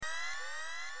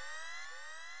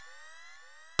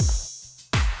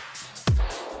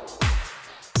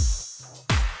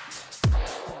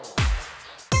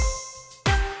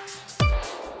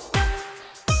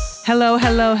Hello,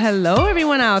 hello, hello,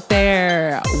 everyone out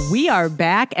there. We are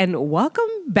back and welcome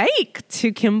back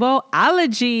to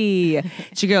Kimboology.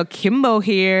 It's your girl Kimbo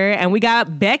here, and we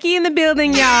got Becky in the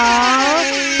building, y'all.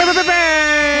 Brr, brr,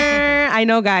 brr. I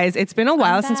know, guys, it's been a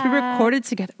while since we recorded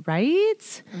together,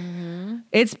 right? Mm-hmm.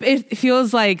 It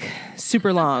feels like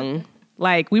super long.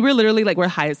 Like, we were literally like, we're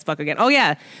high as fuck again. Oh,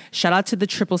 yeah. Shout out to the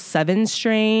 777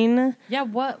 strain. Yeah,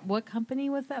 what company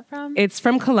was that from? It's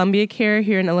from Columbia Care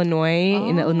here in Illinois.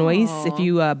 In Illinois, if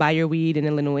you buy your weed in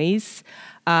Illinois.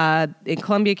 In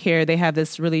Columbia Care, they have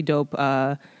this really dope,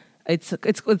 it's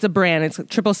a brand. It's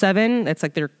 777. It's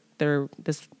like their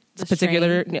this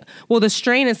particular, strain? Well, the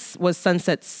strain was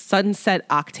Sunset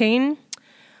Octane.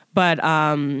 But,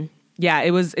 yeah,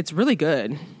 it's really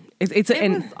good. It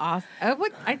was awesome.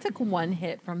 I took one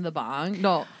hit from the bong.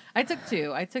 No, I took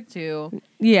two.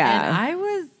 Yeah.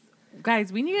 And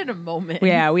guys, we needed a moment.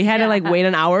 Yeah, we had to like wait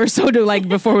an hour or so to like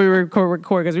before we record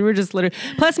because we were just literally.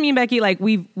 Plus, me and Becky, like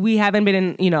we haven't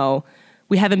been in,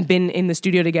 we haven't been in the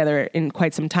studio together in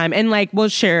quite some time, and like we'll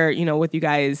share, with you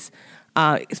guys.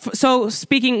 So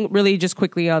speaking really just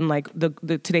quickly on like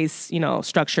the today's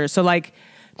structure. So like.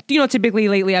 Typically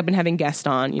lately I've been having guests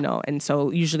on, and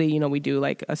so usually, we do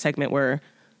like a segment where,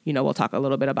 we'll talk a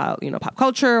little bit about, pop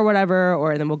culture or whatever,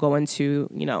 or then we'll go into,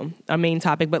 our main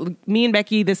topic. But me and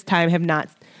Becky this time have not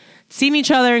seen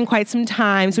each other in quite some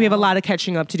time. So we have a lot of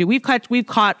catching up to do. We've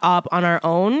caught up on our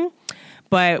own,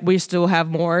 but we still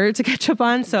have more to catch up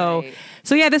on. So, right.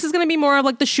 So yeah, this is going to be more of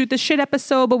like the shoot the shit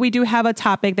episode, but we do have a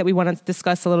topic that we want to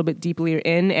discuss a little bit deeply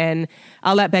in, and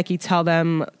I'll let Becky tell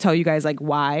you guys like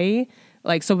why.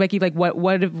 Like, so Becky, like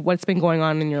what's been going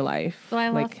on in your life? So I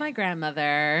lost my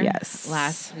grandmother. Yes.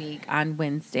 Last week on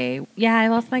Wednesday. Yeah, I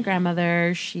lost my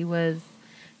grandmother. She was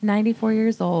 94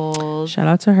 years old. Shout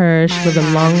out to her. She lived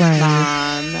a long life.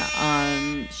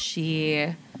 Mom,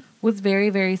 she was very,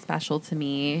 very special to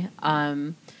me.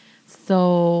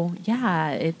 So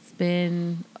yeah, it's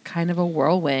been kind of a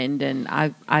whirlwind, and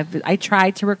I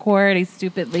tried to record. I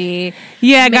stupidly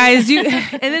guys, you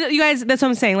guys, that's what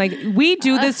I'm saying. Like, we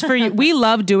do this for you. We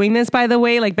love doing this, by the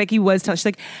way. Like, Becky was telling, she's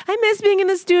like, I miss being in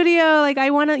the studio. Like,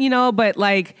 I want to, but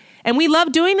like, and we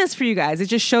love doing this for you guys. It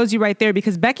just shows you right there,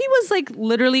 because Becky was like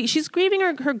literally, she's grieving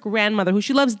her grandmother, who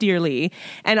she loves dearly.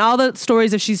 And all the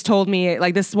stories that she's told me,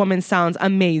 like, this woman sounds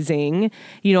amazing,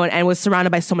 and was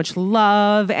surrounded by so much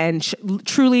love and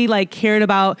truly like cared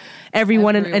about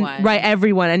everyone. And right,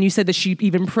 everyone. And you said that she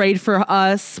even prayed for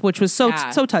us, which was so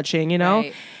touching,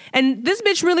 Right. And this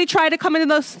bitch really tried to come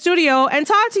into the studio and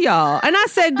talk to y'all. And I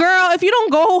said, girl, if you don't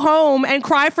go home and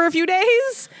cry for a few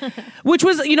days, which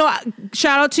was,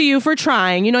 shout out to you for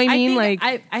trying. You know what I mean?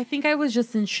 I think I was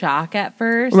just in shock at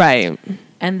first. Right.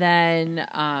 And then,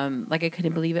 I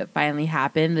couldn't believe it finally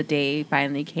happened. The day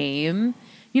finally came.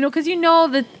 Because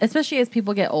that, especially as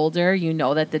people get older,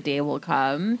 that the day will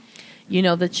come.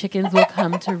 The chickens will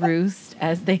come to roost,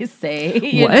 as they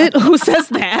say. What? Who says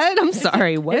that? I'm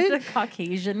sorry. What? It's a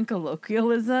Caucasian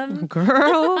colloquialism.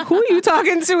 Girl, who are you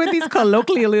talking to with these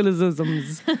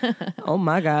colloquialisms? Oh,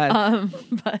 my God.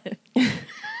 But...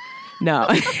 No.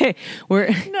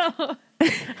 No.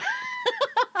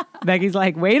 Becky's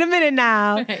like, wait a minute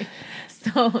now. Right.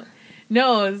 So...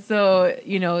 No, so,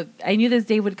 I knew this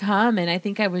day would come, and I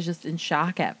think I was just in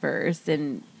shock at first.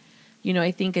 And,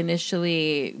 I think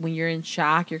initially when you're in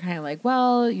shock, you're kind of like,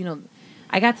 well,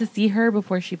 I got to see her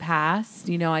before she passed.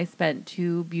 I spent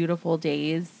 2 beautiful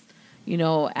days,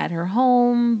 at her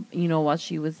home, while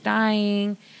she was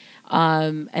dying.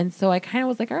 And so I kind of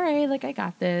was like, all right, like, I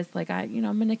got this. Like, I'm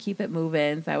going to keep it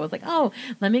moving. So I was like, oh,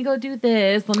 let me go do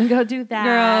this. Let me go do that.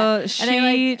 Girl, she and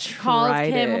I called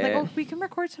Kim. it. I was like, oh, we can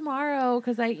record tomorrow.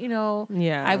 Cause I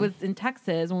was in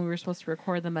Texas when we were supposed to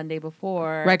record the Monday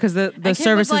before. Right. Cause the Kim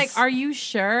service was like, are you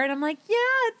sure? And I'm like, yeah,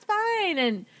 it's fine.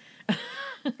 And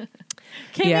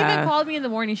Kim even called me in the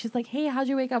morning. She's like, hey, how'd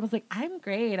you wake up? I was like, I'm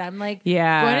great. I'm like,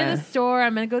 going to the store.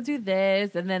 I'm going to go do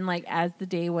this. And then like, as the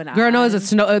day went on. Girl, no, there was a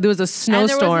snowstorm. And there was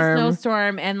a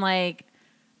snowstorm. And like,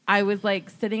 I was like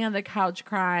sitting on the couch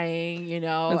crying,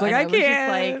 I was like, I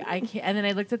can't. I can't. And then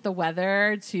I looked at the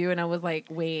weather too. And I was like,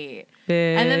 wait.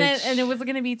 Bitch. And then it was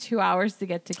going to be 2 hours to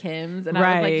get to Kim's. And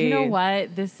I was like, you know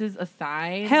what? This is a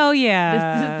sign. Hell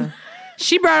yeah.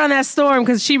 She brought on that storm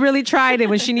because she really tried it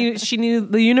when she knew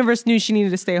the universe knew she needed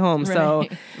to stay home.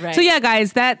 Right. So yeah,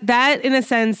 guys, that in a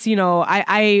sense,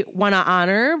 I want to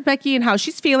honor Becky and how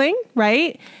she's feeling,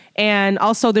 right? And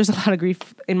also there's a lot of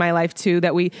grief in my life too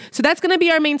so that's going to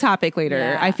be our main topic later.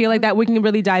 Yeah. I feel like that we can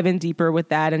really dive in deeper with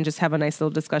that and just have a nice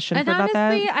little discussion about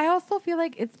that. And honestly, I also feel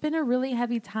like it's been a really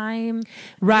heavy time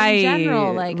in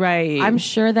general. Like, right. I'm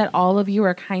sure that all of you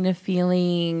are kind of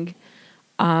feeling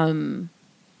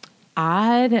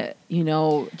odd,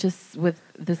 just with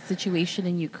the situation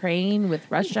in Ukraine with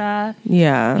Russia.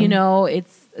 Yeah.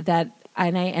 It's that,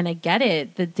 and I get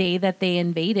it. The day that they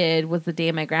invaded was the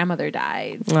day my grandmother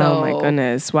died. So oh my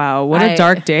goodness. Wow. What a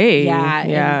dark day. Yeah.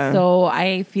 Yeah. And so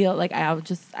I feel like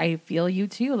I feel you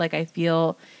too. Like I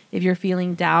feel if you're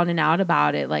feeling down and out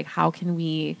about it, like how can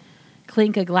we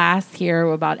clink a glass here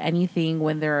about anything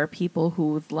when there are people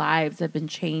whose lives have been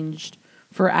changed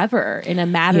forever in a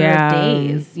matter of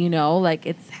days, like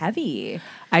it's heavy.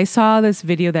 I saw this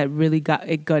video that really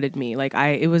gutted me. Like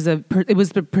it was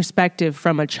the perspective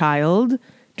from a child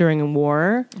during a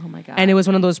war. Oh my God. And it was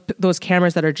one of those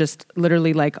cameras that are just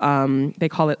literally like, they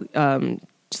call it,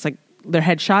 just like their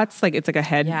headshots. Like it's like a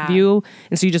head view.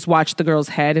 And so you just watch the girl's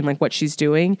head and like what she's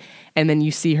doing. And then you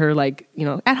see her like,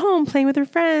 at home playing with her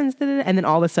friends. And then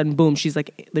all of a sudden, boom, she's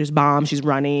like, there's bombs. She's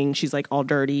running. She's like all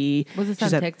dirty. Was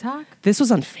this on TikTok? This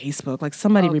was on Facebook. Like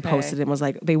somebody reposted it and was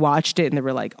like, they watched it and they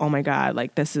were like, oh my God,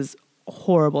 like this is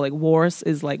horrible. Like wars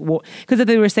is like war. Because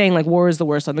they were saying like war is the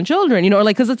worst on the children, or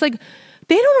like, because it's like,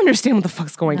 they don't understand what the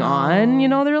fuck's going on.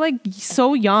 They're like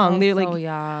so young. They're like, so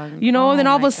young. Then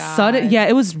all of a sudden,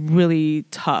 it was really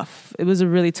tough. It was a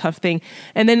really tough thing.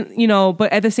 And then,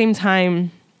 but at the same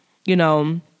time,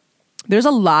 there's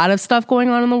a lot of stuff going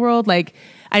on in the world. Like,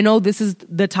 I know this is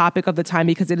the topic of the time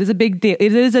because it is a big deal.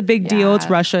 It is a big deal. It's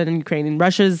Russia and Ukraine, and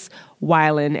Russia's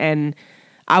wildin'. And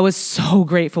I was so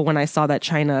grateful when I saw that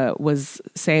China was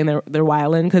saying they're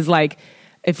wildin', because like,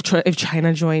 if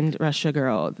China joined Russia,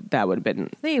 girl, that would have been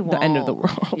the end of the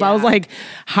world. Yeah. I was like,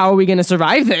 how are we going to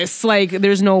survive this? Like,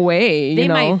 there's no way. They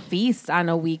might feast on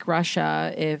a weak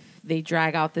Russia if they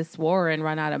drag out this war and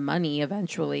run out of money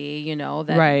eventually.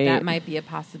 That might be a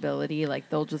possibility. Like,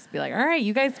 they'll just be like, all right,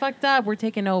 you guys fucked up. We're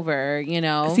taking over,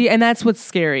 See, and that's what's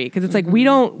scary, because it's like, we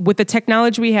don't, with the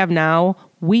technology we have now,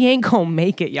 we ain't gonna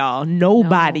make it, y'all.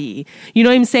 Nobody. No. You know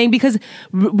what I'm saying? Because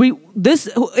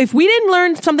if we didn't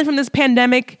learn something from this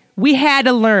pandemic, we had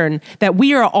to learn that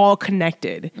we are all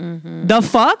connected. Mm-hmm. The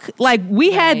fuck? Like,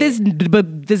 we had this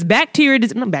bacteria,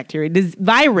 this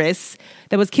virus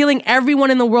that was killing everyone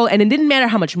in the world, and it didn't matter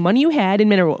how much money you had, it didn't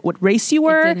matter what race you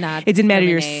were, it didn't matter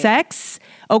your sex.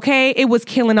 Okay, it was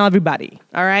killing everybody.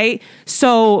 All right,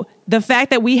 so the fact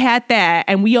that we had that,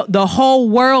 and the whole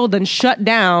world and shut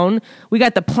down. We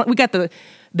got the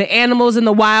animals in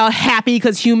the wild happy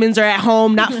because humans are at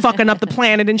home, not fucking up the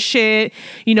planet and shit.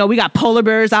 We got polar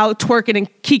bears out twerking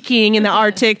and kikiing in the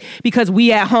Arctic because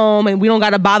we at home and we don't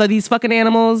got to bother these fucking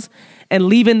animals and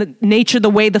leaving the nature the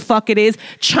way the fuck it is.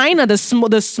 China, the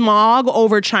smog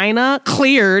over China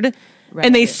cleared. Right.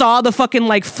 And they saw the fucking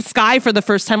like sky for the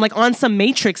first time, like on some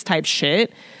Matrix type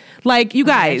shit. Like, you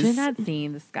guys, imagine not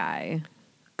seeing the sky.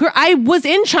 Girl, I was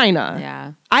in China.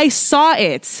 Yeah, I saw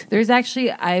it. There's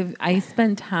actually I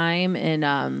spent time in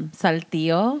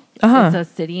Saltillo. It's a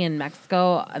city in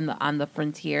Mexico on the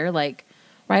frontier, like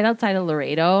right outside of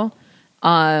Laredo.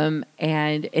 And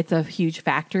it's a huge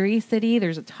factory city.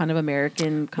 There's a ton of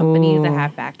American companies that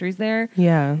have factories there.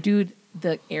 Yeah, dude,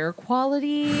 the air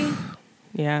quality.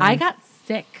 Yeah, I got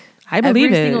sick. I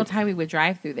believe every single time we would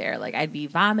drive through there. Like, I'd be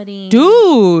vomiting,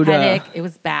 dude. Headache. It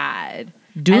was bad,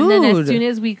 dude. And then as soon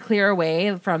as we clear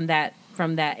away from that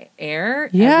air,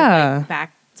 like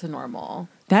back to normal.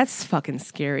 That's fucking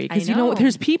scary, because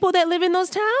there's people that live in those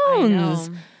towns.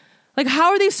 Like, how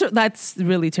are they? That's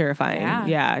really terrifying.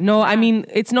 Yeah. No, I mean,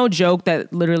 it's no joke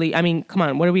that literally. I mean, come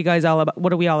on. What are we guys all about?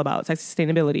 What are we all about? It's like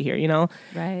sustainability here.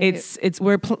 Right. It's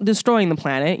we're destroying the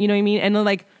planet. You know what I mean? And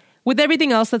like, with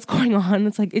everything else that's going on,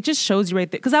 it's like, it just shows you right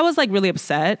there. Because I was like really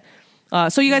upset.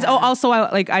 So you guys,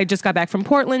 I just got back from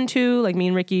Portland too. Like, me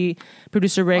and Ricky,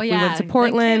 producer Rick, we went to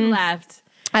Portland. Kim left.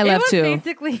 I left too.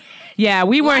 Basically, yeah,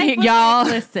 we weren't, y'all.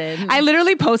 Listen, I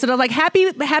literally posted. I was like,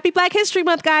 "Happy Black History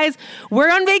Month, guys. We're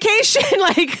on vacation."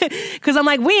 Like, because I'm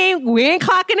like, we ain't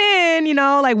clocking in.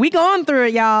 Like, we going through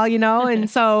it, y'all. And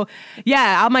so,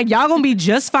 yeah, I'm like, y'all gonna be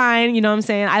just fine. You know what I'm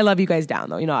saying? I love you guys down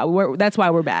though. That's why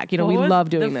we're back. We love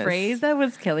doing this. The phrase that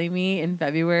was killing me in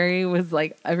February was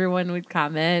like, everyone would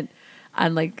comment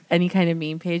on like any kind of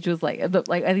meme page, was like at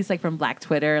least like from Black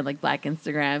Twitter and like Black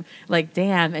Instagram, like,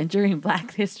 damn, and during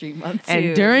Black History Month too.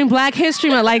 And during Black History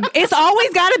Month, like, it's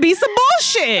always got to be some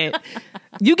bullshit.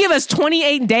 You give us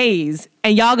 28 days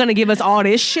and y'all gonna give us all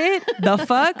this shit? The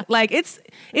fuck? Like, it's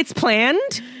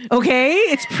planned, okay?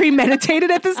 It's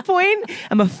premeditated at this point.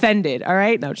 I'm offended, all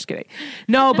right? No, just kidding.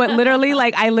 No, but literally,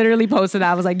 like, I literally posted,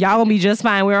 I was like, y'all gonna be just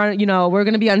fine. We're on, we're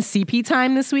gonna be on CP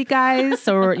time this week, guys.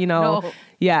 So, No.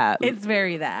 Yeah. It's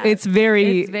very that. It's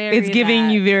giving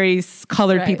you very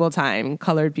colored people time.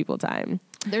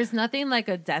 There's nothing like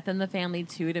a death in the family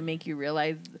too to make you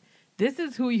realize this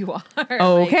is who you are.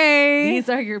 Okay. These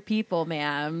are your people,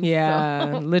 ma'am.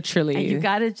 Yeah, So, literally. and you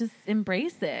got to just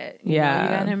embrace it. You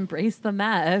got to embrace the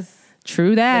mess.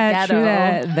 True that. The True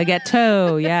that. The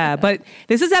ghetto. Yeah. But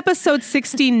this is episode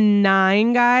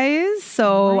 69, guys.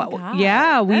 So,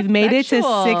 we've made it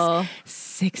to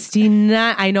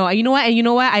 69. I know. You know what? And you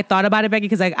know what? I thought about it, Becky,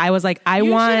 because I was like, You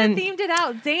should have themed it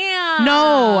out. Damn.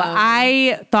 No,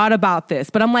 I thought about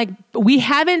this, but I'm like, we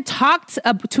haven't talked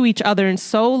to each other in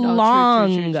so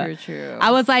long. True. I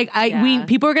was like,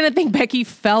 people are gonna think Becky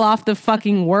fell off the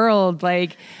fucking world.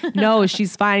 Like, no,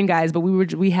 she's fine, guys. But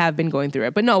we have been going through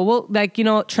it. But no, we'll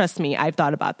trust me. I've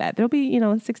thought about that. There'll be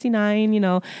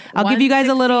 69. I'll give you guys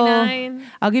a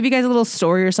little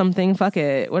story or something. Fuck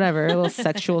it, whatever. A little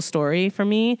sexual story for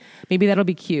me. Maybe that'll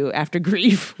be cute after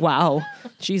grief. Wow,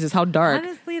 Jesus, how dark.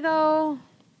 Honestly, though.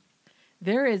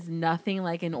 There is nothing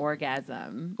like an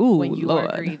orgasm Ooh, when you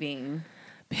Lord. are grieving.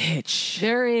 Bitch.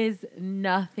 There is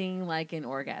nothing like an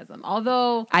orgasm.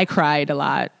 Although I cried a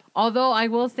lot. Although I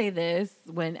will say this,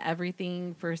 when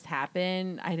everything first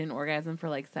happened, I had an orgasm for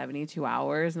like 72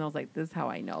 hours. And I was like, this is how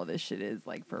I know this shit is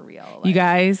like for real. Like, you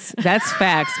guys, that's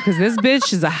facts. Because this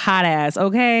bitch is a hot ass,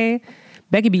 okay?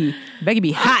 Becky be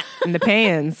hot in the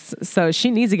pants. So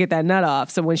she needs to get that nut off.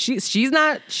 So when she's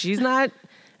not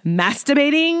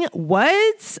masturbating,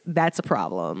 what? That's a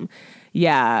problem.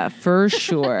 Yeah, for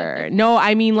sure. No,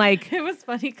 I mean, like, it was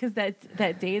funny because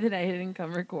that day that I didn't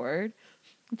come record,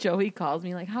 Joey calls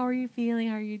me like, how are you feeling?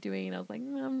 How are you doing? And I was like,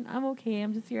 I'm okay.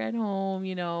 I'm just here at home,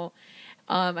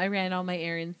 I ran all my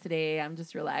errands today. I'm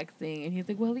just relaxing. And he's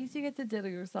like, well, at least you get to diddle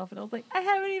yourself. And I was like, I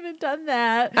haven't even done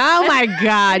that. Oh, my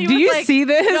God. Do you see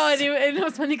this? No, and it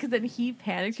was funny because then he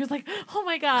panicked. He was like, oh,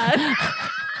 my God.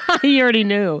 He already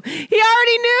knew.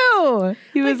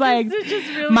 He was like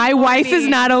really my funny. wife is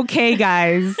not okay,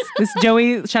 guys. This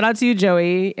Joey, shout out to you,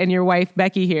 Joey, and your wife,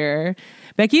 Becky here.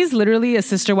 Becky's literally a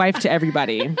sister wife to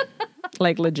everybody.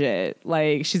 Like legit.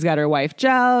 Like she's got her wife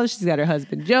Jel, she's got her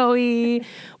husband Joey.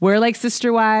 We're like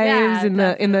sister wives in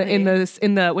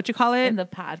the what you call it? In the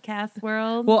podcast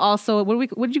world. Well, also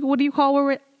what do you call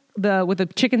where we're with the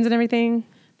chickens and everything?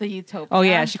 The Utopia. Oh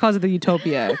yeah, she calls it the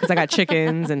Utopia because I got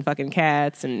chickens and fucking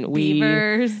cats and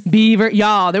beaver.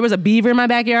 Y'all, there was a beaver in my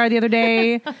backyard the other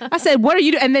day. I said, "What are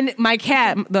you doing?" And then my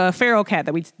cat, the feral cat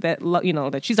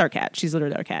that she's our cat. She's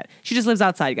literally our cat. She just lives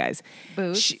outside, guys.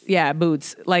 Boots.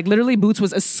 Boots. Like literally, Boots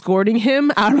was escorting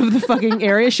him out of the fucking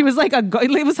area. She was like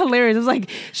it was hilarious. It was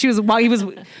like while he was,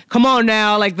 come on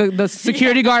now, like the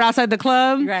security guard outside the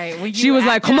club. Right. She was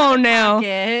like, come on now.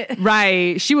 Pocket.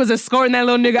 Right. She was escorting that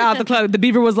little nigga out the club. The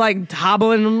beaver was like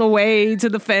hobbling him away to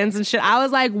the fence and shit. I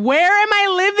was like, where am I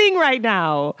living right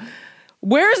now?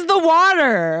 Where's the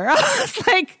water? I was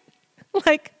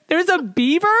like, there's a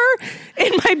beaver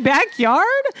in my backyard?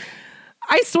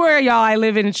 I swear, y'all, I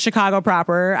live in Chicago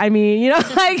proper. I mean,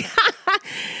 like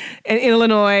in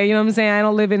Illinois, you know what I'm saying? I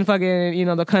don't live in fucking,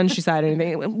 the countryside or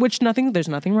anything, there's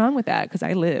nothing wrong with that because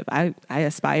I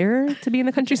aspire to be in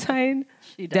the countryside.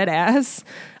 Dead ass.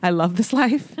 I love this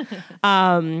life.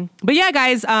 But yeah,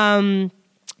 guys,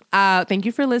 thank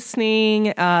you for listening.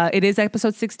 It is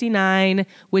episode 69,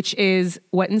 which is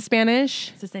what in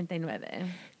Spanish?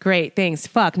 69. Great, thanks.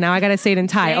 Fuck, now I gotta say it in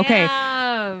Thai. Okay.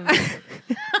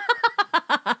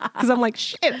 Because I'm like,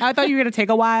 shit, I thought you were gonna take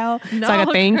a while. No. It's like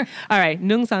a thing. All right. 1,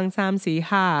 2, 3, 4, 5, 6 1, 2,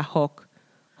 3,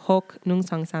 4,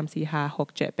 5, 6 7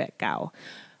 8 9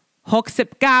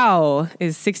 69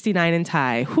 is 69 in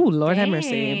Thai. Whew, Lord have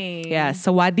mercy. Yeah,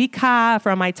 sawadee ka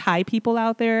for my Thai people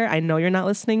out there. I know you're not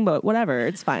listening, but whatever.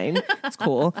 It's fine. It's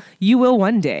cool. You will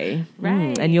one day.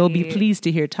 Right. And you'll be pleased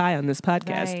to hear Thai on this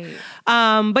podcast.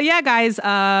 Right. But yeah, guys,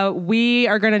 we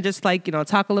are going to just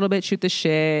talk a little bit, shoot the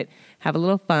shit, have a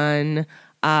little fun.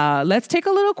 Let's take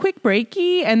a little quick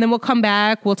breaky and then we'll come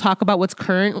back. We'll talk about what's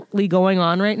currently going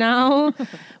on right now,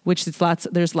 which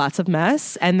there's lots of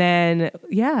mess. And then,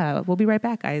 we'll be right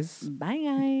back, guys. Bye,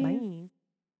 guys. Bye.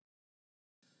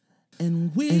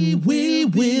 And we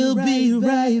will be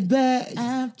right back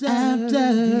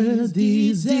after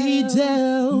these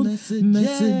detailed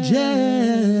messages.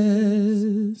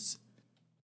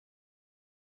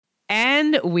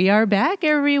 And we are back,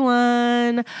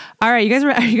 everyone. All right, are you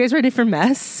guys ready for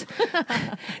mess?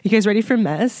 You guys ready for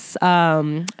mess?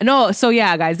 No, so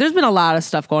yeah, guys, there's been a lot of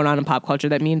stuff going on in pop culture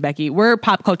that me and Becky, we're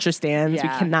pop culture stans. Yeah. We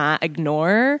cannot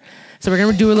ignore. So we're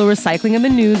going to do a little recycling of the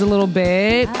news a little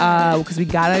bit because we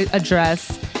got to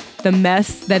address the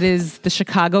mess that is the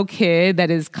Chicago kid, that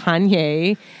is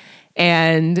Kanye.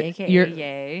 and AKA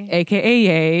Ye. AKA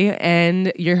Ye,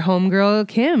 and your homegirl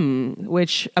Kim,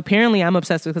 which apparently I'm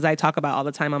obsessed with because I talk about all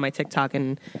the time on my TikTok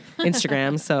and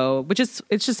Instagram. So,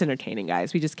 it's just entertaining,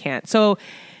 guys. We just can't. So,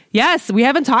 yes, we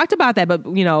haven't talked about that, but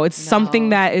it's something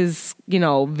that is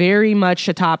very much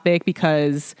a topic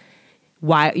because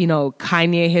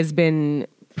Kanye has been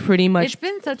pretty much. It's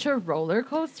been such a roller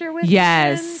coaster with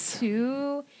him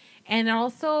too, and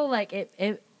also like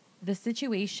it. The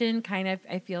situation kind of,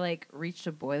 I feel like, reached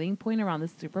a boiling point around the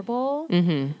Super Bowl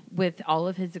with all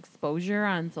of his exposure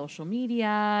on social media,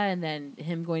 and then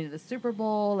him going to the Super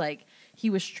Bowl. Like, he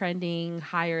was trending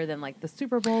higher than, like, the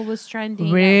Super Bowl was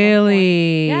trending.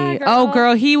 Really? Yeah, girl. Oh,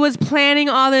 girl, he was planning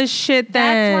all this shit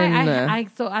then. That's why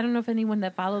so I don't know if anyone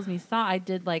that follows me saw, I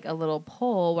did, like, a little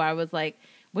poll where I was like,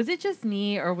 was it just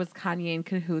me, or was Kanye in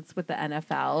cahoots with the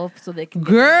NFL so they can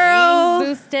get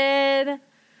ratings boosted?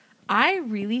 I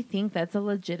really think that's a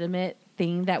legitimate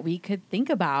thing that we could think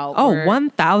about. Oh,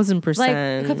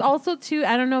 1,000%. Because also too,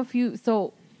 I don't know if you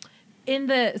so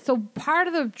part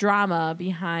of the drama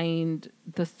behind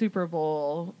the Super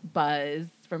Bowl buzz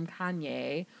from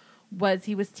Kanye was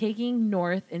he was taking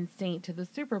North and Saint to the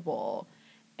Super Bowl,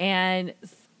 and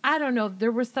I don't know,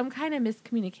 there was some kind of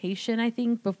miscommunication I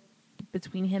think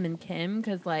between him and Kim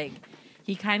because like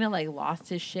he kind of like lost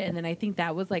his shit, and then I think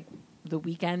that was like. The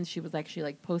weekend she was actually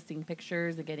like posting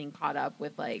pictures and getting caught up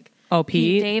with like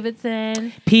Pete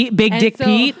Davidson, Big Dick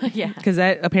Pete, yeah, because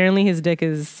that apparently his dick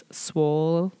is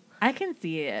swole. I can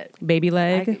see it, baby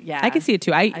leg. I can see it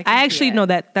too. I actually know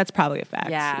that's probably a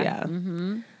fact. Yeah.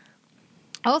 Mm-hmm.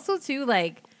 Also, too,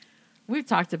 like we've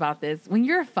talked about this when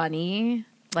you're funny,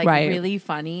 like really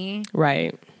funny,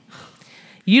 right?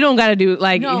 You don't got to do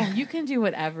like no. You can do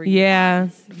whatever. You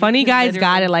want. Funny guys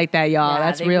got it like that, y'all.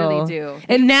 That's real. Really do.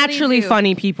 And naturally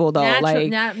funny people though.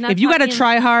 If you got to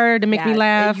try hard to make me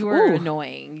laugh, you're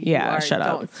annoying. Shut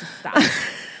up. Stop.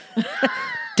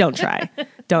 Don't try.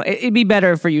 Don't. It'd be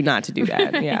better for you not to do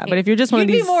that. Yeah, but if you're just one of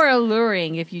these, you'd be more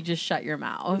alluring if you just shut your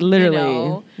mouth.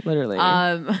 Literally.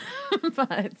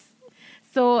 But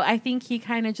so I think he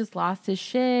kind of just lost his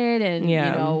shit and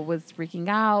was freaking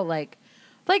out like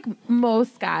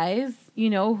most guys,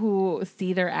 who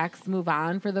see their ex move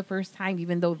on for the first time,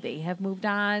 even though they have moved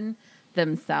on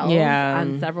themselves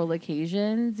on several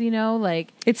occasions,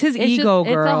 like it's his ego,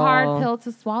 girl. It's a hard pill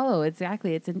to swallow.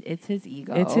 Exactly. It's his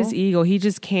ego. It's his ego. He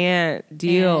just can't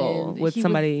deal with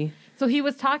somebody. So he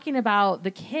was talking about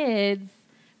the kids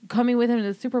coming with him to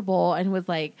the Super Bowl and was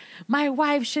like, my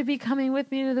wife should be coming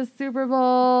with me to the Super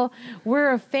Bowl.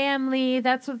 We're a family.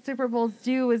 That's what Super Bowls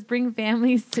do, is bring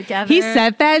families together. He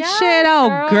said that shit?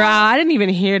 Oh, girl. I didn't even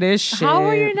hear this shit. How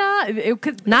were you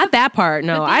not? Not that part,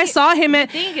 no. I saw him at...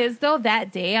 The thing is, though,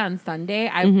 that day on Sunday,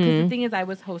 because the thing is, I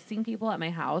was hosting people at my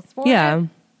house for it.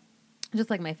 Just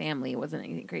like my family. It wasn't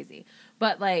anything crazy.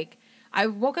 But, like... I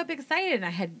woke up excited, and I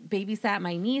had babysat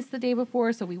my niece the day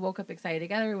before, so we woke up excited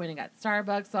together. We went and got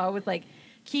Starbucks, so I was like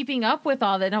keeping up with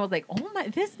all that, and I was like, "Oh my,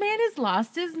 this man has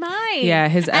lost his mind." Yeah,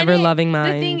 his ever-loving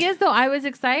mind. The thing is, though, I was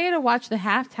excited to watch the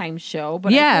halftime show,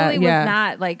 but I really was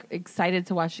not like excited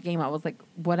to watch the game. I was like,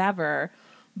 whatever.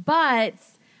 But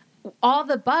all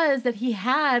the buzz that he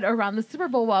had around the Super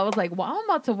Bowl, I was like, well, I'm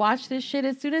about to watch this shit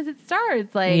as soon as it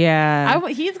starts. Like,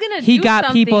 he's gonna. He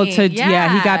got people to. He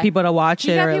got people to watch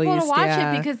it. He got people to watch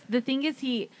it because the thing is,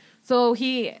 he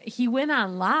went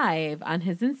on live on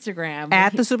his Instagram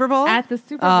at the Super Bowl. At the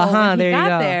Super Bowl, when he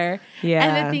got there. Yeah,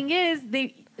 and the thing is,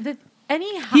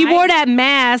 he wore that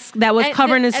mask that was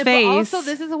covering his face. But also,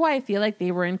 this is why I feel like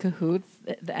they were in cahoots,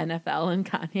 the NFL and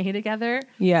Kanye together.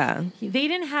 Yeah. They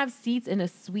didn't have seats in a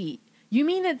suite. You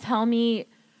mean to tell me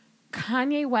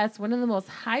Kanye West, one of the most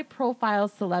high-profile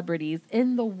celebrities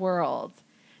in the world,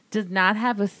 does not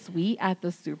have a suite at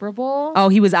the Super Bowl? Oh,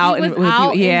 he was out in the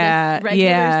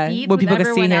regular seats where people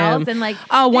could see him. Else, and like,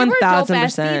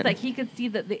 1,000%. Like he could see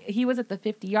that he was at the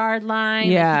 50-yard line.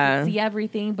 Yeah, like, he could see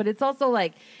everything. But it's also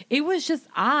like it was just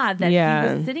odd that he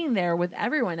was sitting there with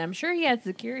everyone. I'm sure he had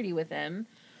security with him,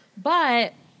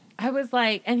 but I was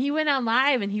like, and he went on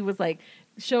live and he was like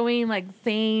showing like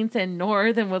Saints and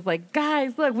North and was like,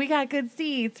 guys, look, we got good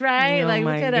seats, right? Oh like,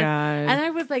 my look at God. us. And I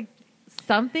was like,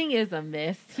 something is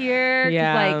amiss here.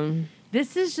 Yeah. Like,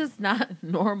 this is just not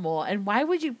normal. And why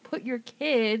would you put your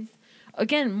kids,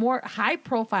 again, more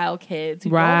high-profile kids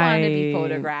who don't want to be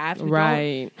photographed, who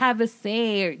don't have a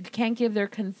say or can't give their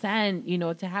consent,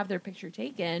 to have their picture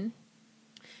taken,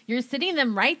 You're sitting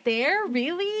them right there?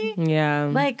 Really? Yeah.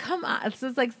 Like, come on. It's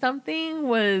just like something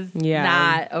was Yeah.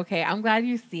 not okay. I'm glad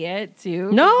you see it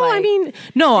too. No, Like, I mean,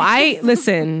 no,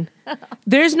 listen,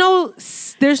 there's no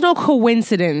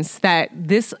coincidence that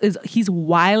he's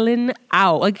wilding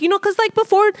out. Like, cause like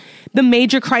before the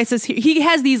major crisis, he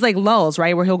has these like lulls,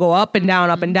 right? Where he'll go up and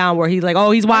down, where he's like,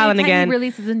 oh, he's wilding again. He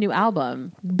releases a new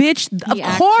album. Bitch, He of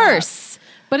acts course.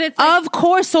 But it's like, Of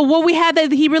course. So what we had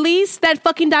that he released that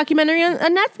fucking documentary on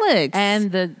Netflix.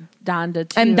 and the Donda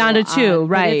 2. And Donda 2, but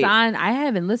right. It's on. I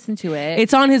haven't listened to it.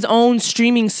 It's on his own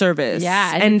streaming service.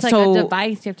 yeah, and it's like a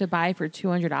device you have to buy for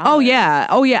 $200. Oh yeah.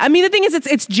 I mean, the thing is,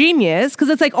 it's genius because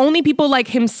it's like only people like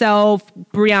himself,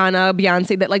 Brianna,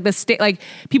 Beyonce, that like like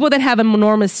people that have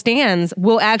enormous stands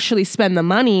will actually spend the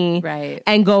money, Right.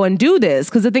 and go and do this.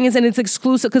 Because the thing is, and it's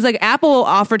exclusive. Because like Apple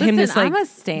offered him this like. I'm a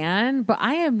stan, but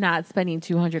I am not spending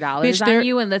 $200 Bitch, on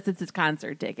you unless it's a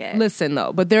concert ticket. Listen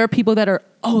though, but there are people that are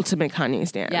ultimate Kanye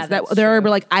stans. Yeah, that that's they're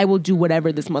true. like, I will do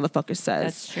whatever this motherfucker says.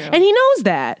 That's true. And he knows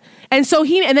that. And so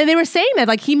and then they were saying that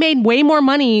like he made way more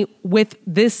money with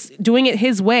this doing it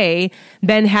his way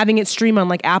than having it stream on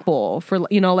like Apple for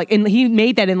and he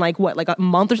made that in like what, like a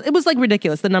month or so. It was like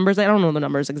ridiculous. The numbers, I don't know the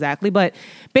numbers exactly, but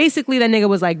basically that nigga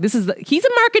was like, he's a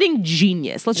marketing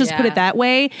genius. Let's just put Yeah. it that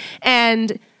way.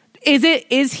 And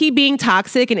is he being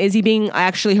toxic and is he being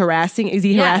actually harassing? Is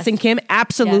he Yes. harassing Kim?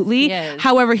 Absolutely. Yes, he is.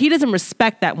 However, he doesn't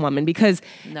respect that woman because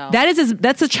No.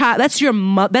 that's a child. That's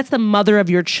that's the mother of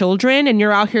your children, and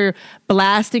you're out here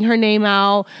blasting her name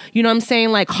out. You know what I'm saying?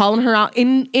 Like calling her out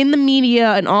in the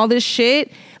media and all this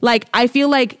shit. Like I feel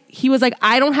like he was like,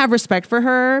 I don't have respect for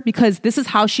her because this is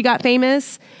how she got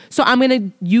famous. So I'm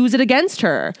gonna use it against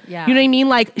her. Yeah. You know what I mean?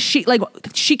 Like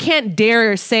she can't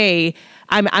dare say.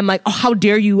 I'm like, oh, how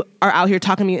dare you are out here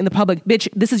talking to me in the public. Bitch,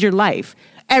 this is your life.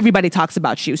 Everybody talks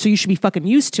about you. So you should be fucking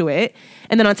used to it.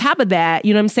 And then on top of that,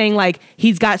 you know what I'm saying? Like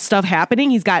he's got stuff happening.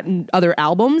 He's got other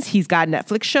albums. He's got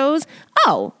Netflix shows.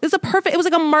 Oh, it was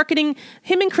like a marketing.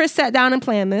 Him and Chris sat down and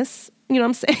planned this. You know what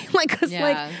I'm saying? Like, cause Yeah.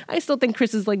 like, I still think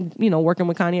Chris is like, working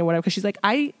with Kanye or whatever. Cause she's like,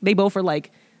 they both are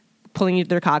like pulling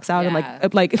their cocks out and Yeah.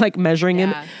 like measuring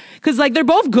him. Yeah. Cause like, they're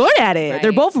both good at it. Right.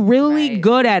 They're both really Right.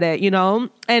 good at it,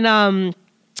 And,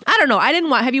 I don't know.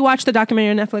 Have you watched the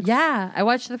documentary on Netflix? Yeah, I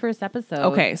watched the first episode.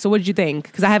 Okay, so what did you think?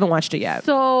 Because I haven't watched it yet.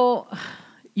 So,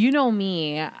 you know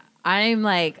me, I'm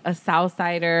like a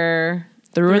Southsider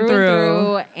Through and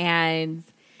through. and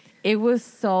it was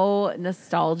so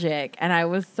nostalgic, and I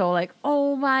was so like,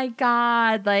 oh my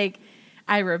god, like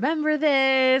I remember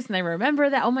this, and I remember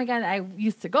that. Oh my god, I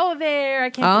used to go there. I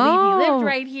can't believe you lived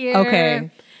right here.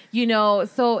 Okay.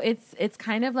 So it's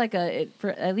kind of like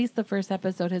for at least the first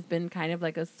episode has been kind of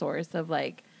like a source of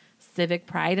like civic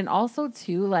pride, and also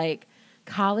too like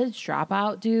college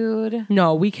dropout, dude.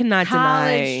 No, we cannot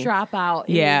College deny. dropout.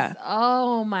 Yeah. Is,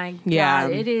 oh my god. Yeah.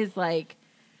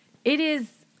 It is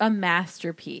a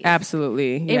masterpiece.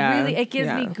 Absolutely. Yeah. It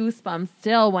gives me goosebumps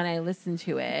still when I listen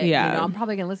to it. Yeah. I'm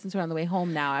probably gonna listen to it on the way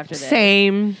home now after this.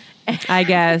 Same, I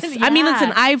guess. I mean, Yeah.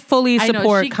 listen, I fully I know,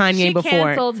 support she Kanye before.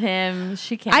 Canceled him.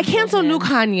 She canceled I cancel him. new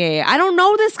Kanye. I don't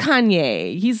know this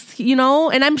Kanye. He's,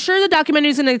 and I'm sure the documentary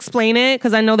is going to explain it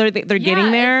because I know they're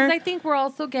getting there. 'cause I think we're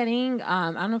also getting.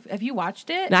 I don't know. Have you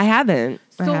watched it? I haven't.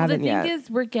 So I haven't the thing yet. is,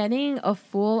 we're getting a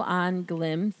full-on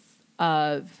glimpse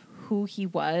of who he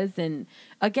was, and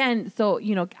again, so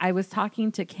I was talking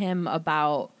to Kim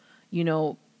about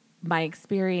my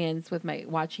experience with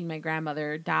watching my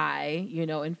grandmother die,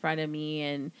 in front of me,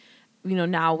 and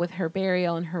now with her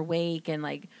burial and her wake, and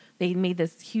like they made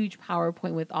this huge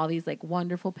PowerPoint with all these like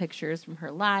wonderful pictures from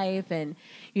her life, and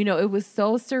it was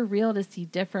so surreal to see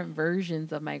different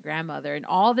versions of my grandmother and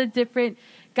all the different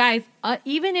guys.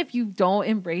 Even if you don't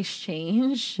embrace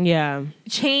change, Yeah.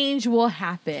 change will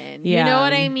happen. Yeah. You know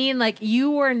what I mean? Like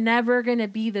you are never gonna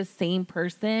be the same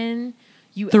person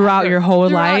Throughout your whole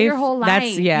life? Your whole That's-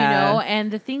 life, yeah.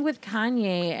 And the thing with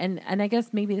Kanye, and I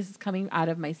guess maybe this is coming out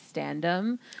of my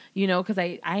standum, because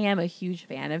I am a huge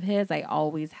fan of his. I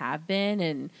always have been,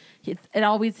 and it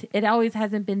always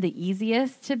hasn't been the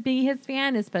easiest to be his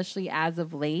fan, especially as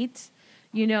of late.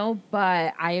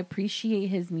 But I appreciate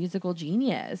his musical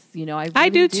genius. I really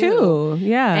do too.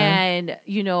 Yeah. And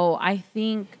I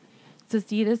think to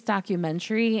see this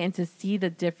documentary and to see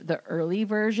the early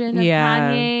version of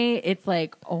Kanye, it's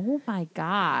like, oh my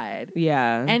god.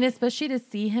 Yeah. And especially to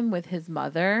see him with his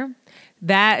mother.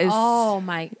 That is. Oh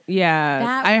my.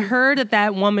 Yeah. I heard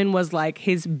that woman was like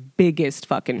his biggest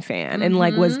fucking fan and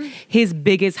like was his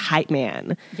biggest hype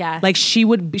man. Yes. Like she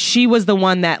was the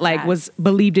one that like Yes.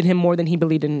 believed in him more than he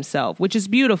believed in himself, which is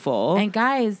beautiful. And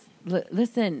guys,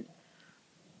 listen,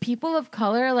 people of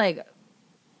color, like,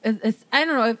 I don't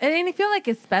know. And I feel like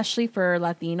especially for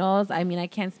Latinos, I mean, I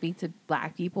can't speak to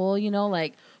Black people, you know,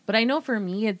 like, but I know for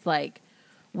me, it's like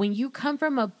when you come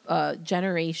from a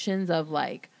generations of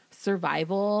like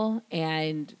survival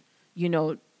and, you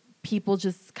know, people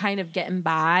just kind of getting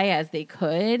by as they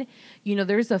could, you know,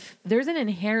 there's an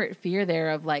inherent fear there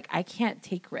of like, I can't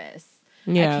take risks.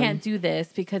 Yeah. I can't do this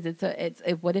because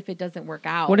what if it doesn't work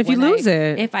out? What if you lose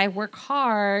it? If I work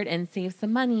hard and save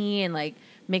some money and like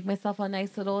make myself a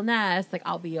nice little nest, like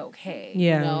I'll be okay.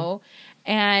 Yeah. You know?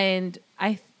 And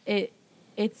it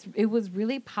was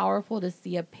really powerful to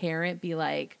see a parent be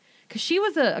like, because she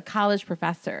was a college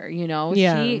professor, you know?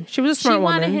 Yeah. She was a smart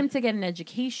woman. She wanted him to get an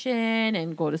education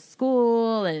and go to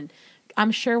school, and I'm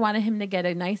sure wanted him to get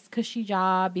a nice cushy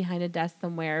job behind a desk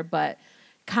somewhere, but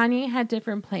Kanye had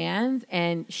different plans,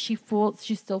 and she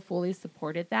still fully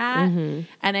supported that. Mm-hmm.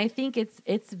 And I think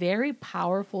it's very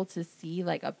powerful to see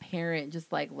like a parent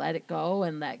just like let it go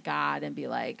and let God and be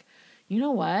like, you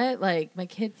know what? Like my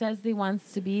kid says he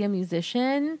wants to be a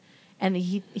musician and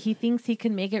he thinks he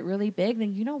can make it really big,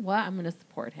 then you know what? I'm going to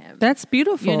support him. That's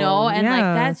beautiful. You know, and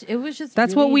yeah. like it was just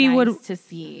that's really what we nice would to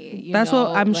see. That's know?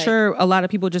 what I'm like, sure a lot of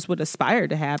people just would aspire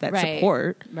to have, that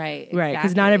support. Right. Right.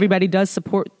 Because not everybody does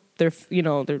support their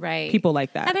right. people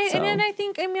like that. And I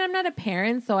think, I mean, I'm not a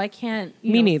parent, so I can't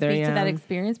Me neither, speak yeah. to that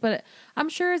experience, but I'm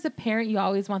sure as a parent, you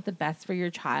always want the best for your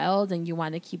child and you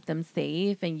want to keep them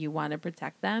safe and you want to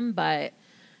protect them. But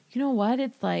you know what?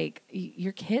 It's like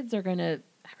your kids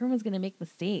everyone's going to make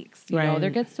mistakes. You know,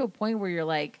 there gets to a point where you're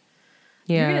like,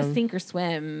 you're going to sink or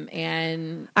swim,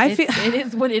 and it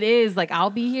is what it is. Like, I'll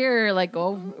be here, like,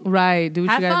 go do what you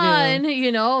gotta fun, do.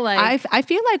 you know, like. I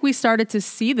feel like we started to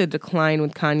see the decline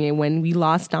with Kanye when we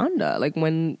lost Donda, like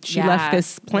when she left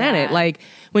this planet. Yeah. Like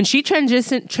when she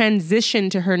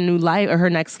transitioned to her new life or her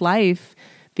next life,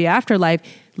 the afterlife,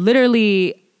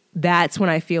 literally that's when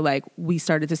I feel like we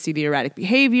started to see the erratic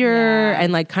behavior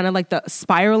and like kind of like the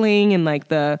spiraling and like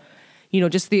the, you know,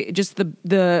 just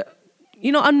the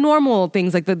you know, unnormal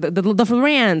things like the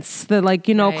rants, the like,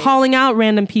 you know, calling out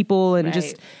random people and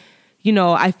just, you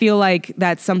know, I feel like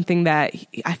that's something that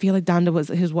I feel like Donda was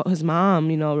his mom,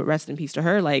 you know, rest in peace to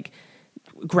her, like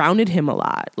grounded him a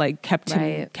lot, like kept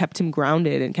him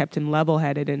grounded and kept him level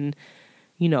headed. And,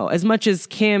 you know, as much as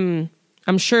Kim,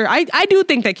 I'm sure, I do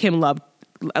think that Kim loved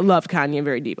Kanye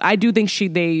very deep. I do think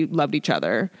they loved each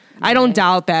other. I don't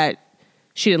doubt that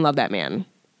she didn't love that man.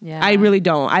 Yeah. I really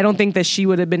don't. I don't think that she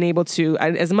would have been able to,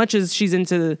 as much as she's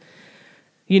into,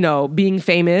 you know, being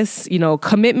famous, you know,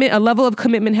 commitment, a level of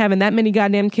commitment, having that many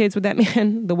goddamn kids with that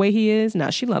man, the way he is.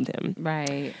 Nah, she loved him.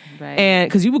 Right. And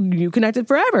because you connected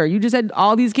forever. You just had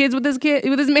all these kids with this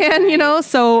man, you know?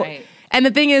 So, and the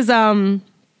thing is,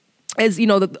 you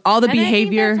know, all the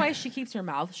behavior. I think that's why she keeps her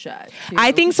mouth shut. Too.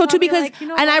 I think so too, because, like, you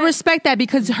know, and I respect that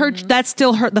because that's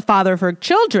still the father of her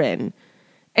children.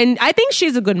 And I think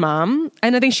she's a good mom,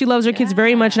 and I think she loves her kids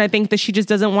very much, and I think that she just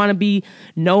doesn't want to be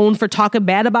known for talking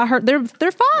bad about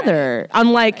their father.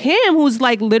 Unlike him, who's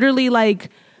like literally like,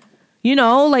 you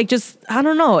know, like just, I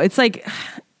don't know. It's like,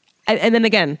 and then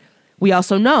again, we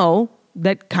also know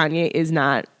that Kanye is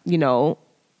not, you know,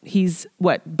 he's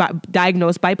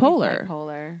diagnosed bipolar. He's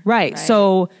bipolar. Right.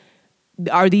 So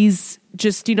are these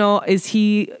just, you know, is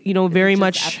he, you know, very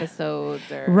much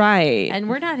episodes or, right? And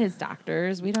we're not his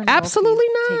doctors. We don't know absolutely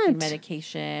if he's not taking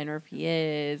medication or if he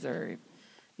is, or,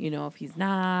 you know, if he's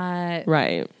not.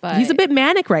 Right. But he's a bit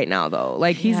manic right now, though.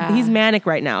 Like he's manic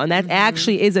right now, and that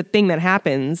actually is a thing that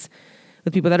happens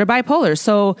with people that are bipolar.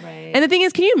 So, and the thing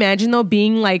is, can you imagine though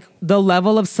being like the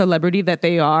level of celebrity that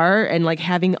they are, and like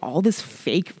having all this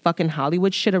fake fucking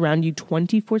Hollywood shit around you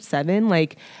 24/7?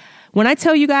 Like, when I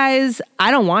tell you guys,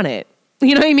 I don't want it.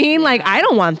 You know what I mean? Yeah. Like, I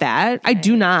don't want that. I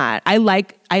do not. I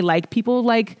like people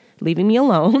like leaving me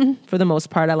alone for the most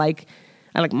part. I like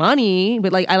money,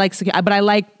 but I like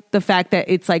the fact that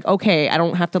it's like, okay, I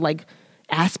don't have to like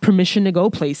ask permission to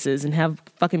go places and have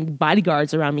fucking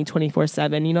bodyguards around me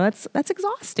 24/7. You know, that's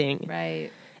exhausting.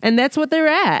 Right. And that's what they're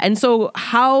at. And so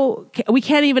we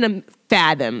can't even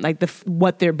fathom like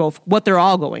what they're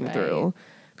all going through.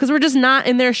 Because we're just not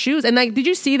in their shoes. And like, did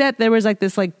you see that there was like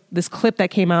this clip that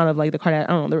came out of like the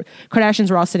Kardashians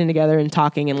were all sitting together and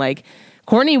talking, and like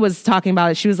Kourtney was talking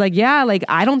about it. She was like, yeah, like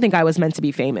I don't think I was meant to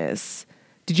be famous.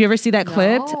 Did you ever see that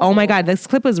clip? Oh my God, this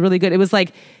clip was really good. It was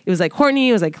like Kourtney,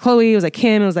 it was like Khloe, it was like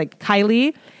Kim, it was like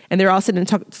Kylie, and they're all sitting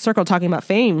in a circle talking about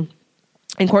fame.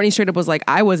 And Kourtney straight up was like,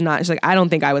 I was not. She's like, I don't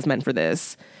think I was meant for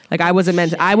this. Like I wasn't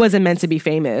meant to be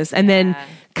famous. And then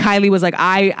Kylie was like,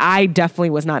 I definitely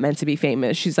was not meant to be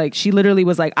famous. She's like, she literally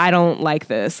was like, I don't like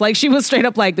this. Like she was straight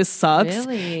up like, this sucks.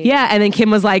 Really? Yeah. And then Kim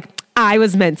was like, I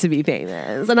was meant to be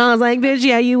famous. And I was like, bitch,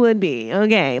 yeah, you would be.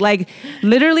 Okay. Like,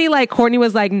 literally, like, Kourtney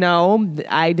was like, no,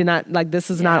 I did not, like, this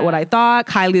is not what I thought.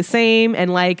 Kylie the same.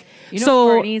 And, like, you know, so.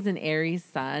 Kourtney's an Aries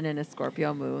sun and a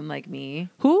Scorpio moon like me.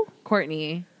 Who?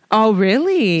 Kourtney. Oh,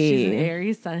 really? She's an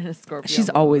Aries sun and a Scorpio She's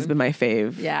moon. always been my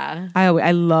fave. Yeah. I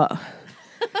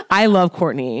love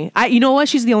Kourtney. You know what?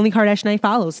 She's the only Kardashian I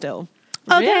follow still.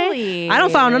 Okay. Really? I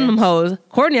don't follow none of them hoes.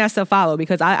 Kourtney I still follow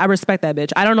because I respect that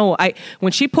bitch. I don't know.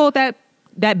 When she pulled that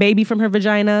baby from her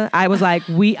vagina, I was like,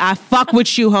 I fuck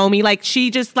with you, homie. Like,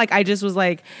 she just, like, I just was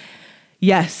like,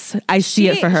 yes, I see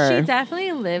it for her. She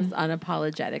definitely lives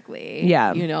unapologetically.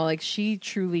 Yeah. You know, like, she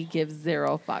truly gives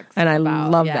zero fucks. And I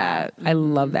about, love that. I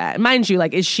love that. Mind you,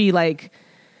 like, is she, like,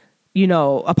 you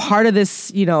know, a part of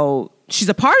this, you know, she's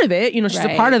a part of it, you know, she's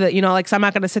a part of it, you know, like, so I'm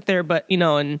not going to sit there, but, you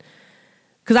know, and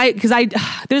because I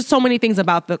there's so many things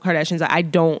about the Kardashians that I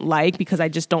don't like because I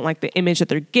just don't like the image that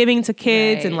they're giving to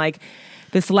kids and, like,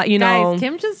 this, you know. Guys,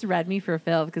 Kim just read me for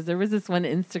Phil because there was this one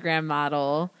Instagram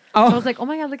model. Oh. I was like, oh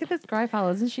my God, look at this girl I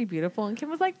follow. Isn't she beautiful? And Kim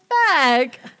was like,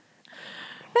 Beck,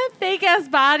 that fake ass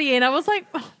body. And I was like,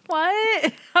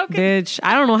 what? How could Bitch,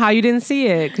 I don't know how you didn't see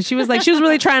it. Because she was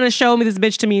really trying to show me this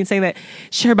bitch to me and saying that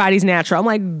her body's natural. I'm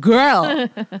like, girl.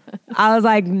 I was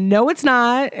like, no, it's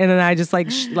not. And then I just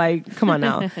like, come on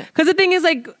now. Because the thing is,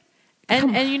 like.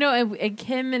 And you know, and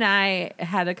Kim and I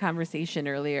had a conversation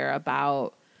earlier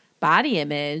about body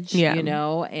image, you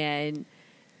know, and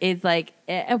it's like,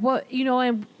 what, you know,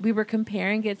 and we were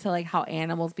comparing it to like how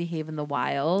animals behave in the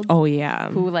wild. Oh, yeah.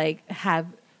 Who like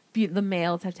the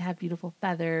males have to have beautiful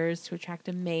feathers to attract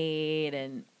a mate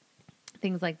and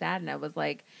things like that. And I was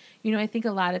like, you know, I think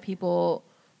a lot of people,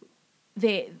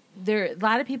 a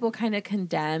lot of people kind of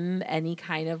condemn any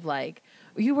kind of like,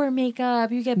 you wear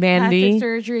makeup, you get plastic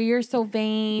surgery, you're so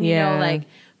vain, you know, like,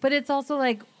 but it's also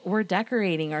like, we're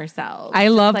decorating ourselves. I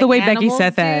love like the way Becky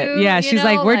said that. Do, yeah, she's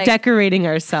like, we're like, decorating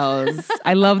ourselves.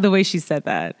 I love the way she said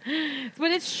that.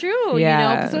 But it's true, you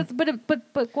know. So it's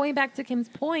but going back to Kim's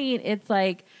point, it's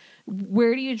like,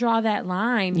 where do you draw that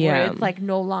line where it's like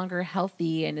no longer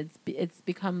healthy and it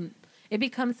becomes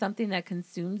something that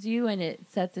consumes you and it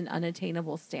sets an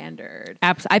unattainable standard.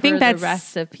 Absolutely, I think that's the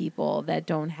rest of people that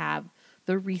don't have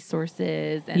the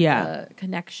resources and the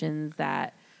connections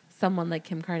that someone like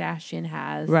Kim Kardashian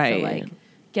has to like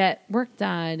get work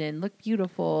done and look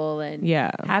beautiful and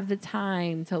have the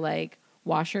time to like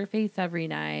wash her face every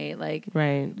night. Like,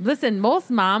 listen, most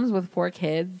moms with 4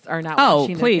 kids are not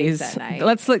washing their face at night.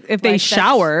 Let's look if they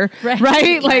shower,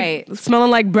 right? Like smelling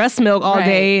like breast milk all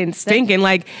day and stinking.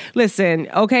 Like, listen,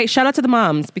 okay, shout out to the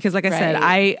moms because like I said,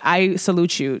 I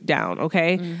salute you down,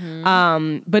 okay?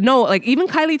 Mm-hmm. But no, like even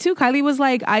Kylie too. Kylie was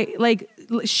like, I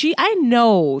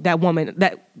know that woman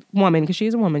because she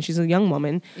is a woman. She's a young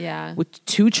woman with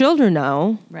 2 children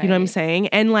now. You know what I'm saying?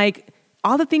 And like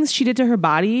all the things she did to her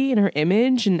body and her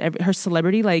image and her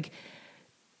celebrity, like,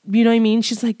 you know what I mean?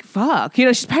 She's like, fuck. You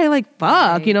know, she's probably like,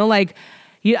 fuck. You know, like,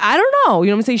 I don't know.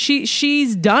 You know what I'm saying?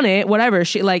 She's done it, whatever.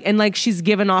 She like, and like she's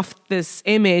given off this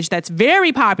image that's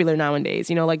very popular nowadays.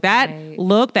 You know, like that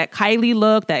look, that Kylie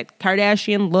look, that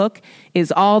Kardashian look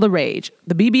is all the rage.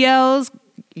 The BBLs.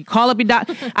 You call up your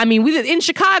I mean, in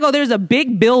Chicago, there's a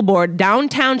big billboard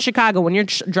downtown Chicago when you're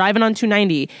driving on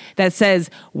 290 that says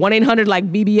 1-800 like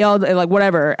BBL, like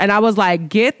whatever. And I was like,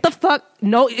 get the fuck.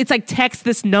 No, it's like text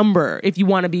this number if you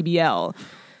want a BBL.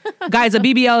 Guys, a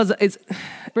BBL is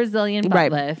Brazilian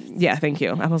butt lift. Yeah, thank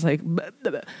you. I was like,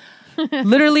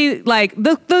 literally like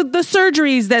the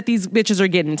surgeries that these bitches are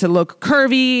getting to look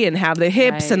curvy and have the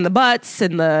hips and the butts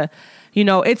and the, you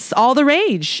know, it's all the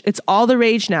rage. It's all the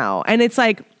rage now. And it's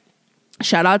like,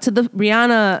 shout out to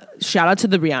Rihanna,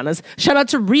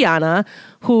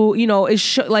 who, you know,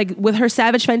 is like with her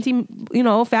Savage Fenty, you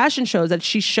know, fashion shows that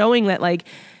she's showing that like,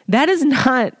 that is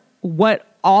not what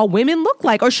all women look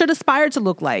like or should aspire to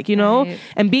look like, you know,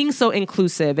 and being so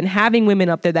inclusive and having women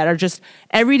up there that are just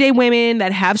everyday women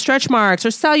that have stretch marks or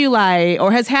cellulite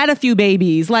or has had a few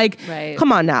babies. Like,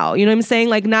 come on now. You know what I'm saying?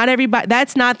 Like not everybody,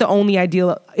 that's not the only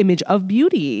ideal image of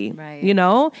beauty, you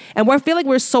know? And I feel like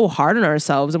we're so hard on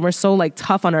ourselves and we're so like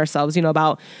tough on ourselves, you know,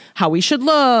 about how we should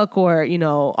look or, you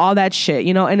know, all that shit,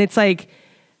 you know? And it's like,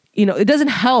 you know, it doesn't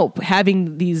help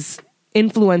having these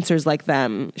influencers like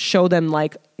them show them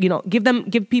like, you know, give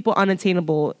people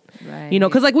unattainable, you know,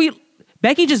 because like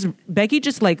Becky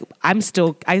just like I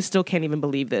still can't even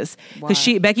believe this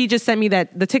because Becky just sent me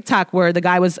the TikTok where the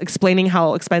guy was explaining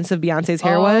how expensive Beyonce's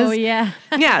hair was. Oh yeah.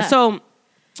 Yeah. So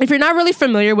if you're not really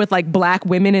familiar with like black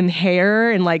women and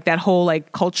hair and like that whole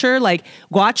like culture, like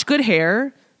watch Good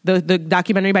Hair. the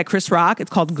documentary by Chris Rock. It's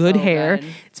called Good So Hair. good.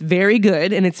 It's very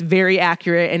good and it's very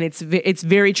accurate and it's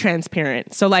very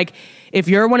transparent. So like if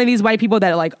you're one of these white people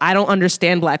that are like, I don't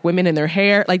understand black women and their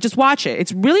hair, like just watch it.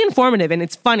 It's really informative and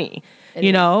it's funny. It you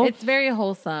is. know, It's very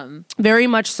wholesome. very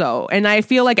much so. And I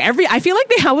feel like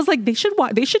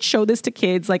they should show this to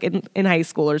kids like in high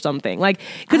school or something. Like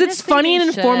because it's Honestly, funny they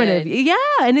and informative. should. Yeah,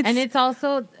 and And it's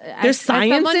also There's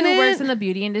science as someone in who it. works in the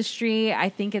beauty industry. I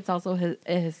think it's also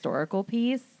a historical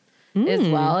piece as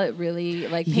well. It really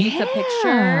like paints a Yeah.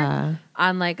 picture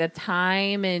on like a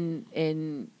time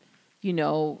in you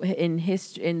know in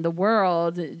history in the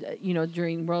world, you know,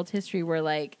 during world history where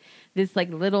like this like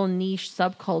little niche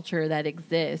subculture that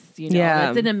exists. You know, Yeah.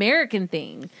 it's an American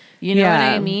thing. You know Yeah.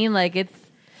 what I mean? Like it's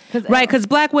right, because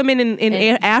black women in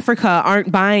And- Africa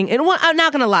aren't buying. And I'm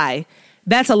not gonna lie,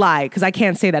 that's a lie because I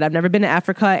can't say that. I've never been to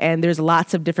Africa, and there's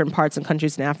lots of different parts and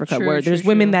countries in Africa True, where true, there's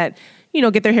women true. that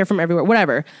get their hair from everywhere,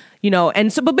 whatever,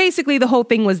 And so, but basically, the whole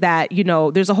thing was that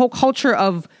there's a whole culture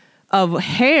of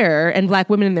hair and black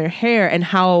women in their hair and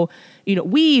how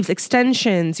weaves,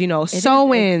 extensions,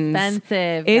 sew-ins.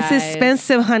 expensive, It's guys.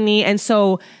 expensive, honey. And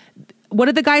so, what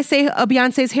did the guy say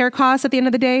Beyonce's hair cost at the end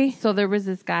of the day? So there was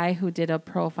this guy who did a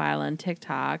profile on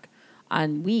TikTok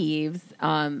on weaves,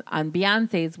 on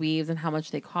Beyonce's weaves and how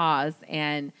much they cost.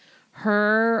 And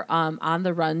her On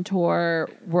the Run tour,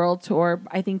 world tour,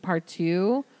 I think part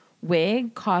 2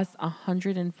 wig cost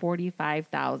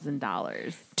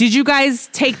 $145,000. Did you guys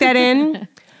take that in?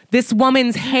 This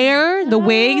woman's hair, the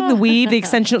wig, the weave, the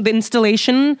extension, the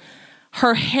installation,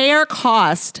 her hair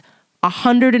cost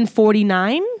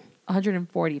 $145,000.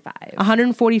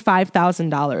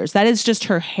 $145,000. That is just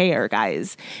her hair,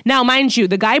 guys. Now, mind you,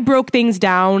 the guy broke things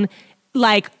down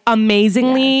like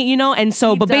amazingly, and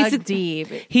so, He but dug basically, deep.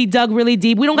 he dug really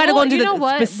deep. We don't got to go into you know the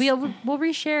what? spec- We'll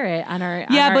reshare it on our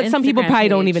yeah, on but our some people Instagram probably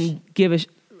don't page. even give a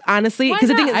honestly Why because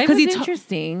the thing not? is It because was he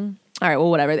interesting. all right, well,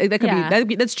 whatever. That could Yeah.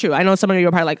 that's true. I know some of you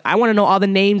are probably like, I want to know all the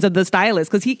names of the stylists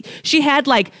because she had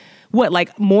like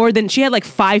more than she had like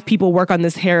 5 people work on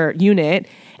this hair unit,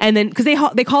 and then because they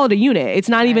call it a unit, it's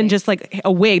not even Right. just like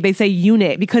a wig. They say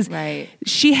unit because Right.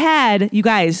 she had you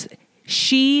guys.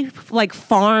 She like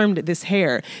farmed this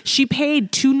hair. She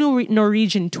paid 2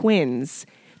 Norwegian twins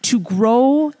to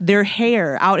grow their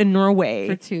hair out in Norway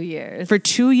For 2 years. for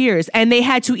 2 years, and they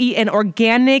had to eat an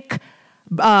organic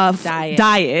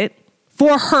diet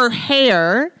for her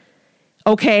hair.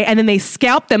 Okay, and then they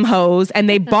scalped them hoes, and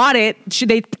they bought it.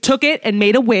 They took it and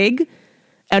made a wig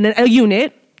and a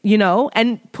unit,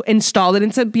 and installed it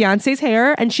into Beyonce's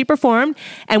hair, and she performed.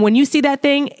 And when you see that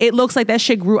thing, it looks like that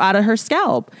shit grew out of her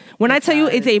scalp. When I tell you,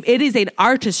 it is an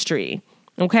artistry.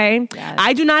 Okay, Yes.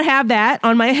 I do not have that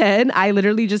on my head. I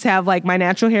literally just have like my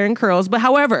natural hair and curls. But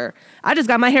however, I just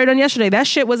got my hair done yesterday. That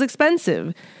shit was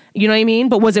expensive. You know what I mean?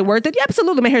 But was it worth it? Yeah,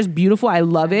 absolutely. My hair is beautiful. I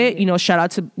love it. Shout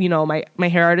out to, my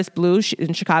hair artist, Blue,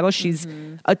 in Chicago. She's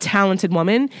a talented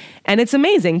woman and it's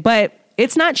amazing. But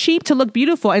it's not cheap to look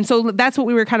beautiful. And so that's what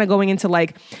we were kind of going into,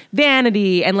 like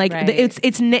vanity and like Right.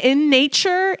 it's in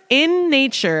nature.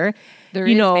 There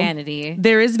is vanity.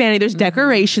 There is vanity. There's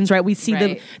decorations, right? We see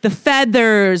Right. the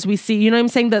feathers. We see, what I'm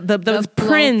saying? The the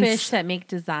prints. blowfish that make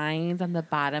designs on the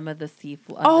bottom of the sea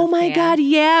floor. Oh my God,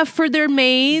 yeah, for their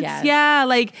mates. Yes. Yeah,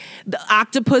 like the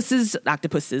octopuses,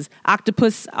 octopucai.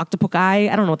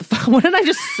 I don't know what the fuck. What did I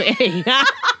just say?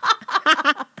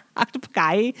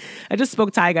 Octopucai. I just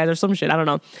spoke Thai, guys, or some shit. I don't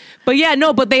know. But yeah,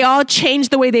 no, but they all change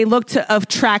the way they look to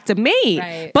attract a mate.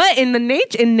 Right. But in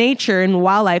nature, in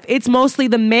wildlife, it's mostly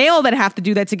the male that have to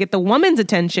do that to get the woman's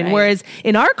attention. Right. Whereas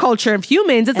in our culture of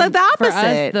humans, it's like the For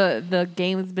opposite. us, the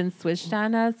game's been switched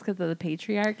on us because of the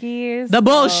patriarchy. The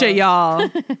bullshit, y'all.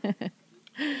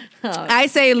 Oh. I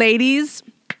say, ladies,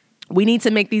 we need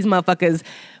to make these motherfuckers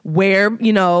wear,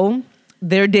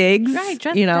 their digs. Right,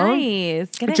 dress nice.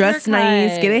 Get a Dress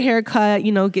nice, get a haircut,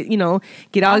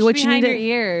 get all Wash what you behind need. your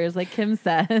ears, like Kim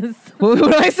says. What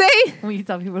do I say? When you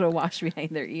tell people to wash behind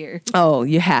their ears. Oh,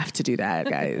 you have to do that,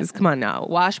 guys. Come on now.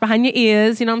 Wash behind your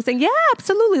ears. You know what I'm saying? Yeah,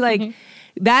 absolutely. Like,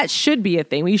 that should be a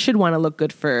thing. You should want to look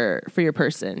good for your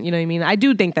person. You know what I mean? I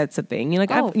do think that's a thing. Taking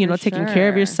care of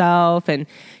sure. yourself and,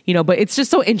 but it's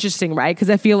just so interesting, right? Because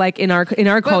I feel like in our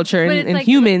culture but and, it's and like-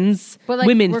 humans, But like,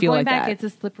 women we're feel going like back, that. it's a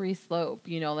slippery slope.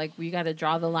 Like we got to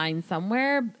draw the line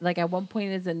somewhere. Like at one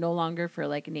point, is it no longer for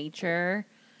like nature?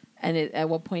 And at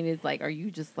what point is like, are you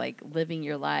just like living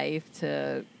your life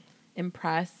to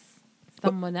impress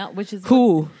someone else, which is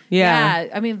Who? Yeah.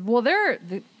 I mean, well, they're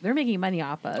making money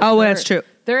off us. Oh, well, that's true.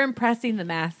 They're impressing the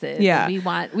masses. Yeah.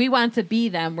 And we want to be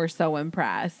them. We're so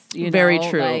impressed. Very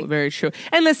true. Very true.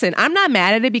 And listen, I'm not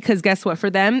mad at it because guess what?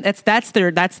 For them, that's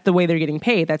the way they're getting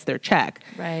paid. That's their check.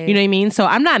 Right. You know what I mean? So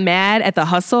I'm not mad at the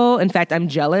hustle. In fact, I'm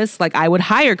jealous. Like I would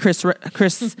hire Chris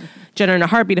Jenner in a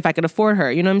heartbeat if I could afford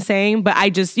her. You know what I'm saying? But I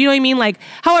just, you know what I mean? Like,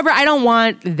 however, I don't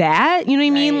want that. You know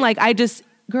what I mean? Like I just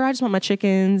want my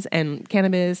chickens and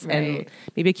cannabis and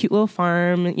maybe a cute little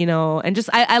farm, you know, and just,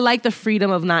 I like the freedom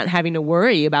of not having to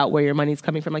worry about where your money's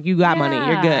coming from. Like you got money,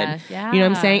 you're good. Yeah. You know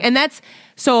what I'm saying? And that's,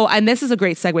 so, and this is a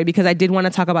great segue because I did want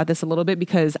to talk about this a little bit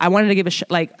because I wanted to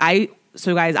give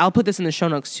so guys, I'll put this in the show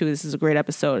notes too. This is a great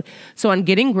episode. So on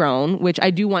Getting Grown, which I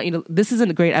do want you to, this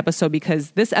isn't a great episode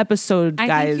because this episode, guys.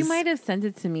 I think you might have sent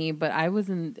it to me, but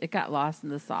it got lost in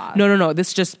the sauce. No.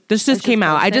 This just came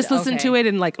out. I just listened to it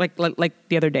in like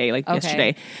the other day,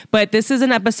 yesterday. But this is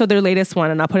an episode, their latest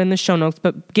one, and I'll put it in the show notes.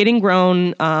 But Getting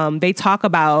Grown, they talk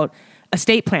about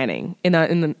estate planning in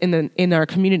our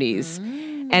communities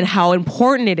and how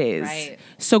important it is. Right.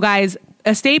 So guys,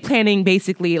 estate planning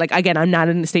basically, like again, I'm not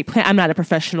an estate plan. I'm not a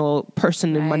professional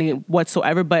person in money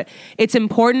whatsoever, but it's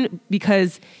important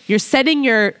because you're setting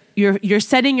your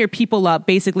people up,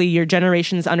 basically your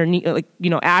generations underneath, like, you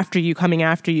know, after you, coming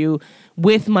after you,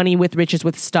 with money, with riches,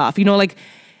 with stuff, you know, like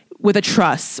with a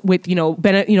trust, with, you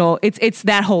know, it's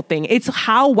that whole thing. It's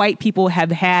how white people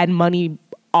have had money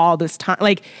all this time.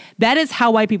 Like that is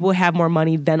how white people have more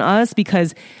money than us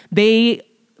because they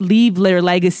leave their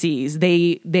legacies.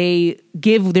 They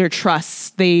give their trusts.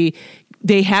 They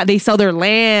sell their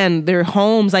land, their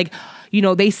homes. Like, you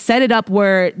know, they set it up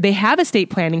where they have estate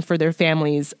planning for their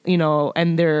families, you know,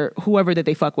 and their whoever that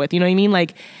they fuck with. You know what I mean?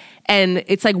 Like, and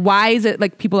it's like, why is it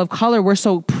like people of color, we're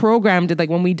so programmed that like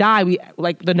when we die, we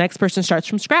like the next person starts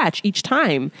from scratch each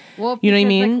time. Well, you know what I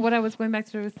mean? Like, what I was going back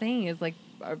to what I was saying is like,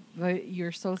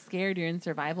 you're so scared, you're in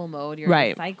survival mode, you're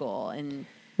in a cycle, and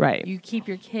you keep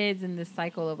your kids in this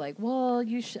cycle of like, well,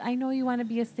 I know you want to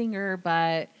be a singer,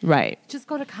 but just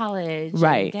go to college,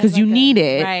 because you need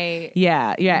it,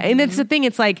 yeah, Mm-hmm. and that's the thing.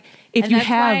 It's like if and you that's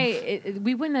have, why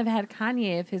we wouldn't have had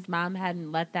Kanye if his mom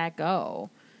hadn't let that go.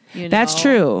 You know? That's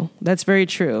true. That's very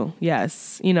true.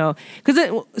 Yes, you know,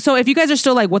 because so if you guys are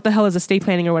still like, what the hell is estate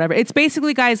planning or whatever? It's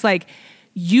basically, guys, like.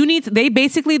 The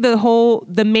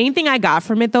main thing I got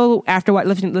from it though, after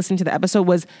listening to the episode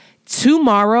was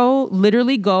tomorrow,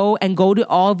 literally go to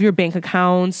all of your bank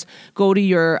accounts, go to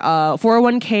your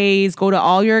 401ks, go to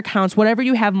all your accounts, whatever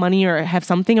you have money or have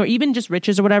something, or even just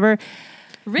riches or whatever.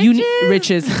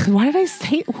 Riches. Why did I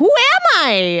say, who am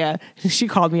I? She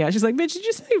called me out. She's like, bitch, did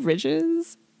you say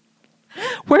riches?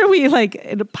 Where are we like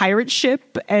in a pirate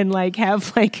ship and like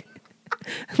have like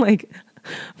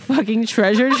fucking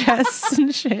treasure chests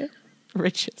and shit.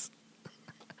 Riches.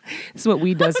 This is what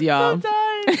weed does, y'all.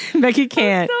 So Becky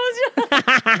can't.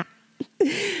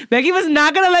 Becky was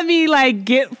not gonna let me like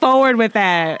get forward with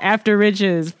that after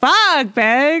riches. Fuck,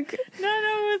 Beck. No,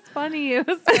 it was funny. It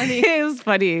was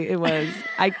funny. It was.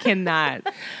 I cannot.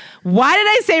 Why did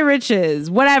I say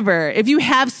riches? Whatever. If you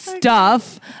have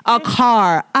stuff, a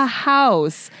car, a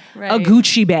house, a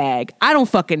Gucci bag, I don't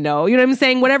fucking know. You know what I'm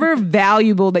saying? Whatever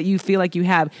valuable that you feel like you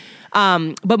have.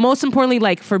 But most importantly,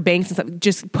 like for banks and stuff,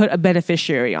 just put a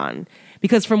beneficiary on.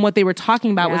 Because from what they were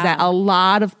talking about was that a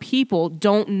lot of people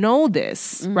don't know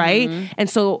this, right? And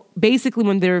so basically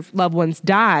when their loved ones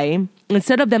die,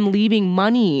 instead of them leaving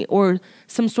money or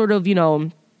some sort of, you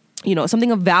know,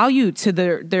 something of value to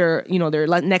their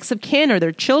next of kin or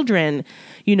their children,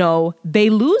 you know,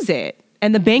 they lose it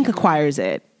and the bank acquires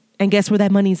it. And guess where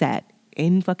that money's at?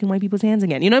 In fucking white people's hands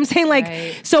again. You know what I'm saying?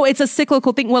 Like, so it's a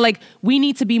cyclical thing. Well, like we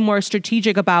need to be more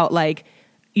strategic about like,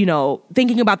 you know,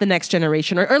 thinking about the next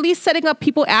generation or at least setting up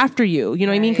people after you. You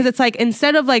know what I mean? Because it's like,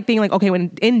 instead of like being like, okay,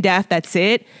 when in death, that's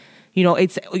it. You know,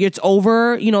 it's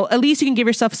over. You know, at least you can give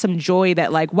yourself some joy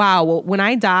that like, wow, well, when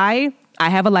I die, I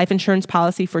have a life insurance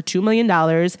policy for $2 million.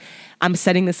 I'm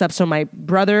setting this up so my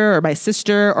brother or my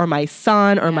sister or my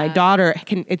son or my daughter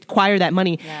can acquire that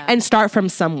money and start from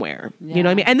somewhere. You know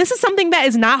what I mean? And this is something that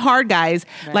is not hard, guys.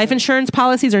 Life insurance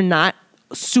policies are not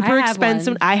super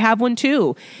expensive. I have one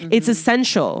too. It's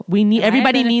essential.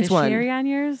 Everybody needs one. Beneficiary on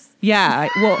yours? Yeah.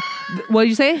 Well, what did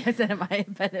you say? I said, am I a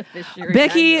beneficiary?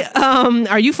 Becky,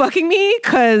 are you fucking me?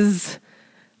 Because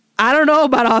I don't know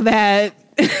about all that.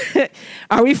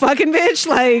 Are we fucking, bitch?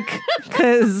 Like,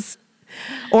 cause,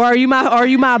 or are you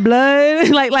my blood?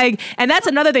 like, and that's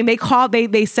another thing.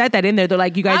 They said that in there. They're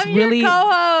like, you guys I'm really, your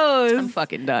co-host. I'm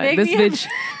fucking done. This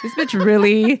bitch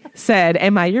really said,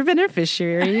 am I your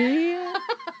beneficiary?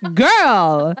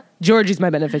 Girl, Georgie's my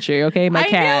beneficiary, okay? My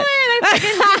cat.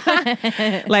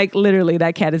 Like literally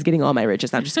that cat is getting all my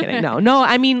riches. I'm just kidding. No,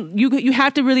 I mean you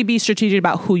have to really be strategic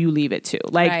about who you leave it to.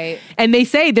 Like and they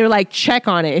say they're like check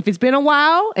on it. If it's been a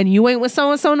while and you ain't with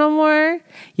so and so no more,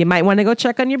 you might want to go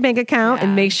check on your bank account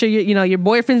and make sure your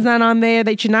boyfriend's not on there,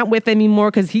 that you're not with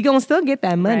anymore, because he gonna still get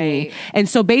that money. Right. And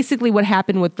so basically what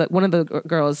happened with one of the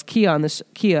girls, Kia,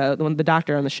 the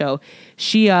doctor on the show,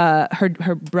 she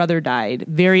her brother died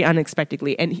very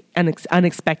unexpectedly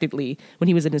when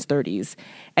he was in his 30s.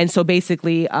 And so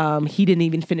basically he didn't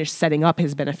even finish setting up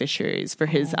his beneficiaries for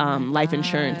his life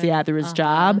insurance through his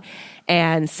job.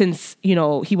 And since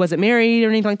he wasn't married or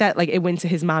anything like that, like it went to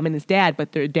his mom and his dad,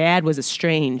 but their dad was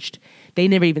estranged. They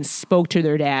never even spoke to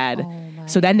their dad.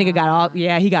 So that nigga got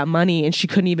he got money, and she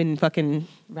couldn't even fucking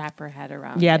wrap her head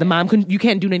around. Yeah, the mom you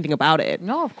can't do anything about it.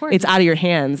 No, of course. It's out of your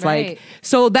hands. Right. Like,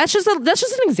 so that's just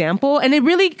an example. And it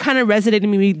really kind of resonated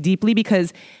with me deeply,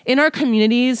 because in our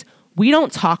communities, we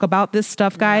don't talk about this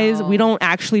stuff, guys. No. We don't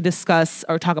actually discuss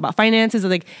or talk about finances.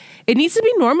 Like, it needs to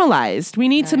be normalized. We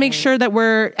need to make sure that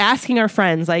we're asking our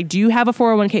friends, like, do you have a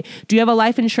 401k? Do you have a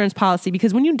life insurance policy?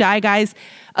 Because when you die, guys,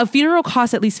 a funeral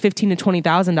costs at least $15,000 to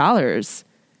 $20,000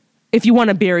 if you want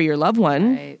to bury your loved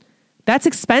one. Right. That's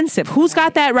expensive. Who's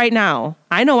got that right now?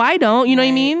 I know I don't. You know what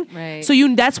I mean? Right. So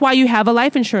that's why you have a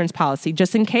life insurance policy,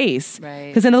 just in case. Right.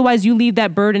 Because otherwise you leave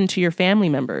that burden to your family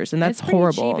members, and that's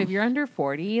horrible. Cheap. If you're under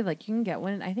 40, like you can get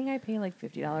one. I think I pay like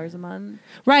 $50 a month.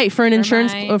 Right, for an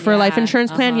insurance or for a life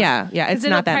insurance plan. Yeah, it's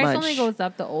not that much. The price only goes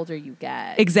up the older you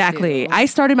get. Exactly. Too. I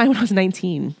started mine when I was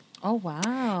 19. Oh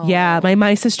wow. Yeah,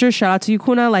 my sister, shout out to you,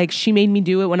 Kuna. Like, she made me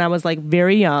do it when I was like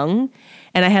very young.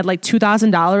 And I had like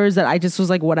 $2,000 that I just was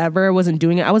like, whatever, I wasn't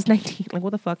doing it. I was 19. Like, what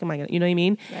the fuck am I gonna, you know what I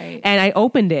mean? Right. And I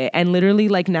opened it, and literally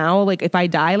like now, like if I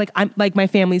die, like I'm like, my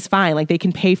family's fine. Like, they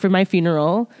can pay for my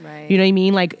funeral. Right. You know what I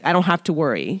mean? Like, I don't have to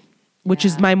worry, which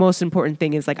is my most important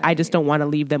thing, is like, I just don't want to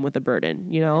leave them with a burden,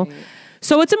 Right.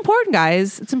 So it's important,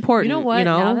 guys. It's important. You know what?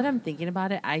 Now that I'm thinking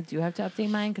about it, I do have to update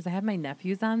mine, because I have my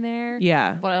nephews on there.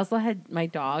 Yeah. But I also had my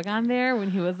dog on there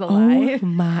when he was alive. Oh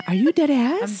my, are you dead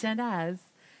ass? I'm dead ass.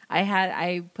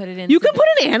 I put it in. You can put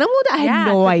an animal? I had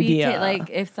no idea. Like,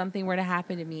 if something were to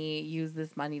happen to me, use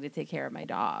this money to take care of my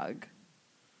dog.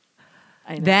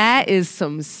 I know. That is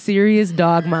some serious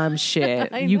dog mom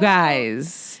shit. You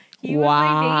guys. He was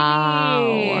my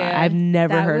baby. I've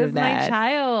never heard of that. That was my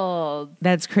child.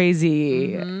 That's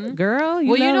crazy. Mm-hmm.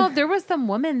 Girl, there was some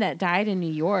woman that died in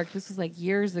New York. This was like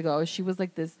years ago. She was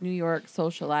like this New York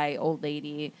socialite old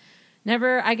lady.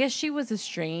 I guess she was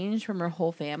estranged from her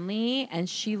whole family, and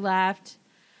she left,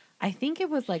 I think it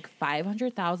was like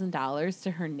 $500,000 to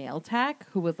her nail tech,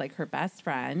 who was like her best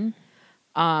friend,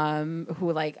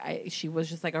 she was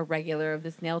just like a regular of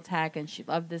this nail tech, and she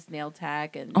loved this nail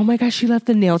tech. And oh my gosh, she left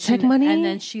the nail tech money? And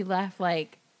then she left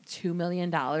like $2 million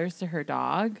to her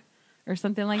dog. Or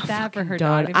something like that for her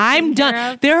dog. I'm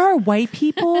done. There are white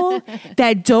people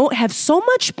that don't have so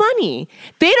much money.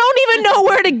 They don't even know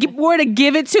where to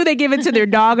give it to. They give it to their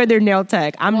dog or their nail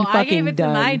tech. I'm fucking done. I gave it to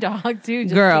my dog too,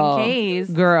 just in case.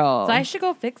 Girl. So I should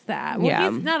go fix that.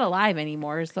 Well, he's not alive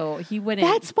anymore, so he wouldn't.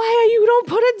 That's why you don't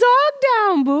put a dog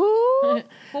down, boo.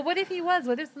 Well, what if he was?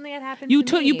 What if something had happened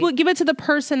to me? You give it to the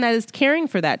person that is caring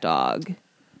for that dog.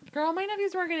 Girl, my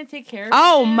nephews weren't going to take care of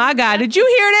him. My God. Did you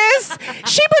hear this?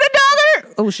 She put a dog on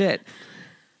her. Oh, shit.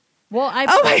 Well,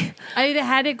 I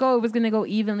had it go. It was going to go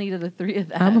evenly to the three of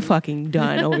them. I'm fucking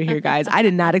done over here, guys. I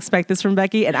did not expect this from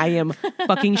Becky, and I am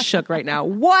fucking shook right now.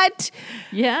 What?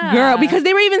 Yeah. Girl, because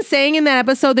they were even saying in that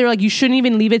episode, they were like, you shouldn't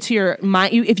even leave it to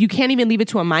if you can't even leave it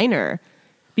to a minor.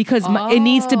 Because it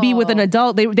needs to be with an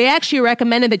adult. They actually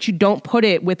recommended that you don't put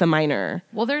it with a minor.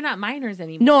 Well, they're not minors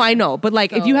anymore. No, I know. But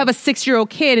like, if you have a 6-year-old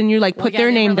kid and you're like, put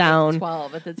their name down.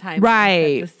 12 at the time.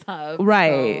 Right.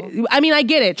 Right. So. I mean, I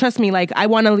get it. Trust me. Like, I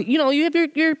want to, you have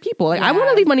your people. Like, I want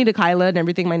to leave money to Kyla and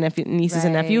everything, my nieces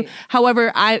and nephew.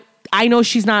 However, I know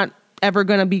she's not ever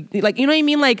going to be like, you know what I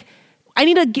mean? Like,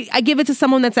 I give it to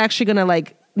someone that's actually going to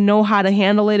like know how to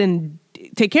handle it and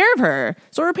take care of her.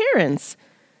 So her parents.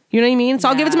 You know what I mean? So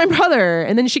I'll give it to my brother,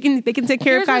 and then they can take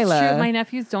care of Kyla. True. My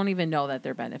nephews don't even know that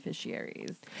they're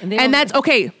beneficiaries. And that's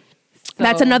okay. So.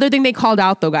 That's another thing they called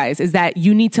out, though, guys, is that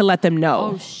you need to let them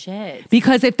know. Oh, shit.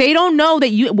 Because if they don't know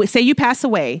that you pass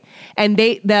away, and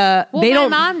they don't. My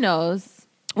mom knows.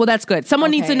 Well, that's good.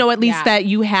 Someone needs to know at least that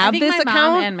you have this account. My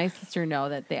mom and my sister know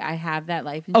that I have that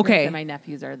life insurance, and my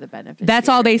nephews are the beneficiaries. That's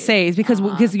all they say, is because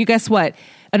you guess what?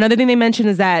 Another thing they mention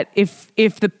is that if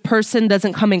the person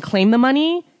doesn't come and claim the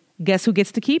money, guess who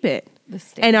gets to keep it? The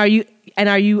state. And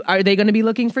are they going to be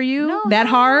looking for you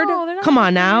hard? No, Come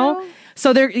on now.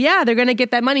 So they're going to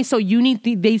get that money. So you need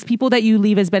these people that you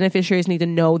leave as beneficiaries need to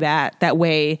know that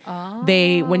way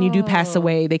they, when you do pass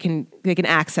away, they can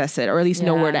access it, or at least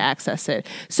know where to access it.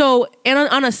 So, and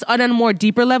on a more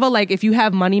deeper level, like if you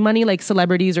have money, like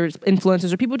celebrities or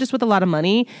influencers or people just with a lot of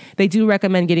money, they do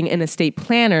recommend getting an estate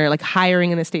planner, like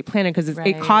hiring an estate planner, because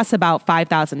it costs about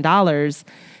 $5,000.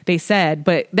 They said,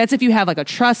 but that's if you have like a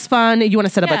trust fund, you want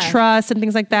to set up a trust and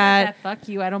things like that. Fuck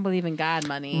you, I don't believe in God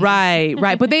money. Right.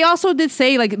 But they also did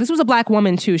say, like, this was a black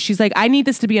woman too. She's like, I need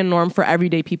this to be a norm for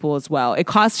everyday people as well. It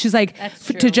costs, she's like,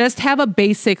 to just have a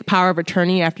basic power of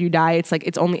attorney after you die, it's like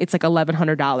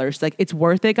 $1,100. Like, it's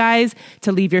worth it, guys,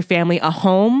 to leave your family a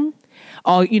home,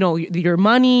 all, your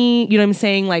money, you know what I'm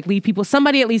saying? Like, leave people,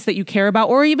 somebody at least that you care about,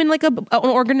 or even like an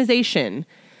organization.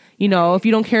 If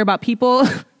you don't care about people,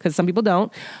 because some people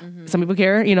don't. Mm-hmm. Some people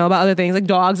care, about other things like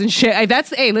dogs and shit.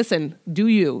 Listen, do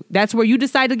you? That's where you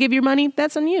decide to give your money.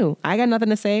 That's on you. I got nothing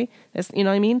to say. That's, you know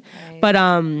what I mean? Right. But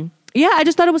I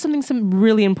just thought it was something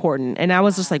really important. And I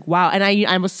was just like, wow. And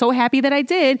I was so happy that I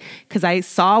did, because I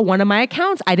saw one of my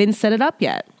accounts. I didn't set it up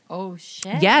yet. Oh,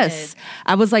 shit. Yes.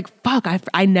 I was like, fuck,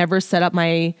 I never set up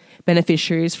my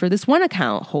beneficiaries for this one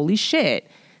account. Holy shit.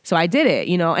 So I did it,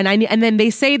 and then they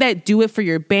say that do it for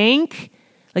your bank,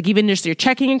 like even just your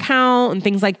checking account and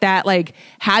things like that. Like,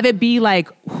 have it be like,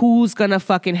 who's gonna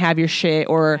fucking have your shit,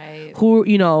 or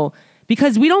who,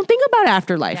 because we don't think about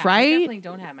afterlife, right? I definitely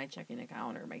don't have my checking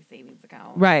account or my savings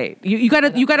account. Right. You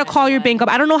gotta call your bank up.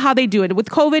 I don't know how they do it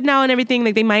with COVID now and everything.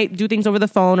 Like, they might do things over the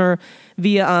phone or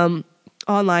via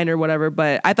online or whatever.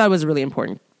 But I thought it was a really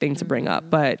important thing to bring up.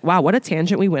 But wow, what a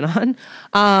tangent we went on.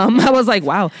 I was like,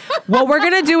 wow. What we're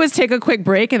gonna do is take a quick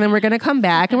break, and then we're gonna come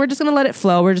back, and we're just gonna let it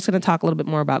flow. We're just gonna talk a little bit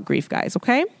more about grief, guys.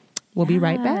 Okay, we'll be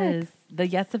right back. The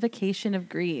yesification of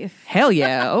grief. Hell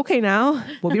yeah. Okay, now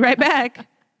we'll be right back.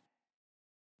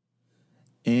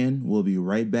 And we'll be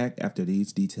right back after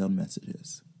these detailed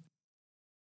messages.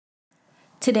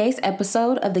 Today's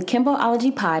episode of the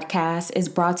Kimboology podcast is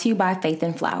brought to you by Faith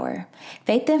and Flower.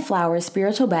 Faith and Flower's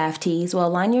spiritual bath teas will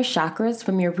align your chakras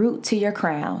from your root to your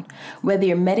crown. Whether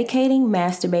you're medicating,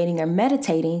 masturbating, or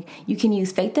meditating, you can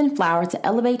use Faith and Flower to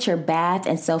elevate your bath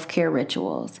and self-care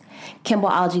rituals.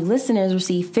 Kimboology listeners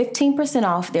receive 15%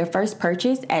 off their first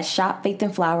purchase at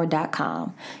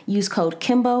shopfaithandflower.com. Use code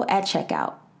Kimbo at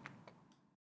checkout.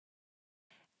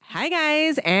 Hi,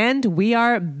 guys, and we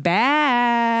are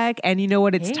back. And you know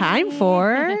what it's time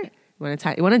for? You want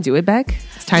to do it, Beck?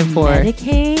 It's time for...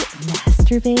 Medicate,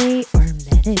 masturbate, or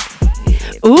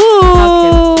meditate. Ooh!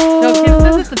 No, Kim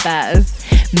says it's the best.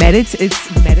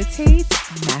 It's meditate,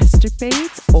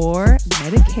 masturbate, or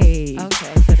medicate.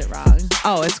 Okay, I said it wrong.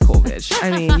 Oh, it's cool, bitch.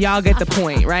 I mean, y'all get the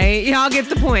point, right? Y'all get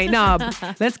the point. No,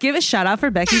 let's give a shout out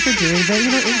for Becky for doing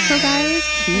the intro, guys.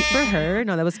 Cute for her.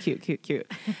 No, that was cute.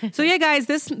 So yeah, guys,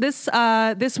 this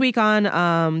week on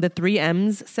the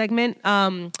 3Ms segment,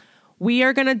 we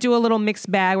are gonna do a little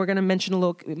mixed bag. We're gonna mention a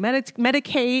little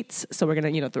medicate. So we're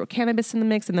gonna throw cannabis in the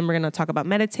mix, and then we're gonna talk about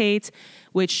meditate,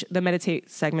 which the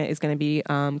meditate segment is gonna be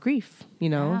grief.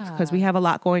 Because we have a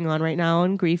lot going on right now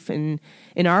in grief in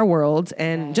our world,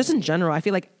 and just in general, I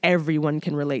feel like everyone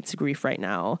can relate to grief right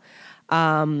now.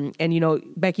 And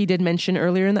Becky did mention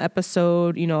earlier in the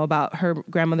episode, about her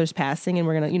grandmother's passing, and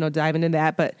we're gonna dive into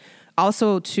that, but.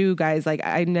 Also, too, guys, like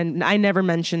I never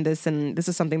mentioned this, and this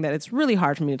is something that it's really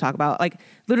hard for me to talk about. Like,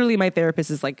 literally, my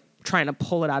therapist is like trying to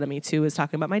pull it out of me too. Is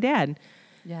talking about my dad,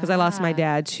 because I lost my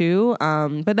dad too.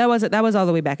 But that was all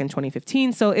the way back in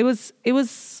 2015. So it was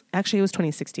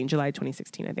 2016, July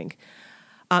 2016, I think.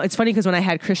 It's funny because when I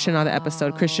had Christian on the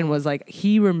episode, Christian was like,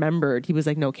 he remembered. He was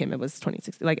like, no, Kim, it was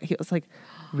 2016. Like, he was like,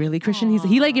 really, Christian?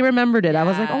 He remembered it. Yeah. I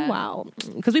was like, oh wow,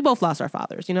 because we both lost our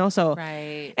fathers, So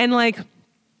right. And like.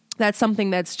 That's something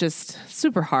that's just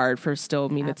super hard for still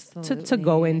me to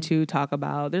go into, talk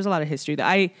about. There's a lot of history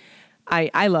that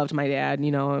I loved my dad,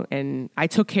 and I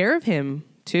took care of him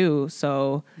too.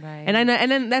 So, right. and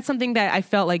then that's something that I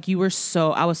felt like I was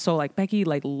so like, Becky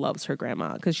like loves her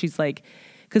grandma, because she's like,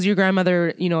 because your grandmother,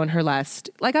 in her last,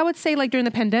 like I would say like during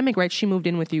the pandemic, right? She moved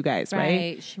in with you guys,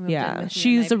 right? She moved in with she's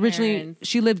me and my originally, parents.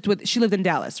 she lived in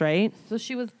Dallas, right? So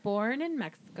she was born in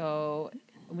Mexico.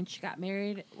 When she got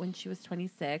married, when she was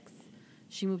 26,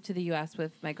 she moved to the U.S.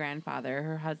 with my grandfather,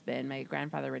 her husband. My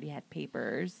grandfather already had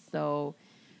papers, so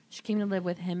she came to live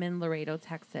with him in Laredo,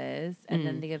 Texas, and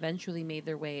then they eventually made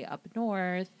their way up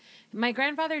north. My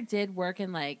grandfather did work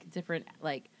in like different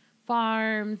like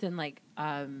farms and like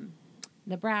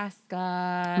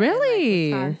Nebraska,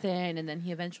 really, and, like, Wisconsin, and then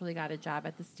he eventually got a job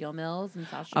at the steel mills in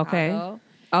South Chicago.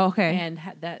 Oh, okay. And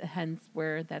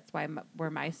that's why where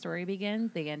my story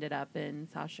begins. They ended up in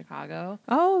South Chicago.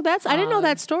 Oh, I didn't know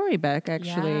that story, Beck,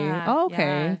 actually. Yeah, Oh,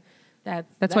 okay. Yeah.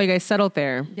 That's why you guys settled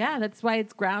there. Yeah, that's why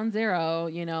it's ground zero,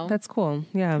 you know. That's cool.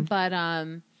 Yeah. But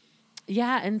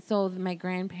yeah, and so my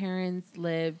grandparents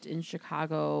lived in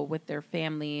Chicago with their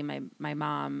family, my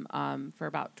mom, for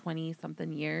about 20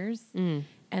 something years.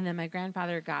 And then my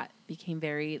grandfather became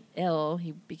very ill.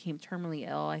 He became terminally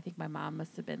ill. I think my mom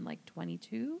must have been like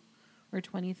 22 or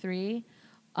 23.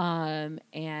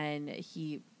 And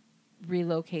he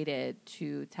relocated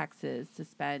to Texas to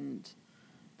spend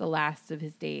the last of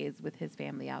his days with his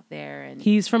family out there. And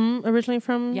he's originally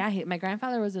from? Yeah, my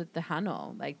grandfather was a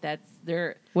Tejano. Like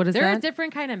What is they're that? a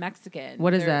different kind of Mexican.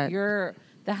 What is that?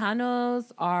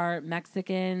 Tejanos are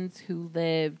Mexicans who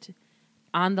lived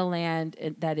on the land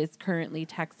that is currently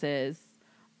Texas,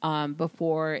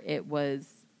 before it was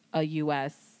a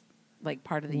U.S., like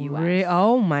part of the U.S.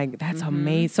 Oh my, that's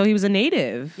amazing. So he was a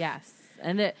native. Yes.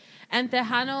 And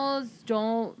Tejanos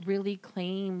don't really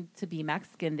claim to be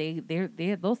Mexican.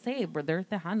 They'll say they're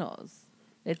Tejanos.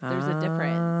 There's a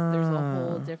difference. There's a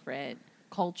whole different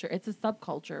culture. It's a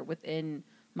subculture within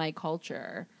my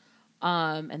culture.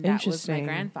 And that was my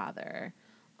grandfather.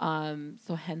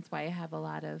 So hence why I have a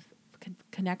lot of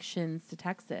connections to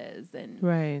Texas. And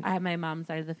right. I have my mom's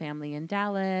side of the family in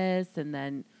Dallas, and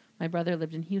then my brother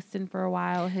lived in Houston for a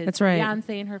while. His That's right.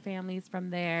 fiance and her family's from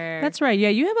there. That's right. Yeah,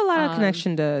 you have a lot of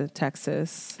connection to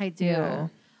Texas. I do. Yeah.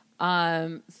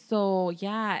 So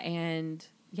yeah, and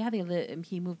yeah,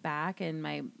 he moved back, and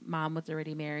my mom was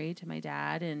already married to my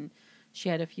dad, and she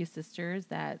had a few sisters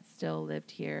that still lived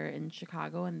here in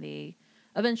Chicago, and they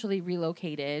eventually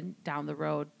relocated down the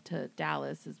road to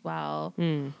Dallas as well.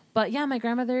 But yeah, my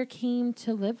grandmother came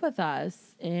to live with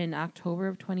us in October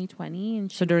of 2020. And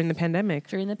so during the pandemic.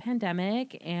 During the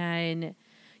pandemic. And,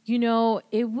 you know,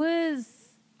 it was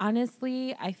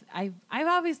honestly, I've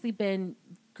obviously been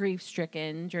grief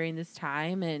stricken during this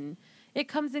time, and it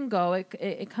comes and go.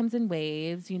 It comes in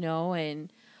waves, you know,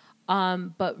 and,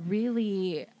 but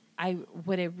really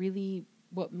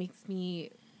what makes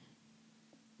me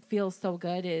feel so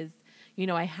good is, you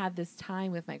know, I had this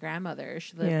time with my grandmother.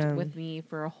 She lived with me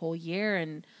for a whole year.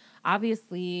 And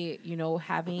obviously, you know,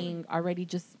 having already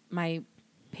just my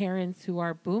parents who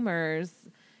are boomers,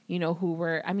 you know,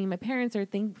 my parents are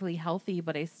thankfully healthy,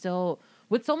 but I still,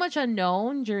 with so much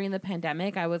unknown during the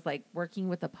pandemic, I was like working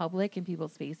with the public in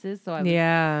people's faces. So I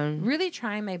was really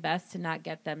trying my best to not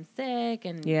get them sick,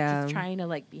 and just trying to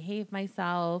like behave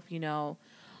myself, you know.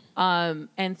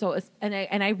 And so,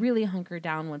 I really hunkered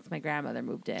down once my grandmother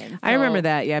moved in. So, I remember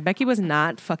that. Yeah. Becky was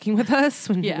not fucking with us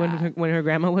when her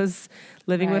grandma was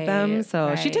living with them.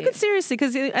 So she took it seriously,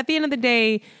 because at the end of the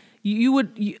day,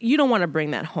 you don't want to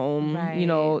bring that home, you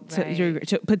know,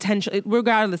 to potentially,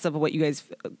 regardless of what you guys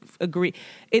agree,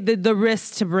 the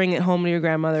risk to bring it home to your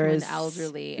grandmother is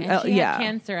elderly, and she had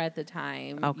cancer at the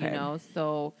time. Okay. You know,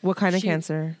 so what kind of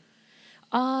cancer?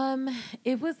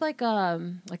 It was like a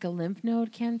lymph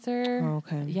node cancer. Oh,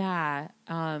 okay. Yeah.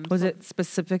 Was it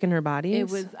specific in her body? It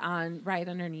was right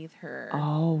underneath her.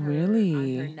 Oh,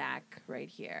 really? On her neck, right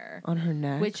here. On her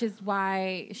neck, which is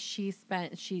why she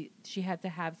had to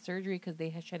have surgery, because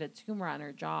she had a tumor on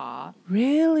her jaw.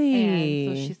 Really?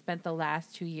 And so she spent the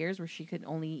last 2 years where she could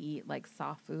only eat like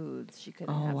soft foods. She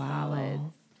couldn't have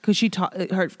solids. Because she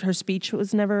taught her speech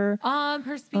was never.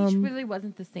 Her speech really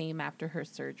wasn't the same after her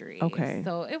surgery. Okay.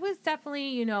 So it was definitely,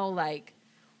 you know, like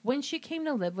when she came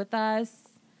to live with us,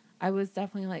 I was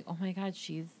definitely like, oh my God,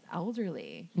 she's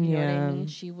elderly. You know what I mean?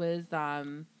 She was,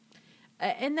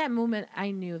 in that moment,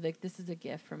 I knew like this is a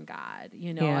gift from God,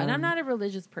 you know, and I'm not a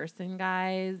religious person,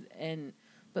 guys.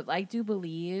 But I do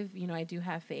believe, you know, I do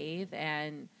have faith,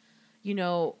 and, you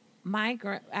know,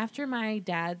 after my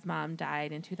dad's mom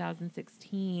died in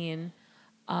 2016,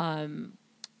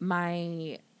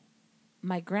 my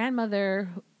grandmother,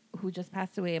 who just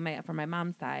passed away from my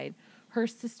mom's side, her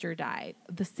sister died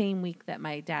the same week that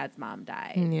my dad's mom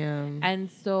died. Yeah.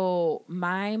 And so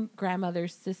my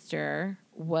grandmother's sister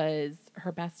was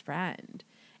her best friend,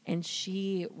 and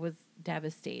she was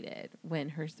devastated when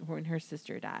her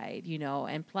sister died, you know,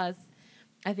 and plus,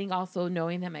 I think also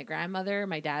knowing that my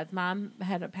dad's mom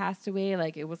had passed away,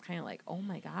 like it was kind of like, oh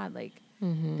my God, like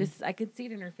this, I could see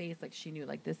it in her face. Like she knew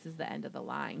like this is the end of the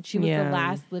line. She was the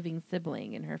last living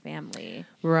sibling in her family.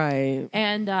 Right.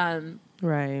 And,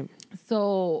 right.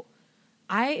 So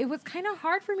it was kind of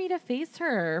hard for me to face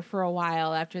her for a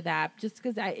while after that, just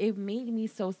because it made me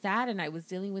so sad. And I was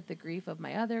dealing with the grief of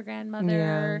my other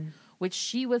grandmother, which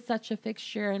she was such a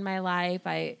fixture in my life.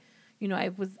 you know,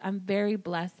 I'm very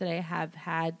blessed that I have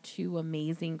had 2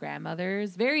 amazing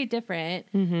grandmothers, very different,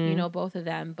 you know, both of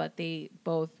them, but they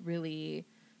both really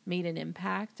made an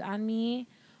impact on me.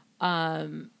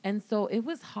 And so it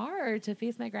was hard to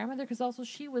face my grandmother because also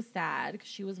she was sad because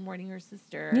she was mourning her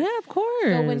sister. Yeah, of course.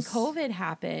 So when COVID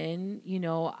happened, you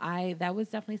know, that was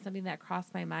definitely something that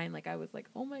crossed my mind. Like I was like,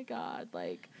 oh my God,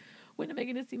 like when am I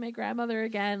going to see my grandmother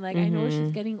again? Like I know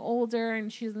she's getting older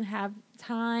and she doesn't have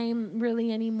time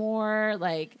really anymore.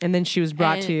 Like, and then she was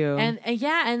brought to you. And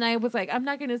I was like, I'm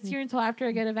not going to see her until after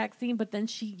I get a vaccine. But then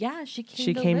she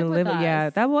came to live with us. Yeah,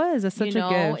 that was such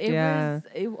a gift.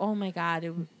 Oh my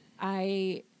God.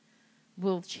 I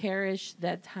will cherish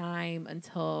that time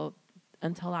until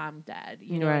I'm dead.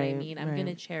 You know what I mean? I'm going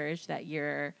to cherish that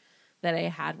year that I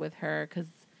had with her because,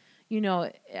 you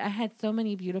know, I had so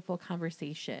many beautiful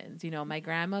conversations. You know, my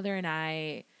grandmother and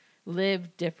I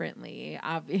lived differently,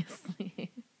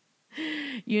 obviously.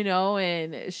 You know,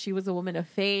 and she was a woman of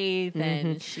faith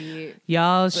and she's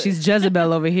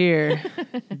Jezebel over here.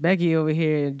 Becky over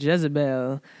here,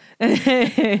 Jezebel.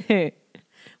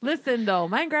 Listen, though,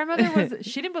 my grandmother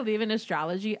she didn't believe in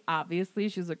astrology. Obviously,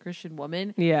 she was a Christian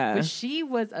woman. Yeah. But she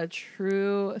was a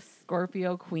true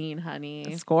Scorpio queen,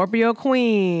 honey. Scorpio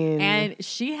queen. And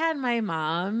she had my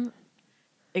mom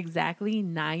exactly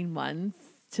 9 months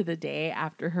to the day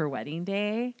after her wedding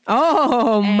day.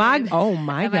 My God.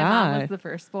 My mom was the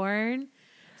firstborn.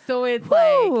 So it's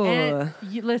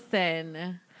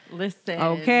Listen.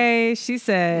 Okay, she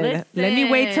said, let me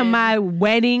wait till my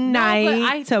wedding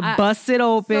night to bust it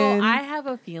open. So I have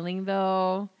a feeling,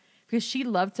 though, because she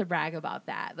loved to brag about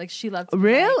that. Like, she loved to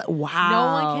Really? Like, wow. No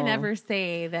one can ever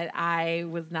say that I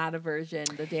was not a virgin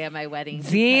the day of my wedding.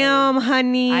 Damn,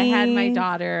 honey. I had my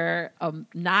daughter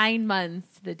 9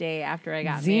 months to the day after I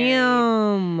got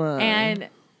married. And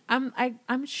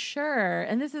I'm sure,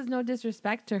 and this is no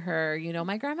disrespect to her, you know,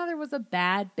 my grandmother was a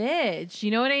bad bitch.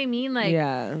 You know what I mean?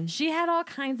 Like, she had all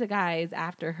kinds of guys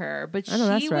after her, but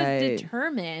she was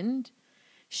determined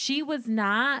she was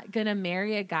not going to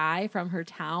marry a guy from her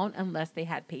town unless they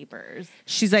had papers.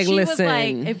 She's like,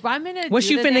 listen, if I'm going to what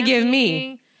you finna give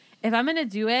me? If I'm going to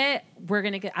do it,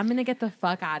 I'm going to get the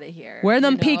fuck out of here. Where are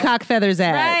them peacock feathers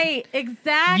at? Right,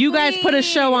 exactly. You guys put a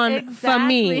show on for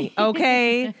me,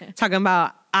 okay? Talking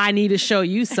about, I need to show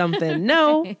you something.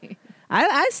 No,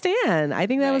 I stand. I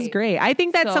think that was great. I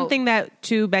think that's something that,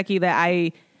 too, Becky, that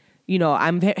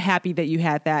I'm happy that you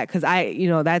had that because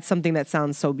that's something that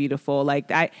sounds so beautiful.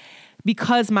 Like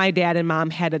because my dad and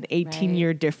mom had an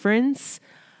 18-year difference.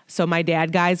 So my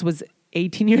dad, guys, was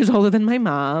 18 years older than my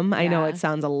mom. Yeah. I know it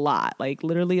sounds a lot. Like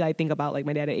literally, I think about like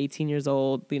my dad at 18 years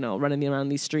old, running around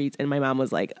these streets, and my mom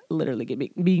was like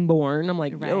literally being born. I'm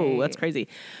like, yo, that's crazy.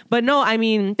 But no, I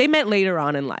mean, they met later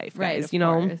on in life, guys.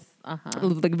 Right, of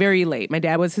course. Like very late. My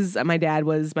dad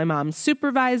was my mom's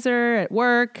supervisor at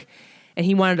work. And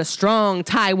he wanted a strong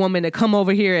Thai woman to come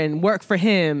over here and work for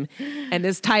him. And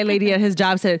this Thai lady at his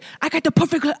job said, I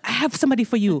have somebody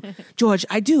for you, George,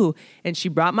 I do. And she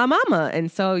brought my mama. And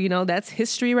so, that's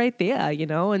history right there,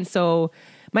 And so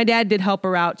my dad did help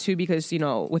her out too because,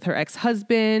 with her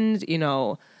ex-husband,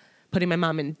 putting my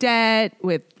mom in debt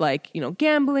with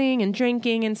gambling and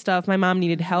drinking and stuff. My mom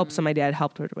needed help. So my dad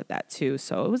helped her with that too.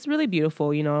 So it was really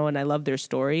beautiful, and I love their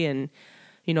story. And,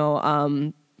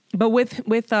 but with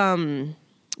him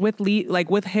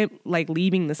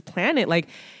leaving this planet,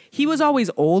 he was always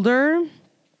older,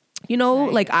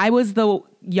 right. I was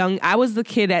the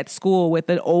kid at school with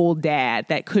an old dad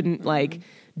that couldn't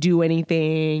do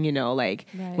anything, right.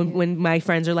 when my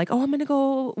friends are like, oh, I'm going to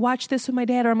go watch this with my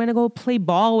dad, or I'm going to go play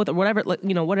ball with, or whatever,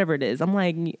 whatever it is. I'm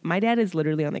like, my dad is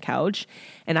literally on the couch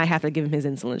and I have to give him his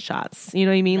insulin shots. You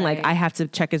know what I mean? Right. I have to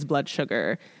check his blood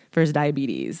sugar for his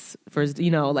diabetes, for his,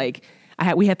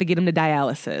 we have to get him to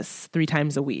dialysis 3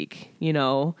 times a week,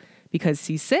 because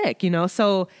he's sick,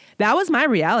 So that was my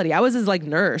reality. I was his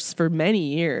nurse for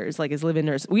many years, his live-in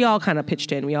nurse. We all kind of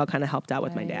pitched in. We all kind of helped out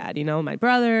with my dad, my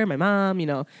brother, my mom,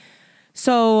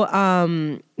 So,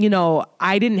 I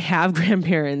didn't have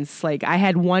grandparents. I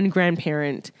had one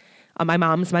grandparent, my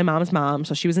mom's mom.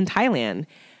 So she was in Thailand.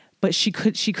 But she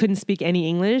couldn't speak any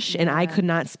English, and I could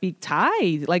not speak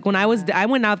Thai. When I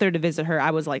went out there to visit her, I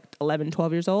was 11,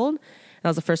 12 years old. That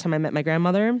was the first time I met my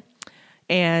grandmother.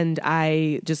 And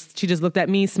she just looked at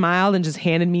me, smiled, and just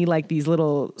handed me these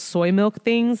little soy milk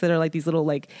things that are these little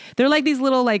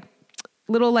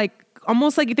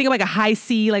almost you think of a high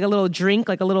C, a little drink,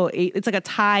 it's a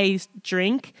Thai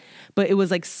drink, but it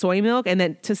was soy milk. And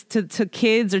then to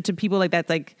kids or to people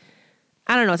that's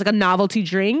I don't know, it's a novelty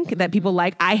drink that people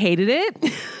like. I hated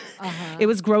it. it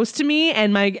was gross to me.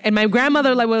 And my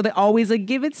grandmother like would always like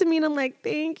give it to me, and I'm like,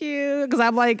 thank you, because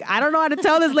I'm like, I don't know how to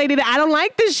tell this lady that I don't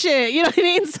like this shit. You know what I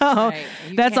mean? So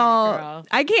that's all. Girl.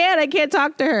 I can't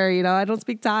talk to her. You know, I don't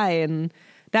speak Thai, and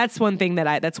that's one thing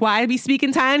that's why I be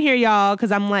speaking Thai in here, y'all,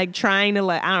 because I'm like trying to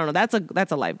I don't know.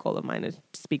 That's a life goal of mine to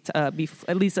speak to be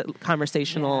at least a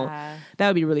conversational. Yeah. That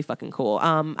would be really fucking cool.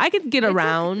 I could get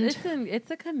around.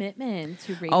 It's a commitment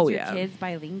to raise your kids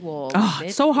bilingual. Oh,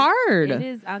 it's so hard. It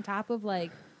is on top of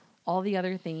like all the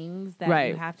other things that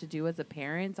you have to do as a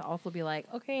parent to also be like,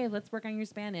 okay, let's work on your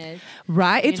Spanish.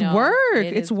 Right. It's work.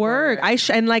 It's work.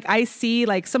 And like, I see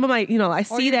like some of my, I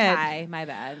see that. Thai, my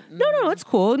bad. No, it's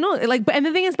cool. No, like, and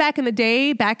the thing is back in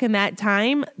that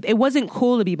time, it wasn't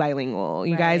cool to be bilingual,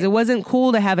 you guys. It wasn't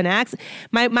cool to have an accent.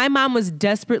 My mom was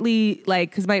desperately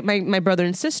like, cause my brother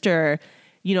and sister,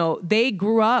 they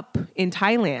grew up in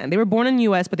Thailand. They were born in the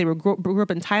U.S., but they grew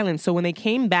up in Thailand. So when they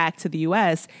came back to the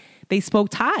U.S., they spoke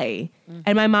Thai,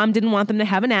 and my mom didn't want them to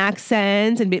have an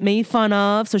accent and be made fun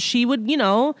of. So she would,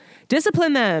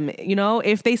 discipline them,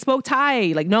 if they spoke Thai,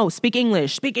 like, no, speak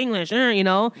English,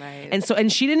 Right. And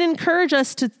she didn't encourage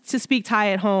us to speak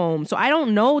Thai at home. So I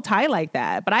don't know Thai like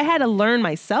that, but I had to learn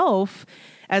myself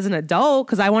as an adult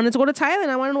because I wanted to go to Thailand.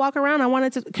 I wanted to walk around. I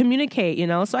wanted to communicate,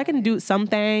 so I can do some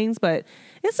things, but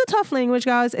it's a tough language,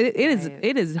 guys. It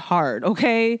is hard.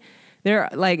 Okay.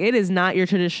 It is not your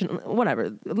traditional,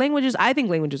 whatever. I think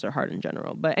languages are hard in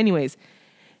general. But anyways,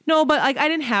 no, but like I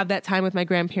didn't have that time with my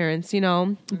grandparents, but,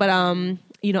 and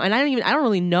I don't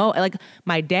really know, like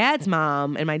my dad's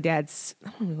mom and I don't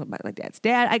know about my dad's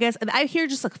dad, I guess. I hear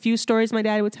just like a few stories my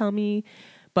dad would tell me.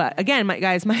 But again, my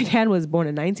dad was born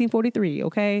in 1943,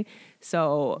 okay?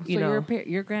 So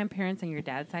your grandparents on your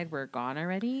dad's side were gone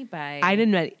already I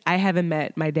haven't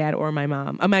met my dad or my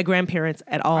mom, or my grandparents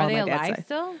at all. Are they on my dad's alive side.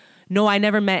 Still? No, I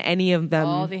never met any of them.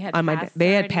 Oh, they had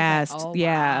passed. Oh,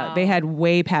 yeah, wow. They had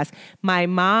way passed. My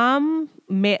mom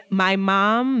met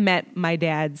my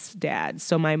dad's dad.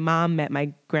 So my mom met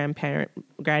my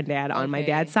granddad on my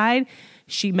dad's side.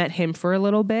 She met him for a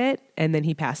little bit, and then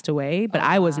he passed away. But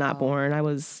I was not born. I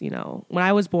was, when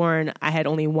I was born, I had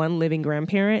only one living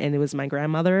grandparent, and it was my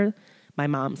grandmother, my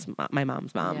mom's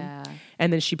mom. Yeah.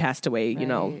 And then she passed away,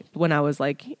 when I was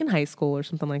like in high school or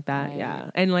something like that. Right. Yeah.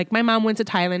 And like my mom went to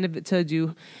Thailand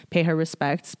to pay her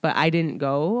respects, but I didn't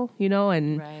go,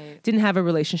 and didn't have a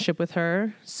relationship with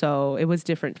her. So it was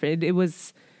different. It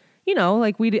was,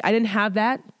 like I didn't have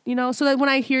that, so that when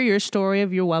I hear your story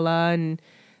of your Wella and,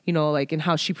 like, and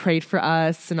how she prayed for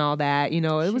us and all that,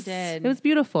 it was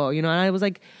beautiful, and I was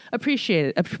like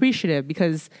appreciative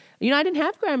because, I didn't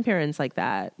have grandparents like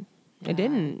that. I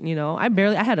didn't,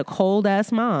 I had a cold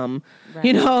ass mom,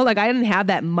 like I didn't have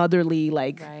that motherly,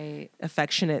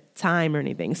 affectionate time or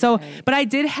anything. So, but I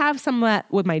did have some of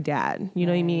that with my dad, you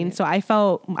know what I mean? So I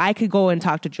felt I could go and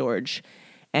talk to George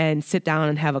and sit down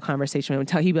and have a conversation with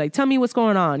him. He'd be like, tell me what's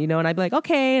going on, and I'd be like,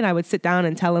 okay. And I would sit down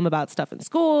and tell him about stuff in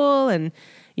school and,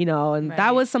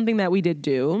 that was something that we did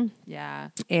do. Yeah.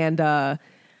 And,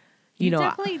 you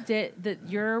definitely did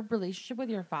your relationship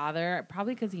with your father,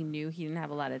 probably because he knew he didn't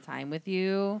have a lot of time with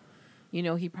you.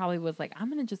 He probably was like, I'm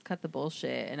going to just cut the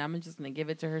bullshit and I'm just going to give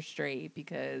it to her straight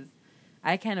because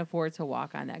I can't afford to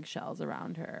walk on eggshells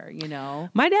around her,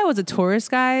 My dad was a tourist,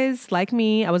 guys, like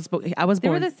me. I was born. They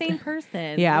were the same person. Yeah,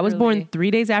 literally. I was born 3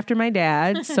 days after my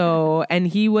dad. So, and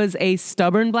he was a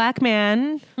stubborn black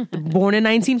man born in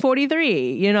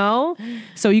 1943,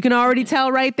 So you can already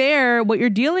tell right there what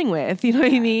you're dealing with, you know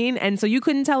what I mean? And so you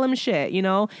couldn't tell him shit,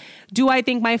 Do I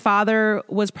think my father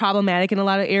was problematic in a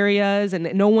lot of areas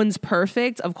and no one's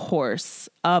perfect? Of course.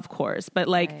 But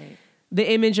the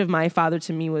image of my father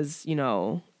to me was,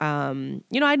 I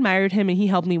admired him and he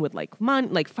helped me with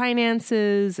money,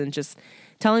 finances and just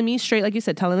telling me straight, like you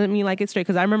said, telling me like it's straight.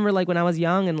 Cause I remember when I was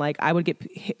young and I would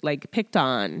get picked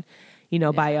on,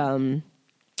 by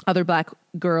other black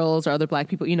girls or other black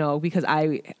people, because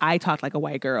I talked like a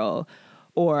white girl.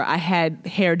 Or I had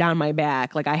hair down my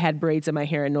back, I had braids in my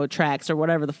hair and no tracks or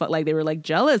whatever the fuck. They were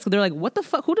jealous. They're like, what the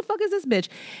fuck? Who the fuck is this bitch?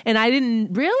 And I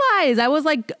didn't realize I was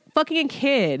fucking a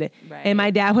kid. Right. And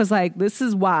my dad was like, this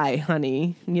is why,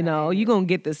 honey. You're going to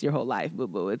get this your whole life,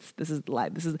 boo-boo. This is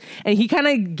life. And he kind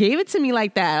of gave it to me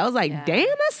like that. I was like, damn,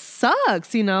 that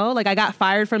sucks. I got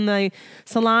fired from the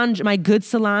salon, my good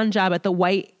salon job at the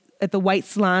white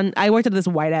salon. I worked at this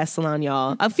white ass salon,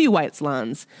 y'all. A few white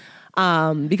salons.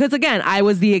 Because again, I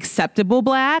was the acceptable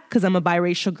black because I'm a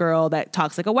biracial girl that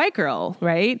talks like a white girl,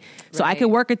 right? So I could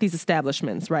work at these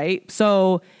establishments, right?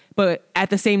 So, but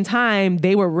at the same time,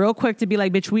 they were real quick to be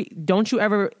like, bitch, don't you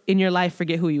ever in your life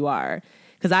forget who you are.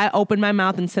 Because I opened my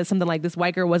mouth and said something like, this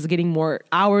white girl was getting more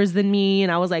hours than me.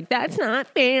 And I was like, that's not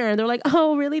fair. They're like,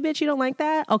 oh, really, bitch? You don't like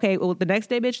that? Okay, well, the next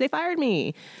day, bitch, they fired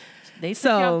me. They took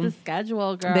you off the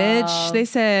schedule, girl. Bitch, they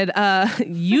said,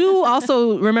 you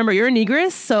also, remember, you're a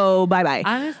negress, so bye-bye.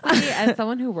 Honestly, as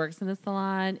someone who works in the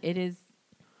salon, it is,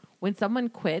 when someone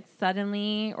quits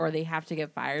suddenly or they have to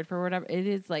get fired for whatever, it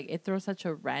is like, it throws such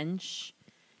a wrench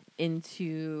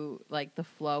into like the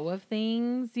flow of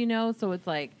things, you know? So it's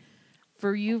like,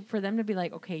 for them to be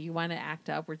like, okay, you want to act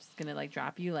up, we're just gonna like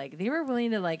drop you. Like they were willing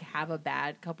to like have a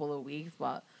bad couple of weeks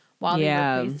while they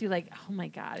replaced you. Like, oh my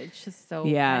god, it's just so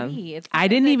petty. I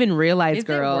didn't even realize, is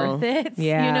girl. it worth it?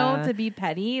 Yeah, you know, to be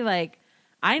petty. Like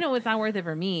I know it's not worth it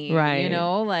for me. Right. You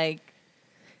know, like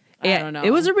I don't know. It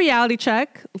was a reality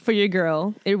check for your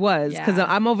girl. It was because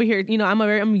I'm over here. You know,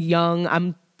 I'm young.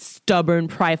 I'm stubborn,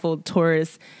 prideful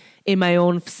Taurus. In my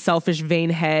own selfish,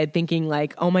 vain head, thinking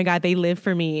like, oh my God, they live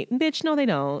for me. Bitch, no, they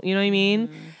don't. You know what I mean?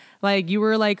 Like, you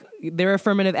were like their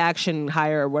affirmative action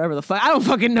hire or whatever the fuck. I don't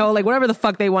fucking know. Like, whatever the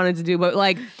fuck they wanted to do. But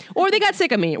like, or they got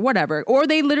sick of me, whatever. Or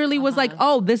they literally was like,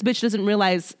 oh, this bitch doesn't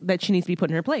realize that she needs to be put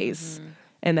in her place.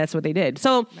 And that's what they did.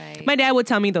 So my dad would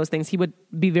tell me those things. He would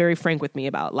be very frank with me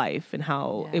about life and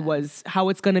how how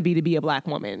it's going to be a black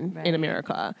woman in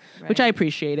America, which I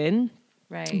appreciated.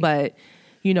 Right. But,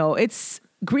 you know,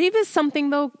 grief is something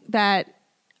though that,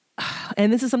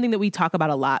 and this is something that we talk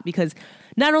about a lot, because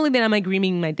not only that am I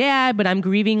grieving my dad, but I'm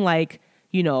grieving like,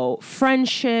 you know,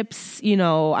 friendships, you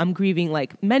know, I'm grieving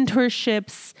like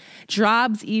mentorships,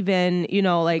 jobs, even, you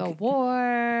know, like the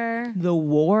war,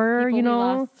 people, you know,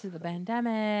 we lost to the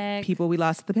pandemic, people we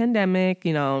lost to the pandemic,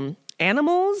 you know,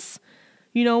 animals,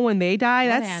 you know, when they die,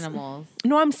 what that's animals.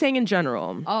 No, I'm saying in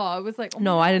general. Oh, I was like, oh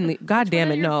no, I didn't. God damn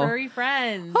it, no. Furry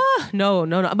friends. No.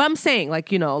 But I'm saying,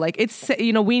 like, you know, like it's,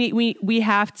 you know, we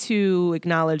have to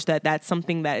acknowledge that that's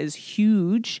something that is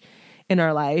huge in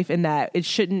our life, and that it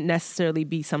shouldn't necessarily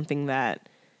be something that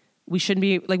we shouldn't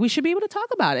be like. We should be able to talk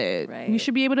about it. Right. We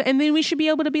should be able to, and then we should be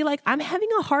able to be like, I'm having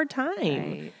a hard time.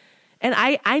 Right. And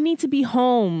I need to be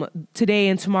home today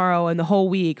and tomorrow and the whole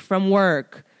week from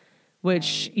work.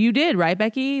 Which you did, right,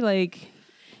 Becky? Like,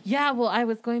 yeah, well, I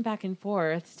was going back and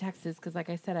forth to Texas because, like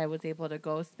I said, I was able to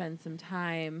go spend some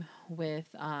time with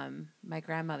my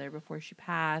grandmother before she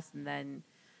passed, and then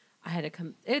I had to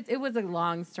come. It was a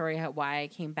long story why I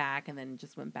came back and then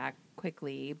just went back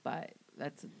quickly, but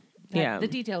the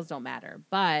details don't matter.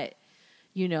 But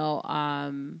you know,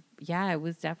 it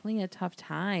was definitely a tough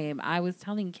time. I was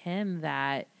telling Kim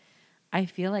that I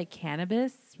feel like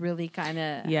cannabis really kind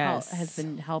of has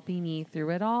been helping me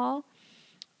through it all.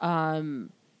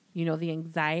 You know, the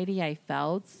anxiety I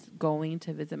felt going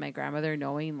to visit my grandmother,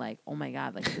 knowing like, oh my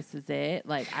God, like this is it.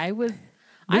 Like I was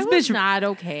not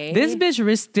okay. This bitch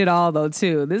risked it all though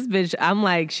too. This bitch, I'm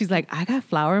like, she's like, I got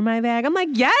flour in my bag. I'm like,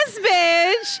 yes,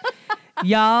 bitch.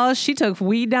 Y'all, she took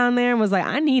weed down there and was like,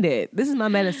 I need it. This is my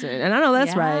medicine. And I know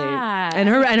that's right. And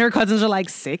her cousins are like,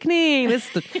 sickening.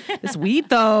 This weed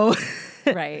though.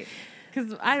 Right.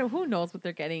 Because who knows what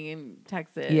they're getting in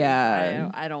Texas?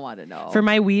 Yeah. I don't want to know. For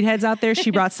my weed heads out there,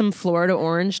 she brought some Florida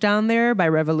Orange down there by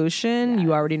Revolution. Yes.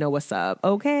 You already know what's up.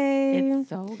 Okay. It's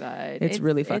so good. It's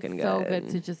really fucking good. It's so good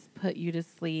to just put you to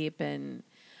sleep. And,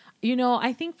 you know,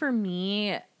 I think for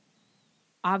me,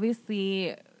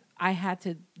 obviously, I had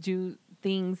to do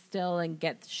things still and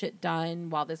get shit done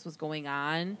while this was going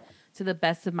on to the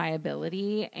best of my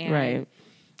ability. And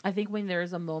I think when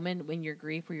there's a moment when you're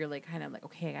grief where you're like kind of like,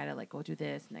 okay, I gotta like go do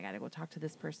this and I gotta go talk to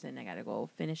this person, I gotta go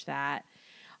finish that.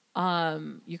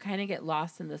 You kind of get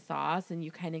lost in the sauce and you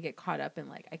kind of get caught up in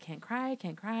like, I can't cry,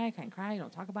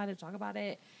 don't talk about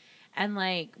it. And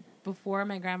like before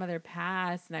my grandmother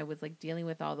passed and I was like dealing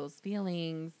with all those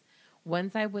feelings,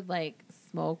 once I would like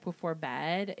smoke before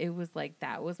bed, it was like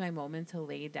that was my moment to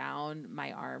lay down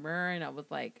my armor, and I was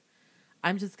like,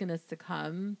 I'm just gonna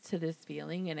succumb to this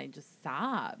feeling, and I just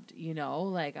sobbed. You know,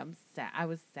 like I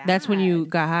was sad. That's when you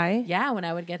got high? Yeah, when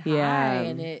I would get high,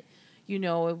 and it, you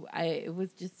know, it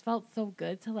was just felt so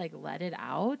good to like let it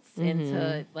out and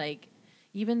to like,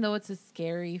 even though it's a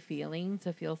scary feeling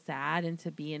to feel sad and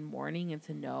to be in mourning and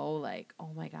to know like,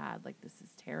 oh my God, like this is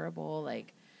terrible,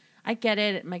 like. I get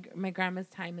it. My grandma's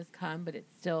time has come, but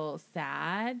it's still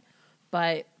sad.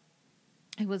 But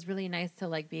it was really nice to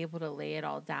like be able to lay it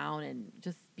all down and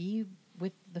just be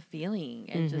with the feeling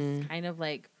and just kind of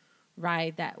like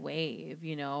ride that wave,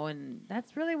 you know. And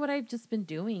that's really what I've just been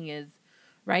doing is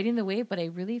riding the wave. But I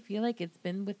really feel like it's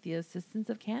been with the assistance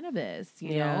of cannabis,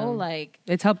 you know, like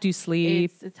it's helped you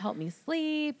sleep. It's helped me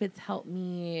sleep. It's helped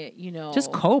me, you know,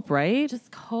 just cope, right?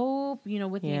 Just cope, you know,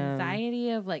 with the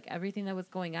anxiety of like everything that was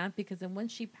going on. Because then when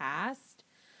she passed,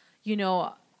 you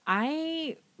know,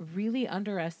 I really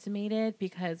underestimated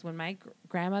because when my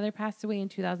grandmother passed away in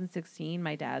 2016,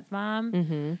 my dad's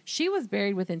mom, she was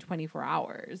buried within 24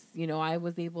 hours. You know, I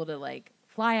was able to like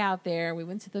fly out there. We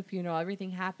went to the funeral.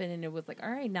 Everything happened, and it was like, all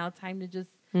right, now time to just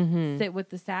sit with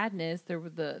the sadness. There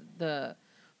was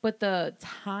but the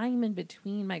time in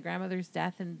between my grandmother's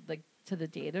death and like to the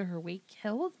day of her wake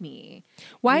killed me.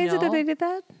 Why is it that they did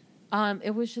that?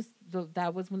 It was just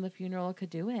that was when the funeral could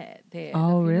do it. The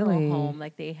Oh, funeral really? home,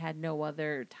 like they had no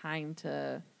other time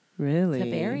to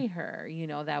Really? bury her. You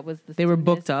know, that was the They were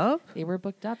booked soonest- up? They were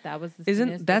booked up. That was the soonest Isn't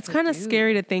they that's could kind of do.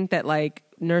 scary to think that like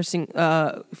nursing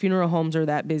funeral homes are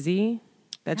that busy?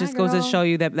 That Yeah, just goes to girl. show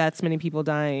you that that's many people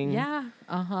dying. Yeah.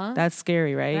 That's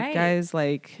scary, right, Right. guys?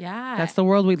 Like, Yeah. that's the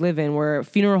world we live in, where a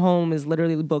funeral home is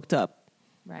literally booked up.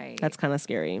 Right. That's kind of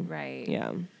scary. right.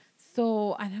 Yeah.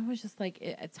 So, and I was just like,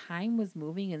 time was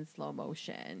moving in slow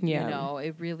motion. Yeah. You know,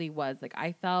 it really was. Like,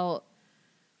 I felt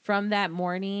from that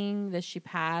morning that she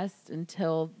passed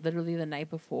until literally the night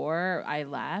before I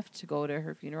left to go to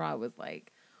her funeral, I was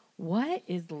like, what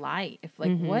is life?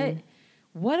 Like,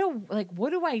 what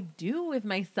do I do with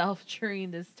myself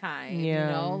during this time? Yeah.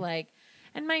 You know, like,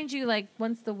 and mind you, like,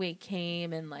 once the wake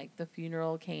came and like the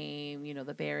funeral came, you know,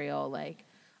 the burial, like,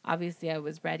 obviously I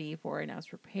was ready for it and I was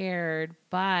prepared,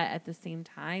 but at the same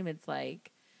time, it's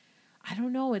like, I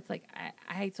don't know. It's like,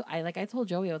 I told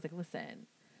Joey, I was like, listen,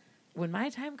 when my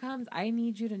time comes, I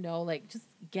need you to know, like, just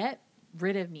get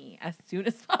rid of me as soon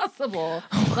as possible.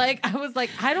 Like, I was like,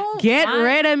 I don't Get want-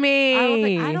 rid of me. I was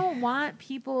like, I don't want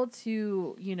people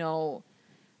to, you know,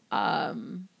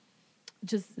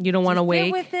 just You don't wanna just sit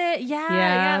wake? with it. Yeah,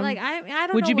 Yeah. yeah. Like I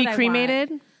don't. Would know you be what I want.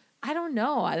 cremated? I don't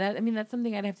know. I mean, that's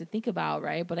something I'd have to think about,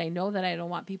 right? But I know that I don't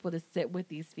want people to sit with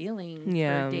these feelings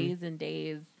Yeah. for days and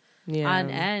days Yeah. on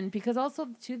end, because also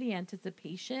to the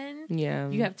anticipation, Yeah.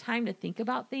 you have time to think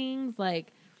about things.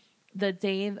 Like the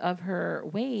day of her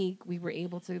wake, we were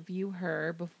able to view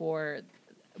her before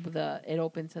it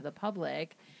opened to the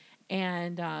public.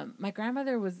 And my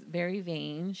grandmother was very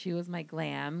vain. She was my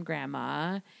glam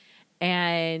grandma.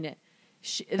 And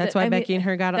That's why Becky and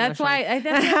her got along. That's why we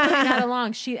got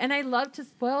along. And I love to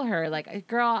spoil her. Like,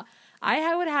 girl,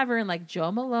 I would have her in like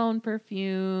Jo Malone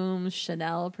perfumes,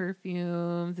 Chanel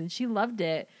perfumes, and she loved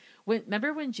it.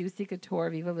 Remember when Juicy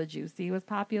Couture Viva La Juicy was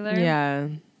popular? Yeah.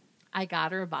 I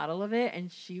got her a bottle of it,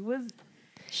 and she was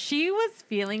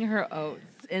feeling her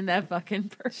oats in that fucking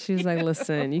perfume. She was like,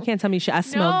 listen, you can't tell me shit. I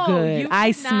smell No, good. you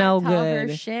I could not smell tell good.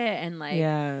 Her shit, and like,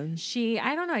 Yeah.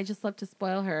 I don't know. I just love to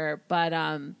spoil her, but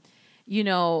you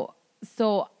know,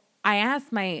 so I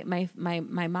asked my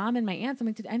mom and my aunts, I'm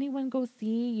like, did anyone go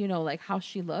see, you know, like how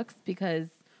she looks, because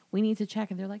we need to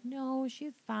check, and they're like, no,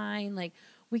 she's fine. Like,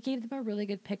 we gave them a really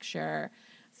good picture.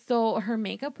 So her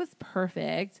makeup was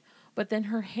perfect, but then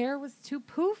her hair was too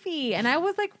poofy, and I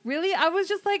was like, really? I was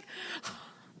just like,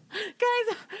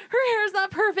 guys, her hair's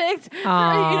not perfect. You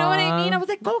know what I mean? I was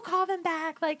like, go call them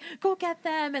back. Like, go get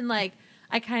them. And like,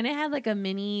 I kind of had like a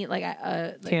mini, like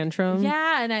tantrum.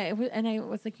 Yeah. And I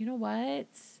was like, you know what?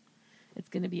 It's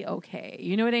going to be okay.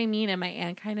 You know what I mean? And my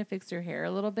aunt kind of fixed her hair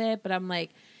a little bit, but I'm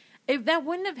like, if that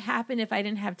wouldn't have happened if I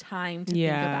didn't have time to think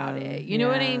about it. You know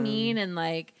what I mean? And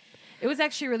like, it was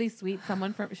actually really sweet.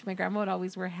 Someone from my grandma would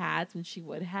always wear hats when she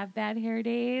would have bad hair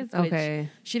days. Which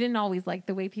she didn't always like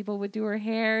the way people would do her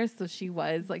hair, so she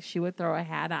would throw a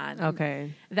hat on.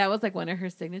 Okay. That was like one of her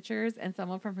signatures, and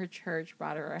someone from her church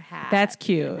brought her a hat. That's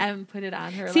cute. And put it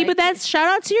on her. See, like, but that's shout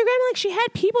out to your grandma. Like, she had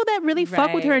people that really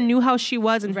fuck with her and knew how she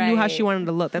was and knew how she wanted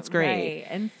to look. That's great. Right.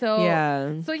 And so,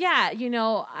 you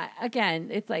know, again,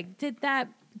 it's like,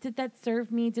 did that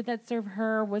serve me? Did that serve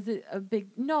her? Was it a big...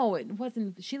 No, it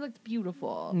wasn't. She looked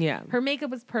beautiful. Yeah. Her makeup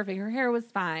was perfect. Her hair was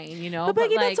fine, you know? But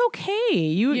Becky, like, that's okay.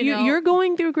 you know, you're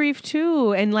going through grief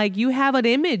too. And like, you have an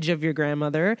image of your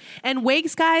grandmother. And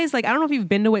wakes, guys, like, I don't know if you've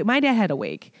been to wake. My dad had a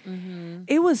wake. Mm-hmm.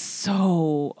 It was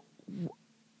so...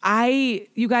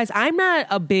 you guys, I'm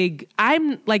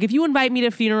like, if you invite me to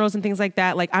funerals and things like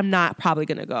that, like, I'm not probably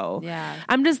gonna go. Yeah.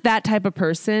 I'm just that type of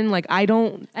person. Like, I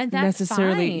don't And that's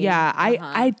necessarily, fine. yeah,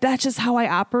 I that's just how I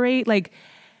operate. Like,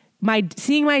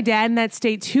 seeing my dad in that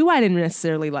state too, I didn't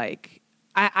necessarily like.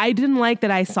 I didn't like that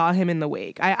I saw him in the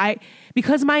wake.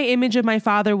 Because my image of my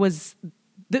father was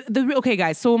okay,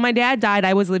 guys. So when my dad died,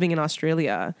 I was living in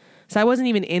Australia. So I wasn't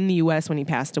even in the US when he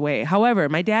passed away. However,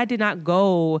 my dad did not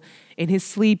go in his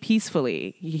sleep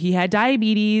peacefully. He had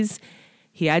diabetes.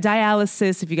 He had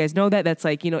dialysis. If you guys know that, that's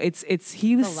like, you know,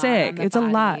 he was sick. It's a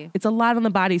lot. It's a lot on the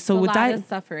body. So with a lot of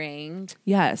suffering.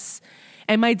 Yes.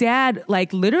 And my dad,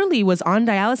 like, literally was on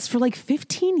dialysis for like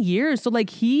 15 years. So like,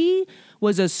 he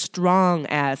was a strong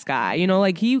ass guy, you know,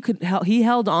 like he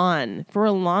held on for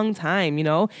a long time, you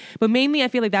know, but mainly I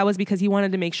feel like that was because he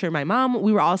wanted to make sure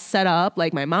we were all set up,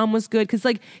 like my mom was good. Cause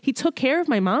like he took care of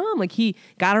my mom, like he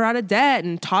got her out of debt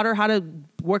and taught her how to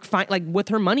work like with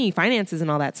her money, finances and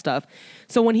all that stuff.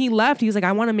 So when he left, he was like,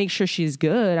 I want to make sure she's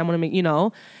good. I want to make, you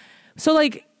know, so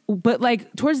like, but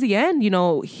like towards the end, you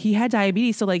know, he had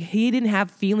diabetes. So like he didn't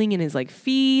have feeling in his like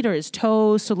feet or his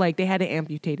toes. So like they had to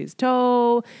amputate his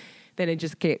toe. Then it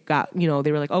just got, you know,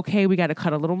 they were like, okay, we got to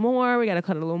cut a little more. We got to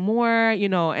cut a little more, you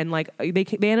know, and like they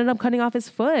ended up cutting off his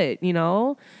foot, you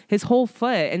know, his whole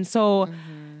foot. And so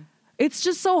it's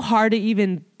just so hard to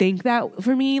even think that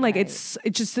for me. Like it's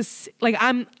just this, like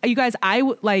you guys,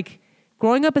 like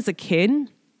growing up as a kid,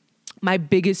 my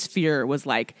biggest fear was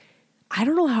like, I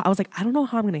don't know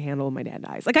how I'm going to handle when my dad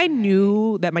dies. Like I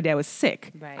knew that my dad was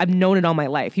sick. Right. I've known it all my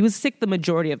life. He was sick the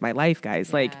majority of my life, guys.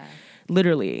 Yeah. Like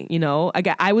literally, you know,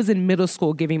 I was in middle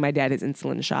school giving my dad his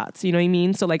insulin shots. You know what I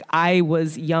mean? So like I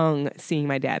was young seeing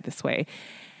my dad this way.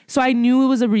 So I knew it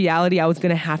was a reality I was going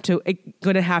to have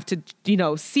to, you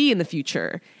know, see in the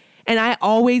future. And I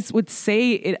always would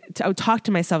say it, I would talk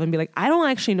to myself and be like, I don't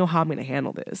actually know how I'm going to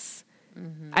handle this.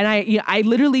 And I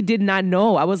literally did not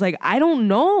know. I was like, I don't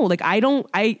know. Like,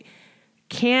 I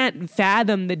can't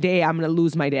fathom the day I'm going to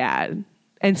lose my dad.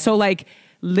 And so like,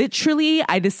 literally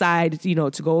I decided, you know,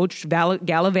 to go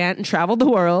gallivant and travel the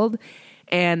world.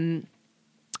 And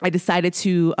I decided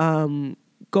to,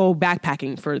 go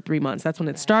backpacking for 3 months. That's when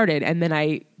it started. And then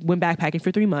I went backpacking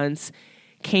for 3 months,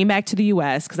 came back to the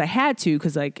US cause I had to,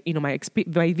 cause like, you know, my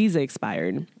visa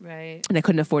expired. Right. And I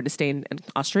couldn't afford to stay in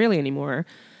Australia anymore.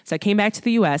 So I came back to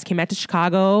the US, came back to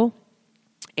Chicago,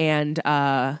 and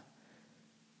I'm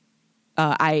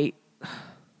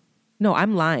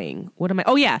lying. What am I?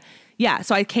 Oh yeah. Yeah.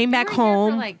 So I came back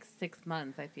home. For like 6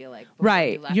 months, I feel like.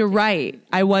 Right. You're right.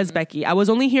 I was, Becky. I was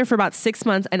only here for about 6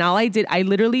 months, and all I did, I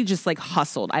literally just like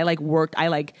hustled. I like worked. I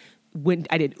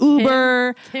did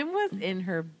Uber. Kim was in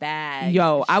her bag.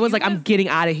 Yo, I was like, I'm getting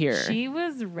out of here. She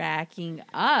was racking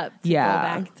up to go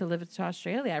back to live to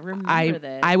Australia. I remember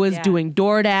this. I was doing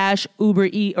DoorDash, Uber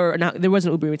Eats, or no, there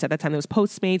wasn't Uber Eats at that time. There was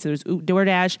Postmates. There was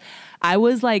DoorDash. I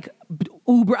was like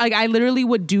Uber. Like I literally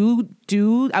would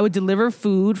I would deliver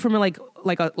food from like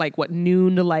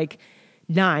noon to like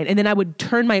 9, and then I would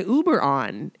turn my Uber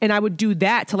on, and I would do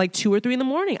that till like 2 or 3 in the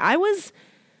morning.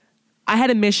 I had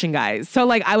a mission, guys. So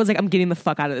like, I was like, I'm getting the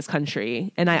fuck out of this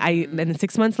country. And then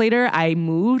 6 months later, I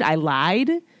moved. I lied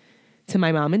to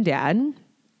my mom and dad.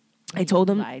 I told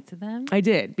them. Lied to them? I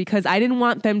did, because I didn't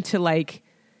want them to like.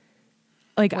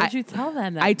 What did you tell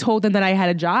them? I told them that I had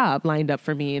a job lined up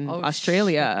for me in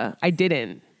Australia. Shit. I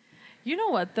didn't. You know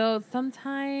what though?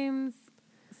 Sometimes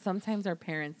our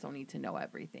parents don't need to know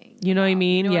everything. You know what I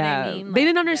mean? You know yeah. what I mean? Like, they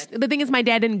didn't understand. The thing is, my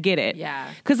dad didn't get it.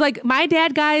 Yeah. Cause like my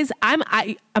dad, guys,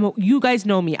 you guys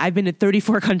know me. I've been to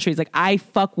 34 countries. Like I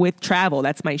fuck with travel.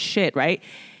 That's my shit, right?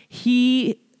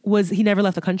 He never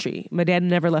left the country. My dad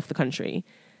never left the country.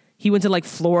 He went to like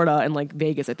Florida and like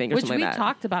Vegas, I think, or something like that. Which we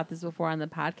talked about this before on the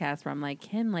podcast where I'm like,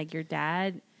 Kim, like your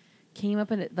dad came up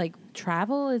and like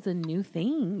travel is a new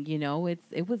thing. You know,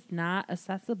 it was not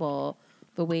accessible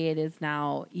the way it is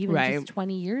now, even just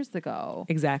 20 years ago.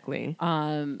 Exactly.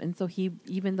 And so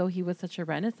even though he was such a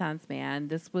Renaissance man,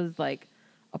 this was like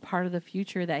a part of the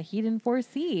future that he didn't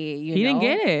foresee. He didn't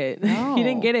get it. No. He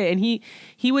didn't get it. And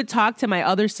he would talk to my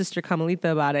other sister,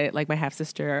 Kamalita, about it, like my half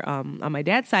sister on my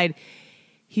dad's side.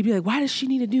 He'd be like, why does she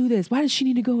need to do this? Why does she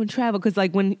need to go and travel? Because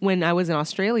like when I was in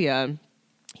Australia,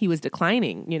 he was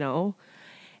declining, you know.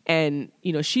 And,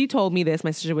 you know, she told me this, my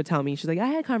sister would tell me, she's like, I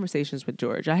had conversations with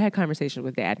George. I had conversations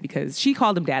with Dad, because she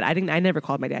called him Dad. I never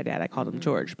called my dad Dad. I called him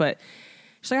George. But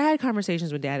she's like, I had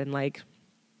conversations with Dad, and like,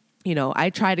 you know, I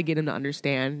tried to get him to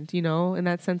understand, you know, in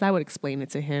that sense. I would explain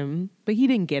it to him, but he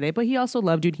didn't get it. But he also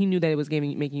loved you. He knew that it was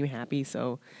making you happy.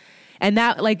 So, and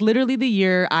that, like, literally the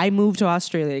year I moved to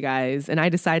Australia, guys, and I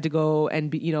decided to go and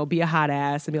be a hot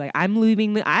ass and be like,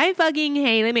 I fucking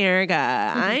hate America.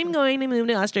 I'm going to move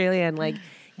to Australia and like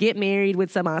get married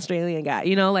with some Australian guy,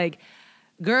 you know, like,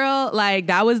 girl, like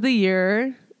that was the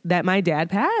year that my dad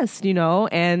passed, you know,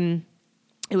 and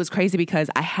it was crazy because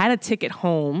I had a ticket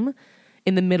home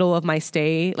in the middle of my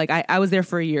stay. Like I was there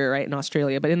for a year, right, in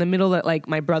Australia, but in the middle of like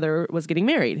my brother was getting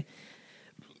married.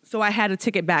 So I had a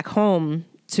ticket back home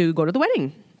to go to the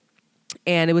wedding,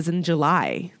 and it was in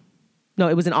July. No,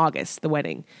 it was in August, the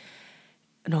wedding.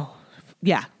 No,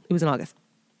 yeah, it was in August.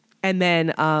 And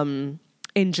then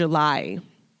in July,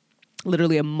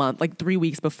 literally a month, like 3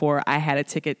 weeks before I had a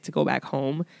ticket to go back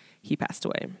home, he passed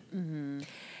away. Mm-hmm.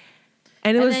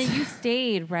 And it was. then you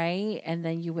stayed, right? And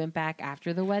then you went back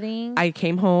after the wedding. I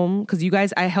came home because you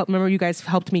guys. Remember you guys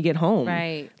helped me get home.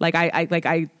 Right. Like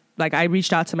I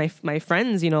reached out to my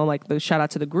friends. Like the shout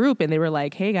out to the group, and they were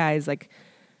like, "Hey guys, like."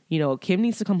 Kim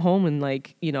needs to come home and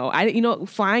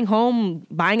flying home,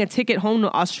 buying a ticket home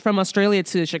from Australia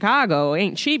to Chicago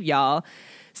ain't cheap, y'all.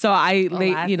 So a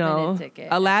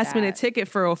last minute ticket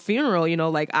for a funeral,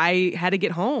 I had to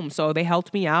get home. So they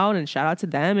helped me out, and shout out to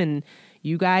them and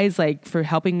you guys for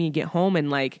helping me get home.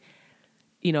 And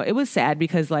it was sad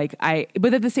because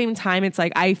but at the same time, it's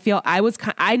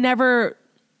I never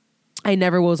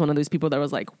was one of those people that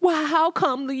was like, wow, how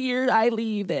come the year I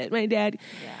leave that my dad,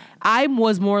 I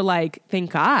was more like,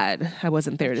 thank God I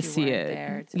wasn't there to see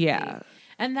it. Yeah.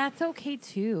 And that's okay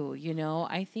too.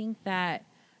 I think that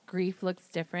grief looks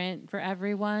different for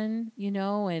everyone,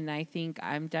 and I think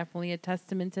I'm definitely a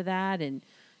testament to that. And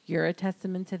you're a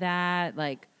testament to that.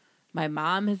 Like my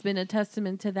mom has been a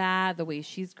testament to that, the way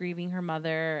she's grieving her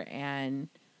mother. And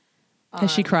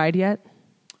has she cried yet?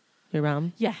 Your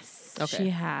mom? Yes, she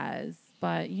has.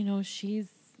 But, she's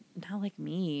not like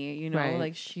me,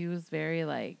 right. She was very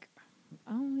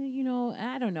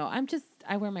I don't know.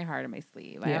 I wear my heart on my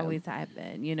sleeve. Yeah. I always have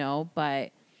been,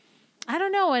 but I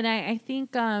don't know. And I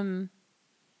think, I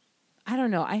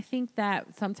don't know. I think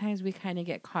that sometimes we kind of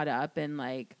get caught up in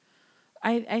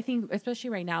I think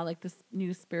especially right now, this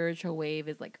new spiritual wave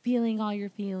is feeling all your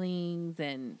feelings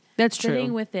and that's sitting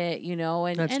true with it,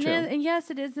 and yes,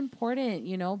 it is important,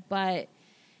 but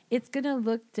it's going to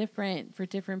look different for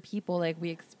different people. We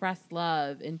express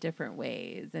love in different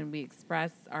ways and we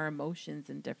express our emotions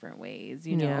in different ways,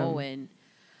 know, and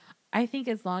I think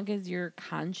as long as you're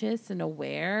conscious and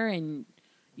aware and,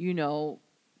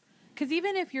 because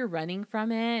even if you're running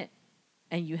from it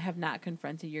and you have not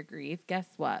confronted your grief, guess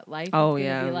what? Life is going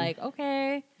to be like,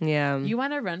 okay, you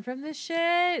want to run from this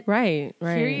shit? Right.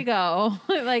 Here you go.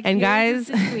 And guys,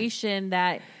 a situation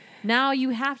that now you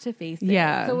have to face it.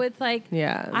 Yeah. So it's I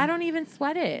don't even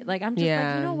sweat it. I'm just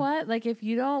you know what? If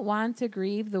you don't want to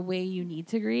grieve the way you need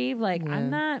to grieve, I'm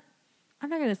not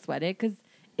going to sweat it because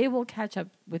it will catch up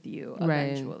with you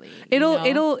eventually.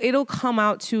 Right. It'll come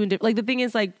out too. The thing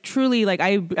is, truly,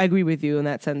 I agree with you in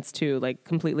that sense too,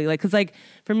 completely. Because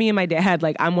for me and my dad,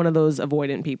 I'm one of those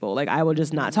avoidant people. I will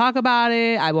just not talk about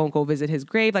it. I won't go visit his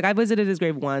grave. I visited his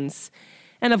grave once,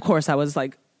 and of course I was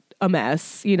a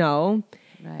mess,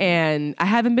 Right. And I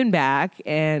haven't been back,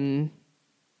 and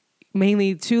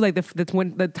mainly too,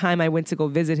 the time I went to go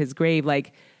visit his grave,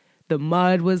 the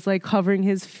mud was covering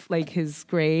his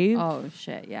grave. Oh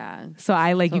shit, yeah. So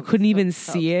you couldn't even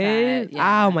see it.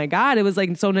 Yeah. Oh my God, it was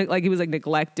it was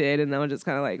neglected, and I was just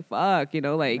kind of fuck,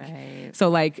 Right. So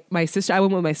my sister, I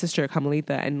went with my sister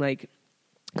Carmelita, and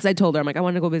because I told her I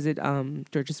want to go visit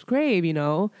George's grave,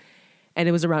 And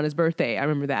it was around his birthday. I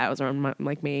remember that. It was around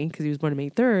May, because he was born on May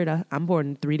 3rd. I'm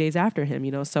born 3 days after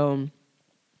him, So,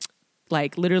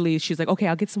 literally, she's like, okay,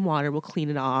 I'll get some water. We'll clean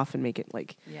it off and make it,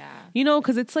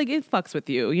 because it's, it fucks with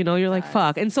you. You're like,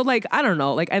 fuck. And so, I don't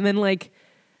know. And then,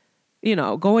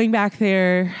 going back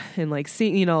there and,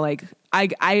 seeing,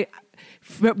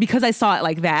 because I saw it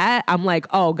like that, I'm like,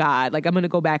 oh, God. I'm going to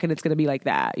go back and it's going to be like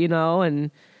that,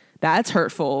 And that's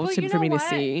hurtful for me to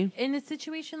see. In a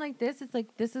situation like this, it's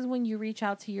this is when you reach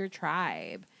out to your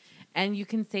tribe and you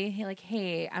can say,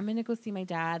 hey, I'm going to go see my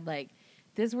dad.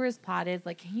 This is where his plot is.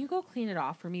 Can you go clean it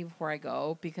off for me before I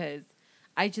go? Because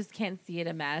I just can't see it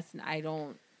a mess and I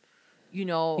don't,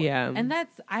 Yeah. And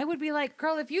I would be like,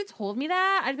 girl, if you told me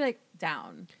that, I'd be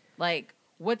down.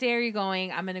 What day are you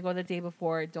going? I'm going to go the day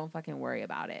before. Don't fucking worry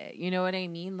about it. You know what I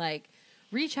mean?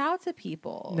 Reach out to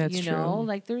people. That's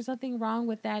true. There's nothing wrong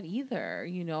with that either,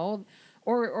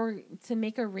 or to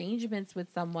make arrangements with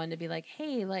someone to be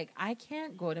hey, I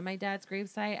can't go to my dad's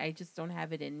gravesite. I just don't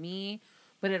have it in me,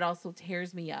 but it also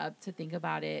tears me up to think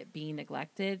about it being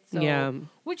neglected. So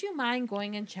would you mind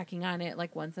going and checking on it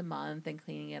once a month and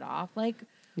cleaning it off?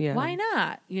 Why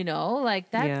not?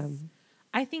 That's,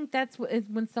 I think that's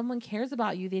when someone cares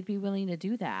about you, they'd be willing to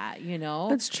do that,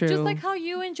 That's true. Just how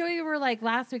you and Joey were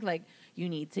last week, you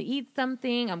need to eat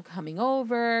something. I'm coming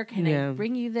over. Can I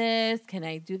bring you this? Can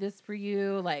I do this for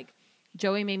you?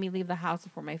 Joey made me leave the house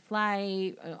before my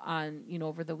flight on,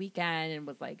 over the weekend and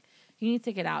was you need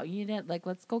to get out. You need to,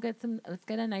 let's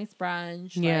get a nice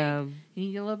brunch. Yeah. You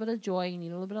need a little bit of joy. You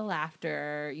need a little bit of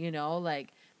laughter,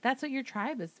 that's what your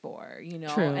tribe is for,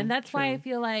 True, and that's why I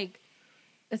feel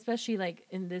especially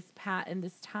in this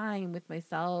time with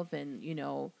myself and,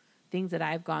 things that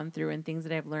I've gone through and things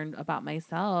that I've learned about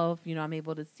myself, I'm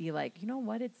able to see what,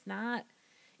 it's not,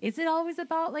 is it always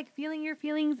about feeling your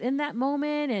feelings in that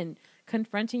moment? And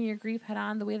confronting your grief head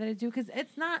on the way that I do, because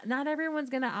it's not everyone's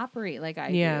gonna operate like I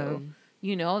Yeah. do.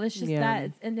 You know, that's just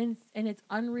that, and it's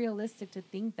unrealistic to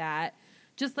think that.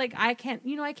 Just like I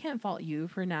can't fault you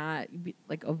for not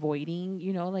like avoiding.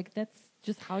 You know, like that's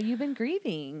just how you've been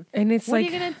grieving. And it's what like,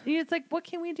 are you gonna? It's like, what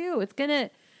can we do?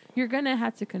 You're gonna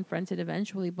have to confront it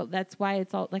eventually. But that's why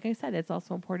it's all, like I said, it's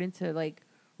also important to like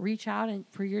reach out and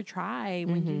for your tribe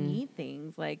when you need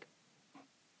things. Like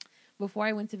before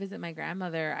I went to visit my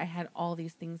grandmother, I had all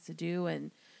these things to do,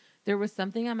 and there was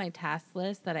something on my task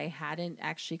list that I hadn't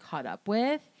actually caught up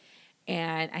with,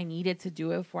 and I needed to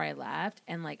do it before I left.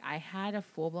 And like I had a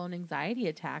full blown anxiety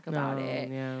attack about it.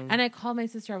 Yeah. And I called my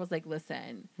sister. I was like,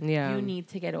 listen, you need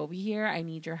to get over here. I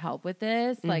need your help with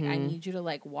this. Like I need you to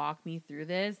like walk me through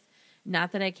this.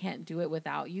 Not that I can't do it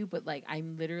without you, but like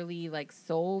I'm literally like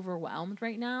so overwhelmed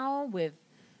right now with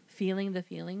feeling the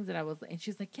feelings that I was. And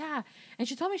she's like, yeah. And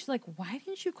she told me, she's like, why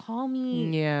didn't you call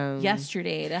me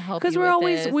yesterday to help? Because we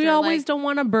always like, don't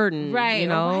want a burden, right? You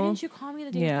know, or why didn't you call me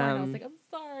the day before? And I was like, I'm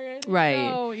sorry, I didn't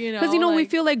know, you know, because like, we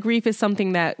feel like grief is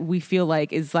something that we feel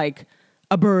like is like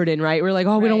a burden, right? We're like,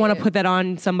 oh, we don't want to put that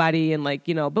on somebody, and like,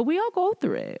 you know, but we all go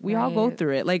through it. We all go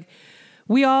through it, like.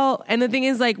 And the thing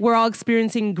is, like, we're all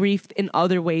experiencing grief in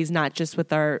other ways, not just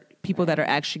with our people that are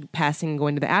actually passing and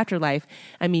going to the afterlife.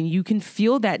 I mean, you can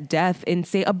feel that death in,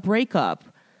 say, a breakup,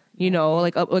 you know,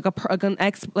 like an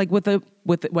ex, like with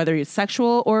whether it's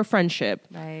sexual or a friendship.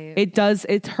 Right.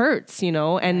 It hurts, you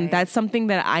know, and that's something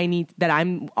that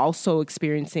I'm also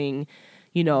experiencing,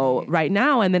 you know, right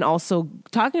now. And then also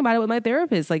talking about it with my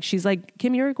therapist. Like, she's like,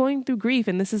 Kim, you're going through grief,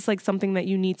 and this is like something that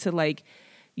you need to like,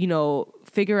 you know,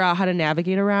 figure out how to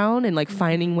navigate around, and like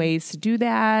finding ways to do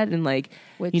that, and like,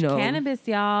 which, you know, cannabis,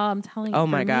 y'all, I'm telling you, oh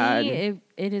my God,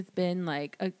 it has been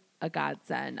like a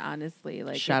godsend, honestly.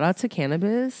 Like, shout out to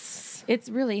cannabis. It's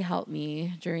really helped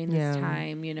me during this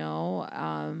time, you know.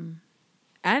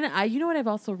 And you know what I've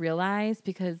also realized,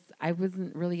 because I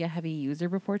wasn't really a heavy user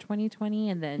before 2020,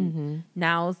 and then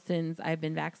now since I've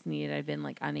been vaccinated, I've been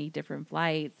like on 8 different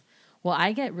flights. Well,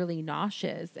 I get really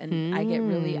nauseous, and I get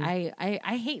really,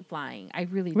 I hate flying. I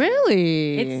really do.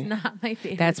 Really? It's not my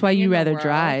favorite. That's why you rather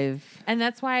drive. And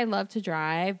that's why I love to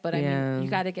drive. But I mean, you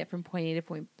got to get from point A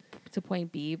to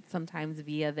point B, sometimes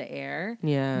via the air.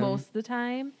 Yeah. Most of the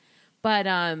time. But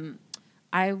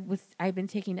I've been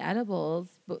taking edibles,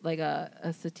 but like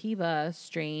a sativa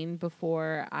strain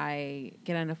before I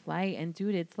get on a flight. And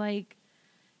dude, it's like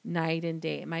night and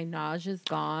day. My nausea's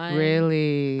gone.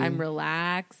 Really? I'm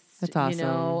relaxed. That's awesome. You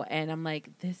know, and I'm like,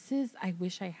 I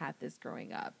wish I had this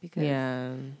growing up, because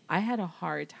I had a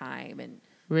hard time. And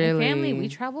really, my family, we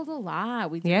traveled a lot.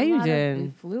 We did you we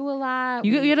did. Flew a lot.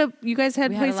 You guys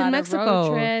had place in Mexico.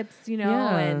 Road trips, you know,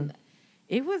 and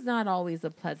it was not always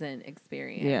a pleasant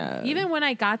experience. Yeah. Even when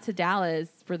I got to Dallas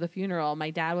for the funeral,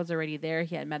 my dad was already there.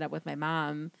 He had met up with my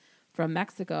mom from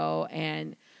Mexico,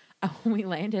 and when we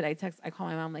landed, I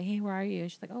called my mom, like, hey, where are you?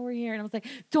 And she's like, oh, we're here. And I was like,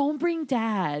 don't bring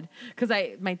dad. Because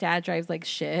my dad drives like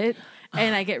shit,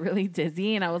 and I get really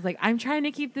dizzy. And I was like, I'm trying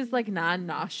to keep this like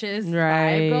non-nauseous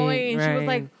vibe going. And she was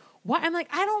like, what? I'm like,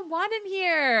 I don't want him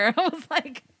here. I was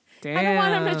like, damn. I don't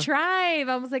want him to drive.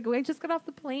 I was like, wait, just got off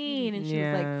the plane. And she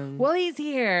was like, well, he's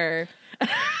here.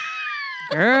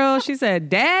 Girl, she said,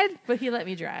 Dad? But he let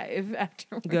me drive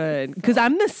afterwards. Good. Because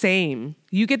I'm the same.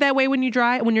 You get that way when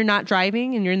you're not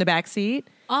driving and you're in the back seat?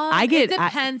 It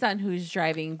depends on who's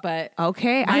driving, but...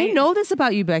 Okay. I know this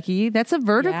about you, Becky. That's a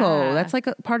vertical. Yeah. That's like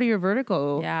a part of your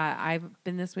vertical. Yeah, I've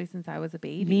been this way since I was a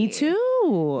baby. Me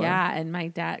too. Yeah, and my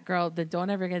dad... Girl, don't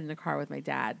ever get in the car with my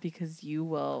dad, because you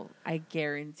will... I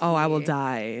guarantee... Oh, I will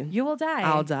die. You will die.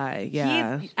 I'll die,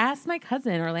 yeah. Ask my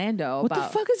cousin, Orlando, what the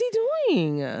fuck is he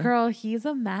doing? Girl, he's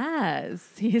a mess.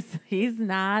 He's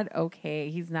not okay.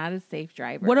 He's not a safe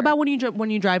driver. What about when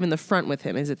you drive in the front with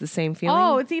him? Is it the same feeling?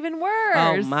 Oh, it's even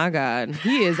worse. Oh my God.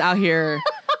 He is out here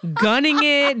gunning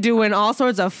it, doing all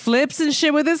sorts of flips and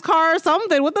shit with his car or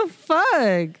something. What the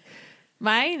fuck?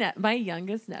 My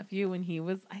youngest nephew, when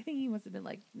I think he must have been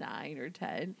like 9 or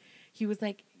 10, he was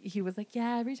like,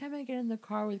 yeah, every time I get in the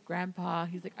car with Grandpa,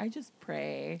 he's like, I just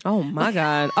pray. Oh my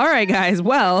God. All right, guys.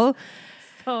 Well,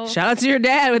 shout out to your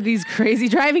dad with these crazy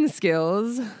driving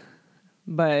skills.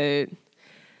 But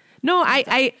no,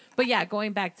 but yeah,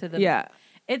 going back to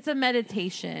it's a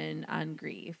meditation on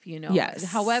grief, you know. Yes.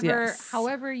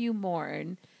 However you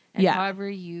mourn and however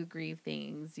you grieve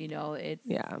things, you know, it's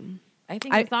I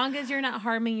think as long as you're not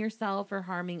harming yourself or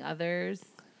harming others,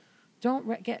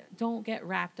 don't get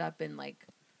wrapped up in like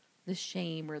the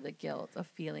shame or the guilt of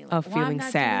feeling like, feeling I'm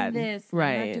not sad. doing this,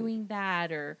 right? I'm not doing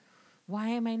that, or why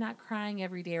am I not crying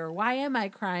every day? Or why am I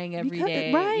crying every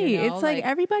day? Right. You know? It's like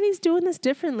everybody's doing this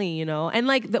differently, you know? And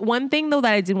like the one thing though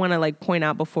that I did want to like point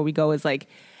out before we go is like,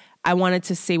 I wanted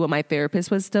to say what my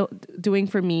therapist was still doing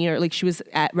for me, or like she was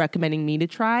recommending me to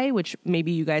try, which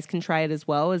maybe you guys can try it as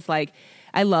well. Is like,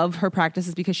 I love her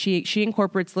practices because she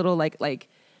incorporates little like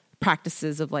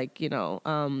practices of like, you know,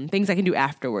 things I can do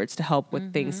afterwards to help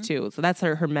with things too. So that's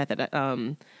her method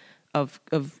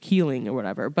of healing or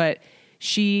whatever. But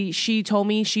she told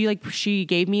me, she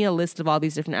gave me a list of all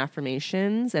these different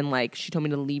affirmations, and like she told me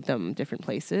to leave them different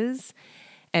places.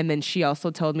 And then she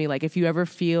also told me, like, if you ever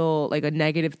feel like a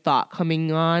negative thought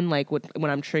coming on, like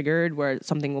when I'm triggered, where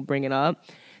something will bring it up,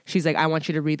 she's like, I want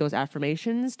you to read those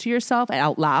affirmations to yourself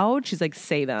out loud. She's like,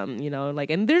 say them, you know, like,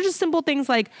 and they're just simple things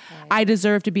like, I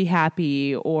deserve to be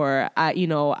happy, or,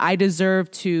 I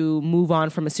deserve to move on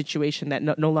from a situation that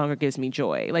no longer gives me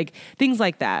joy. Like things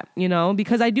like that, you know,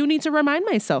 because I do need to remind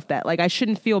myself that, like, I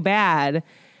shouldn't feel bad,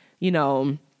 you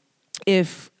know,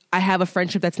 if I have a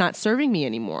friendship that's not serving me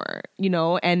anymore, you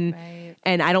know, and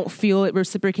I don't feel it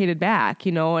reciprocated back,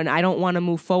 you know, and I don't want to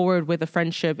move forward with a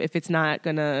friendship if it's not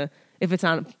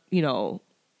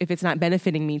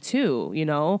benefiting me too, you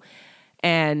know,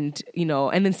 and, you know,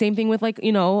 and then same thing with like,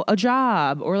 you know, a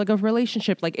job or like a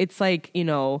relationship. Like, it's like, you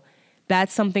know,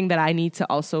 that's something that I need to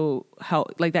also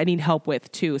help, like I need help with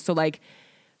too. So like,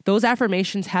 those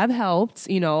affirmations have helped,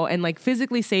 you know, and like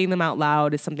physically saying them out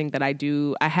loud is something that I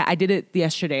do. I did it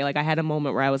yesterday. Like I had a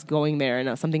moment where I was going there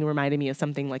and something reminded me of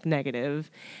something like negative.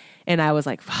 And I was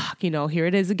like, fuck, you know, here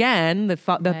it is again, the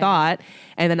thought.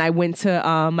 And then I went to,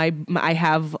 I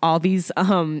have all these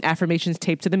affirmations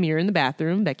taped to the mirror in the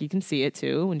bathroom. Becky can see it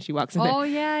too when she walks in there. Oh,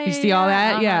 yeah. You see all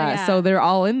that? Yeah. So they're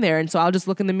all in there. And so I'll just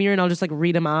look in the mirror and I'll just like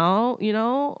read them out, you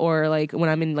know, or like when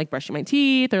I'm in like brushing my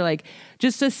teeth, or like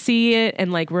just to see it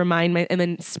and like remind and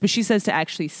then, but she says to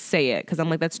actually say it. Cause I'm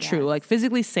like, that's true. Like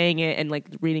physically saying it and like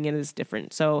reading it is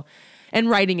different. So, and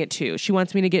writing it too. She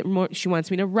wants me to get more. She wants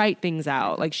me to write things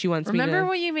out. Like she wants me to. Remember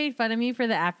when you made fun of me for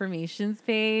the affirmations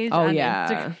page? Oh on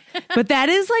yeah, Instagram? But that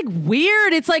is like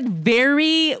weird. It's like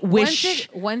very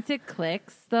Once it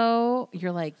clicks, though,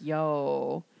 you're like,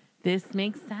 yo, this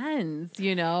makes sense.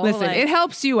 You know, listen, like, it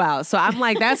helps you out. So I'm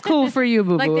like, that's cool for you,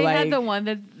 boo boo. Like they had the one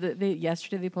that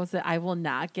yesterday they posted, I will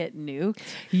not get nuked.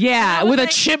 Yeah, with like,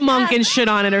 a chipmunk and shit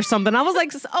on it or something. I was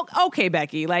like, okay,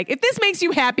 Becky, like if this makes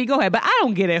you happy, go ahead. But I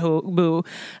don't get it, boo.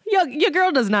 Your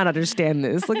girl does not understand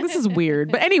this. Like this is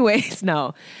weird. But anyways,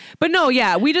 no. But no,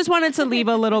 yeah, we just wanted to leave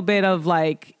a little bit of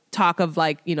like talk of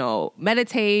like, you know,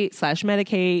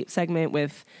 meditate/medicate segment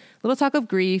with little talk of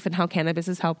grief and how cannabis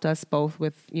has helped us both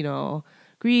with, you know,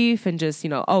 grief and just, you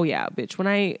know, oh yeah, bitch, when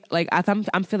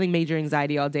I'm feeling major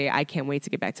anxiety all day, I can't wait to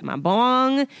get back to my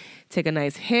bong, take a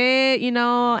nice hit, you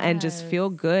know, and just feel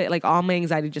good. Like all my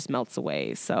anxiety just melts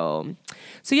away. So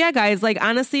yeah, guys, like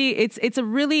honestly, it's a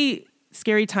really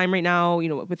scary time right now, you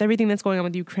know, with everything that's going on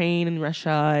with Ukraine and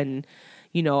Russia and,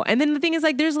 you know, and then the thing is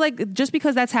like, there's like, just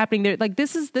because that's happening there, like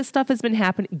this stuff has been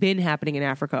happening in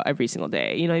Africa every single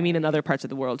day, you know what I mean? In other parts of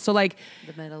the world. So like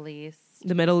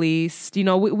The Middle East, you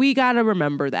know, we got to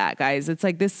remember that, guys. It's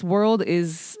like this world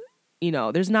is, you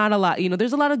know, there's not a lot, you know,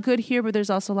 there's a lot of good here, but there's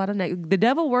also a lot of the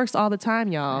devil works all the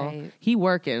time, y'all. Right. He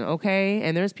working, okay?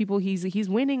 And there's people he's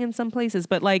winning in some places,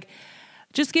 but like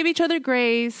just give each other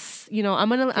grace. You know, I'm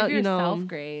going to, you know,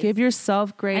 grace. Give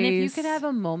yourself grace. And if you could have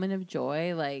a moment of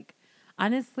joy, like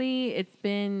honestly, it's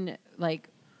been like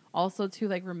also too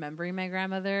like remembering my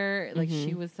grandmother, like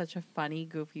she was such a funny,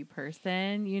 goofy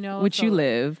person, you know. Which you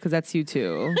live, because that's you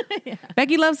too. Yeah.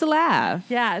 Becky loves to laugh.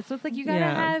 Yeah, so it's like you gotta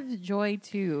have joy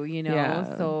too, you know.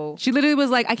 Yeah. So she literally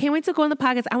was like, I can't wait to go on the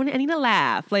podcast. I need to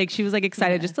laugh. Like she was like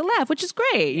excited just to laugh, which is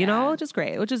great, you know, just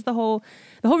great. Which is the whole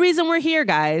reason we're here,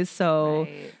 guys. So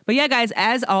but yeah, guys,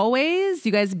 as always,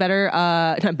 you guys better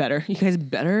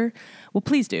well,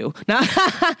 please do. Now,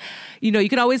 you know, you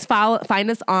can always find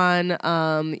us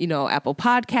on, you know, Apple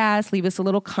Podcasts. Leave us a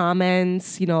little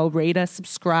comments. You know, rate us,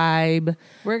 subscribe.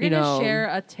 We're gonna share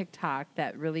a TikTok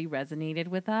that really resonated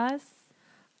with us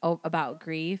about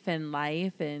grief and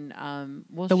life, and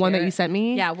we'll the share one that you sent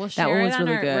me. Yeah, we'll share that one was it on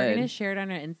really good. We're gonna share it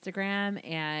on our Instagram,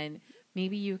 and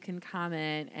maybe you can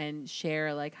comment and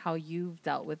share like how you've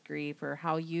dealt with grief or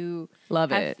how you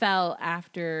have felt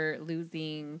after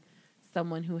losing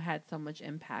someone who had so much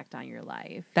impact on your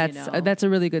life. That's a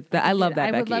really good. I love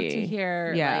that. I would Becky. love to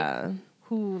hear like,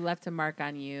 who left a mark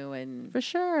on you and for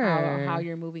sure how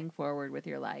you're moving forward with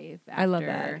your life. After, I love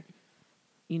that.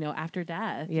 You know, after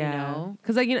death. Yeah, you know,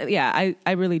 because like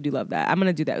I really do love that. I'm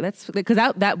gonna do that. That's because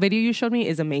that video you showed me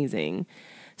is amazing.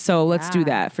 So let's do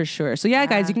that for sure. So yeah,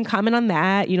 guys, you can comment on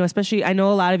that, you know, especially I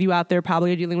know a lot of you out there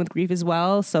probably are dealing with grief as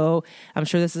well. So I'm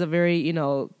sure this is a very, you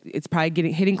know, it's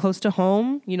probably hitting close to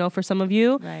home, you know, for some of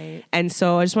you. Right. And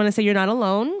so I just want to say you're not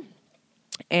alone.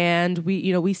 And we,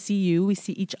 you know, we see you, we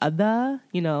see each other,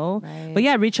 you know. Right. But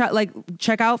yeah, reach out, like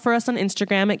check out for us on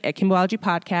Instagram at Kimboology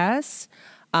Podcasts.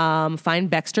 Find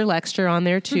Baxter Lexter on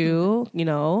there too. You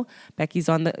know, Becky's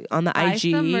on the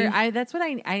IG. That's what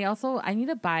I need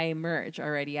to buy merch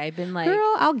already. I've been like,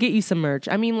 girl, I'll get you some merch.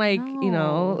 I mean, like, you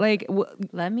know, like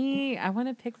I want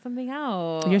to pick something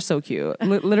out. You're so cute.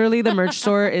 Literally, the merch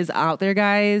store is out there,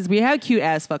 guys. We have cute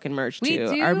ass fucking merch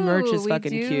too. Our merch is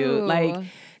fucking cute. Like.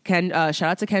 Shout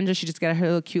out to Kendra. She just got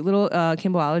her cute little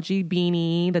Kimboology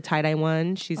beanie, the tie-dye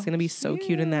one. She's going to be so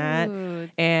cute in that.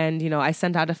 And, you know, I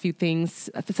sent out a few things.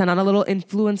 I sent out a little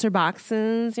influencer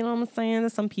boxes, you know what I'm saying, to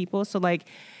some people. So, like,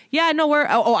 yeah, no,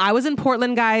 I was in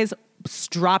Portland, guys,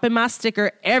 dropping my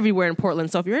sticker everywhere in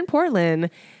Portland. So if you're in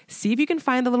Portland, see if you can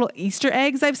find the little Easter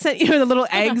eggs I've sent you, the little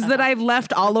eggs that I've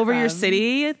left all over your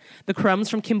city, the crumbs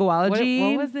from Kimboology.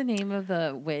 What was the name of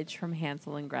the witch from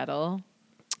Hansel and Gretel?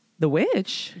 The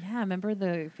witch? Yeah, remember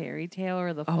the fairy tale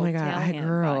or the folk Oh my God,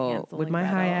 tale? with my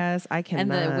high ass, I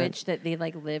cannot. And the witch that they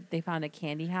like lived, they found a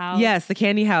candy house. Yes, the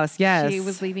candy house, yes. She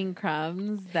was leaving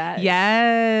crumbs.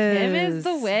 Yes. Kim is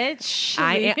the witch.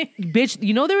 Bitch,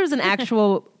 you know there was an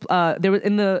actual, there was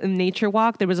in Nature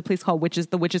Walk, there was a place called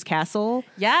the Witch's Castle.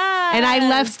 Yeah. And I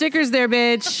left stickers there,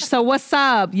 bitch. So what's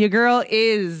up? Your girl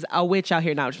is a witch out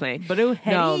here. No, I'm just playing. But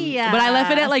I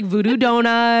left it at like Voodoo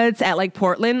Donuts, at like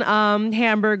Portland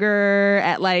Hamburger,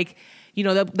 at like, you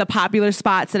know, the popular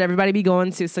spots that everybody be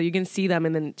going to, so you can see them.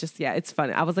 And then just, yeah, it's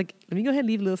fun. I was like, let me go ahead and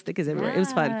leave little stickers everywhere.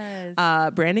 Yes. It was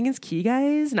fun. Branding is key,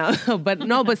 guys.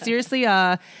 But seriously,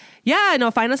 find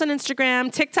us on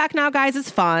Instagram. TikTok now, guys, is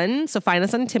fun. So find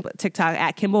us on TikTok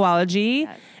at Kimboology.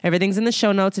 Yes. Everything's in the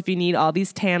show notes if you need all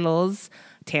these handles.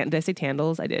 Did I say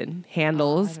tandles? I did.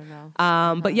 Handles. I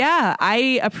don't know. But yeah,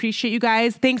 I appreciate you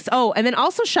guys. Thanks. Oh, and then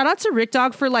also shout out to Rick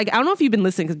Dog for like, I don't know if you've been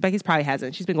listening because Becky's probably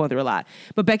hasn't. She's been going through a lot.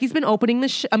 But Becky's been opening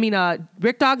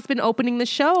Rick Dog's been opening the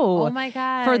show. Oh my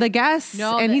God. For the guests.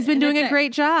 And he's been doing a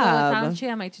great job. Well, it's actually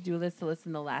on my to-do list to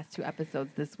listen to the last 2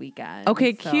 episodes this weekend.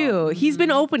 Okay, so, cute. Mm-hmm. He's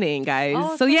been opening, guys.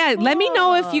 Oh, so yeah, cool. Let me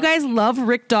know if you guys love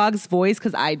Rick Dog's voice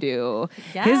because I do.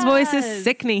 Yes. His voice is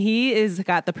sickening. He is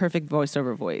got the perfect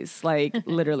voiceover voice, like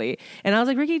literally. And I was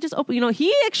like, Ricky, just open. You know,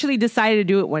 he actually decided to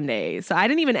do it one day, so I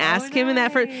didn't even ask him in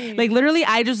that first. Like, literally,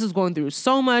 I just was going through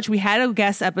so much. We had a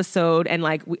guest episode, and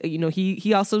like,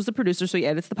 he also is the producer, so he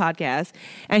edits the podcast.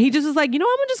 And he just was like, you know,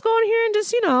 I'm gonna just go in here and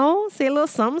just, you know, say a little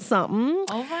something.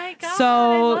 Oh my God!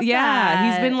 So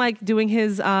yeah, he's been like doing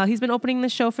his. He's been opening the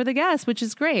show for the guests, which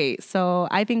is great. So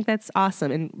I think that's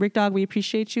awesome. And Rick Dog, we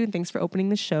appreciate you, and thanks for opening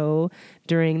the show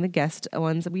during the guest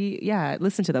ones.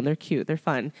 Listen to them. They're cute. They're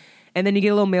fun. And then you get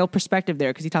a little male perspective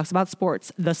there because he talks about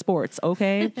the sports.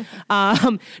 Okay,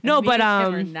 no, but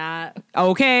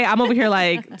okay, I'm over here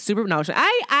like super. No,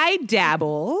 I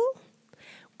dabble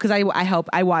because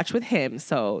I watch with him.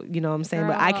 So you know what I'm saying.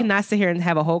 Girl. But I cannot sit here and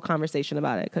have a whole conversation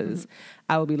about it because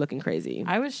I will be looking crazy.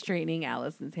 I was straightening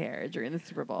Allison's hair during the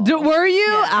Super Bowl. Were you?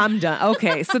 Yeah. I'm done.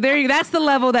 Okay, so there you. That's the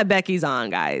level that Becky's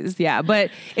on, guys. Yeah,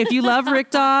 but if you love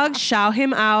Rick Dog, shout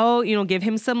him out. You know, give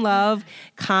him some love.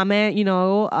 Comment. You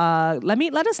know,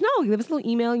 let us know. Give us a little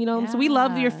email. You know, so we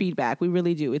love your feedback. We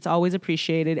really do. It's always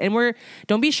appreciated. And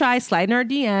don't be shy. Slide in our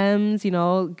DMs. You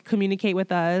know, communicate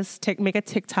with us. Make a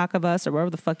TikTok of us or whatever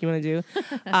the fuck you want to do.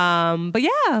 But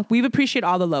yeah, we appreciate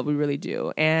all the love. We really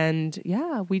do. And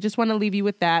yeah, we just want to leave you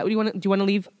with that. Do you want to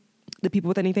leave the people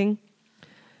with anything?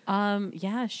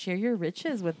 Yeah, share your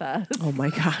riches with us. Oh my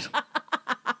God.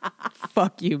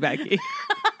 Fuck you, Becky.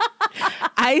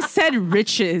 I said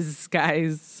riches,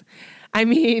 guys. I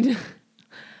mean,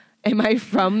 am I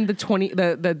from the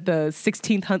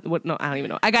 16th? What? No, I don't even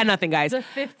know. I got nothing, guys. The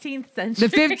 15th century.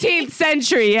 The 15th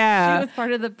century, yeah. She was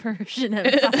part of the Persian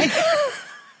Empire.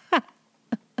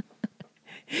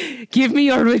 Give me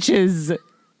your riches.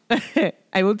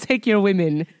 I will take your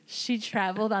women. She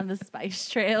traveled on the spice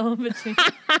trail between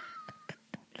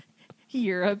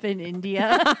Europe and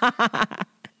India.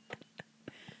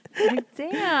 Like,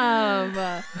 damn.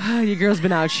 Your girl's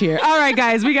been out here. All right,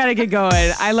 guys, we got to get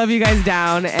going. I love you guys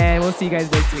down, and we'll see you guys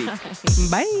next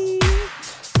week. Bye.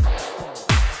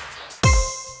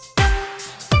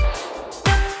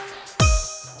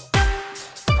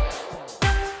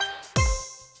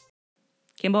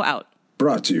 Kimbo out.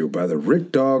 Brought to you by the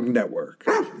Rick Dog Network.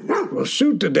 Well,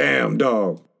 shoot the damn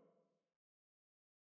dog.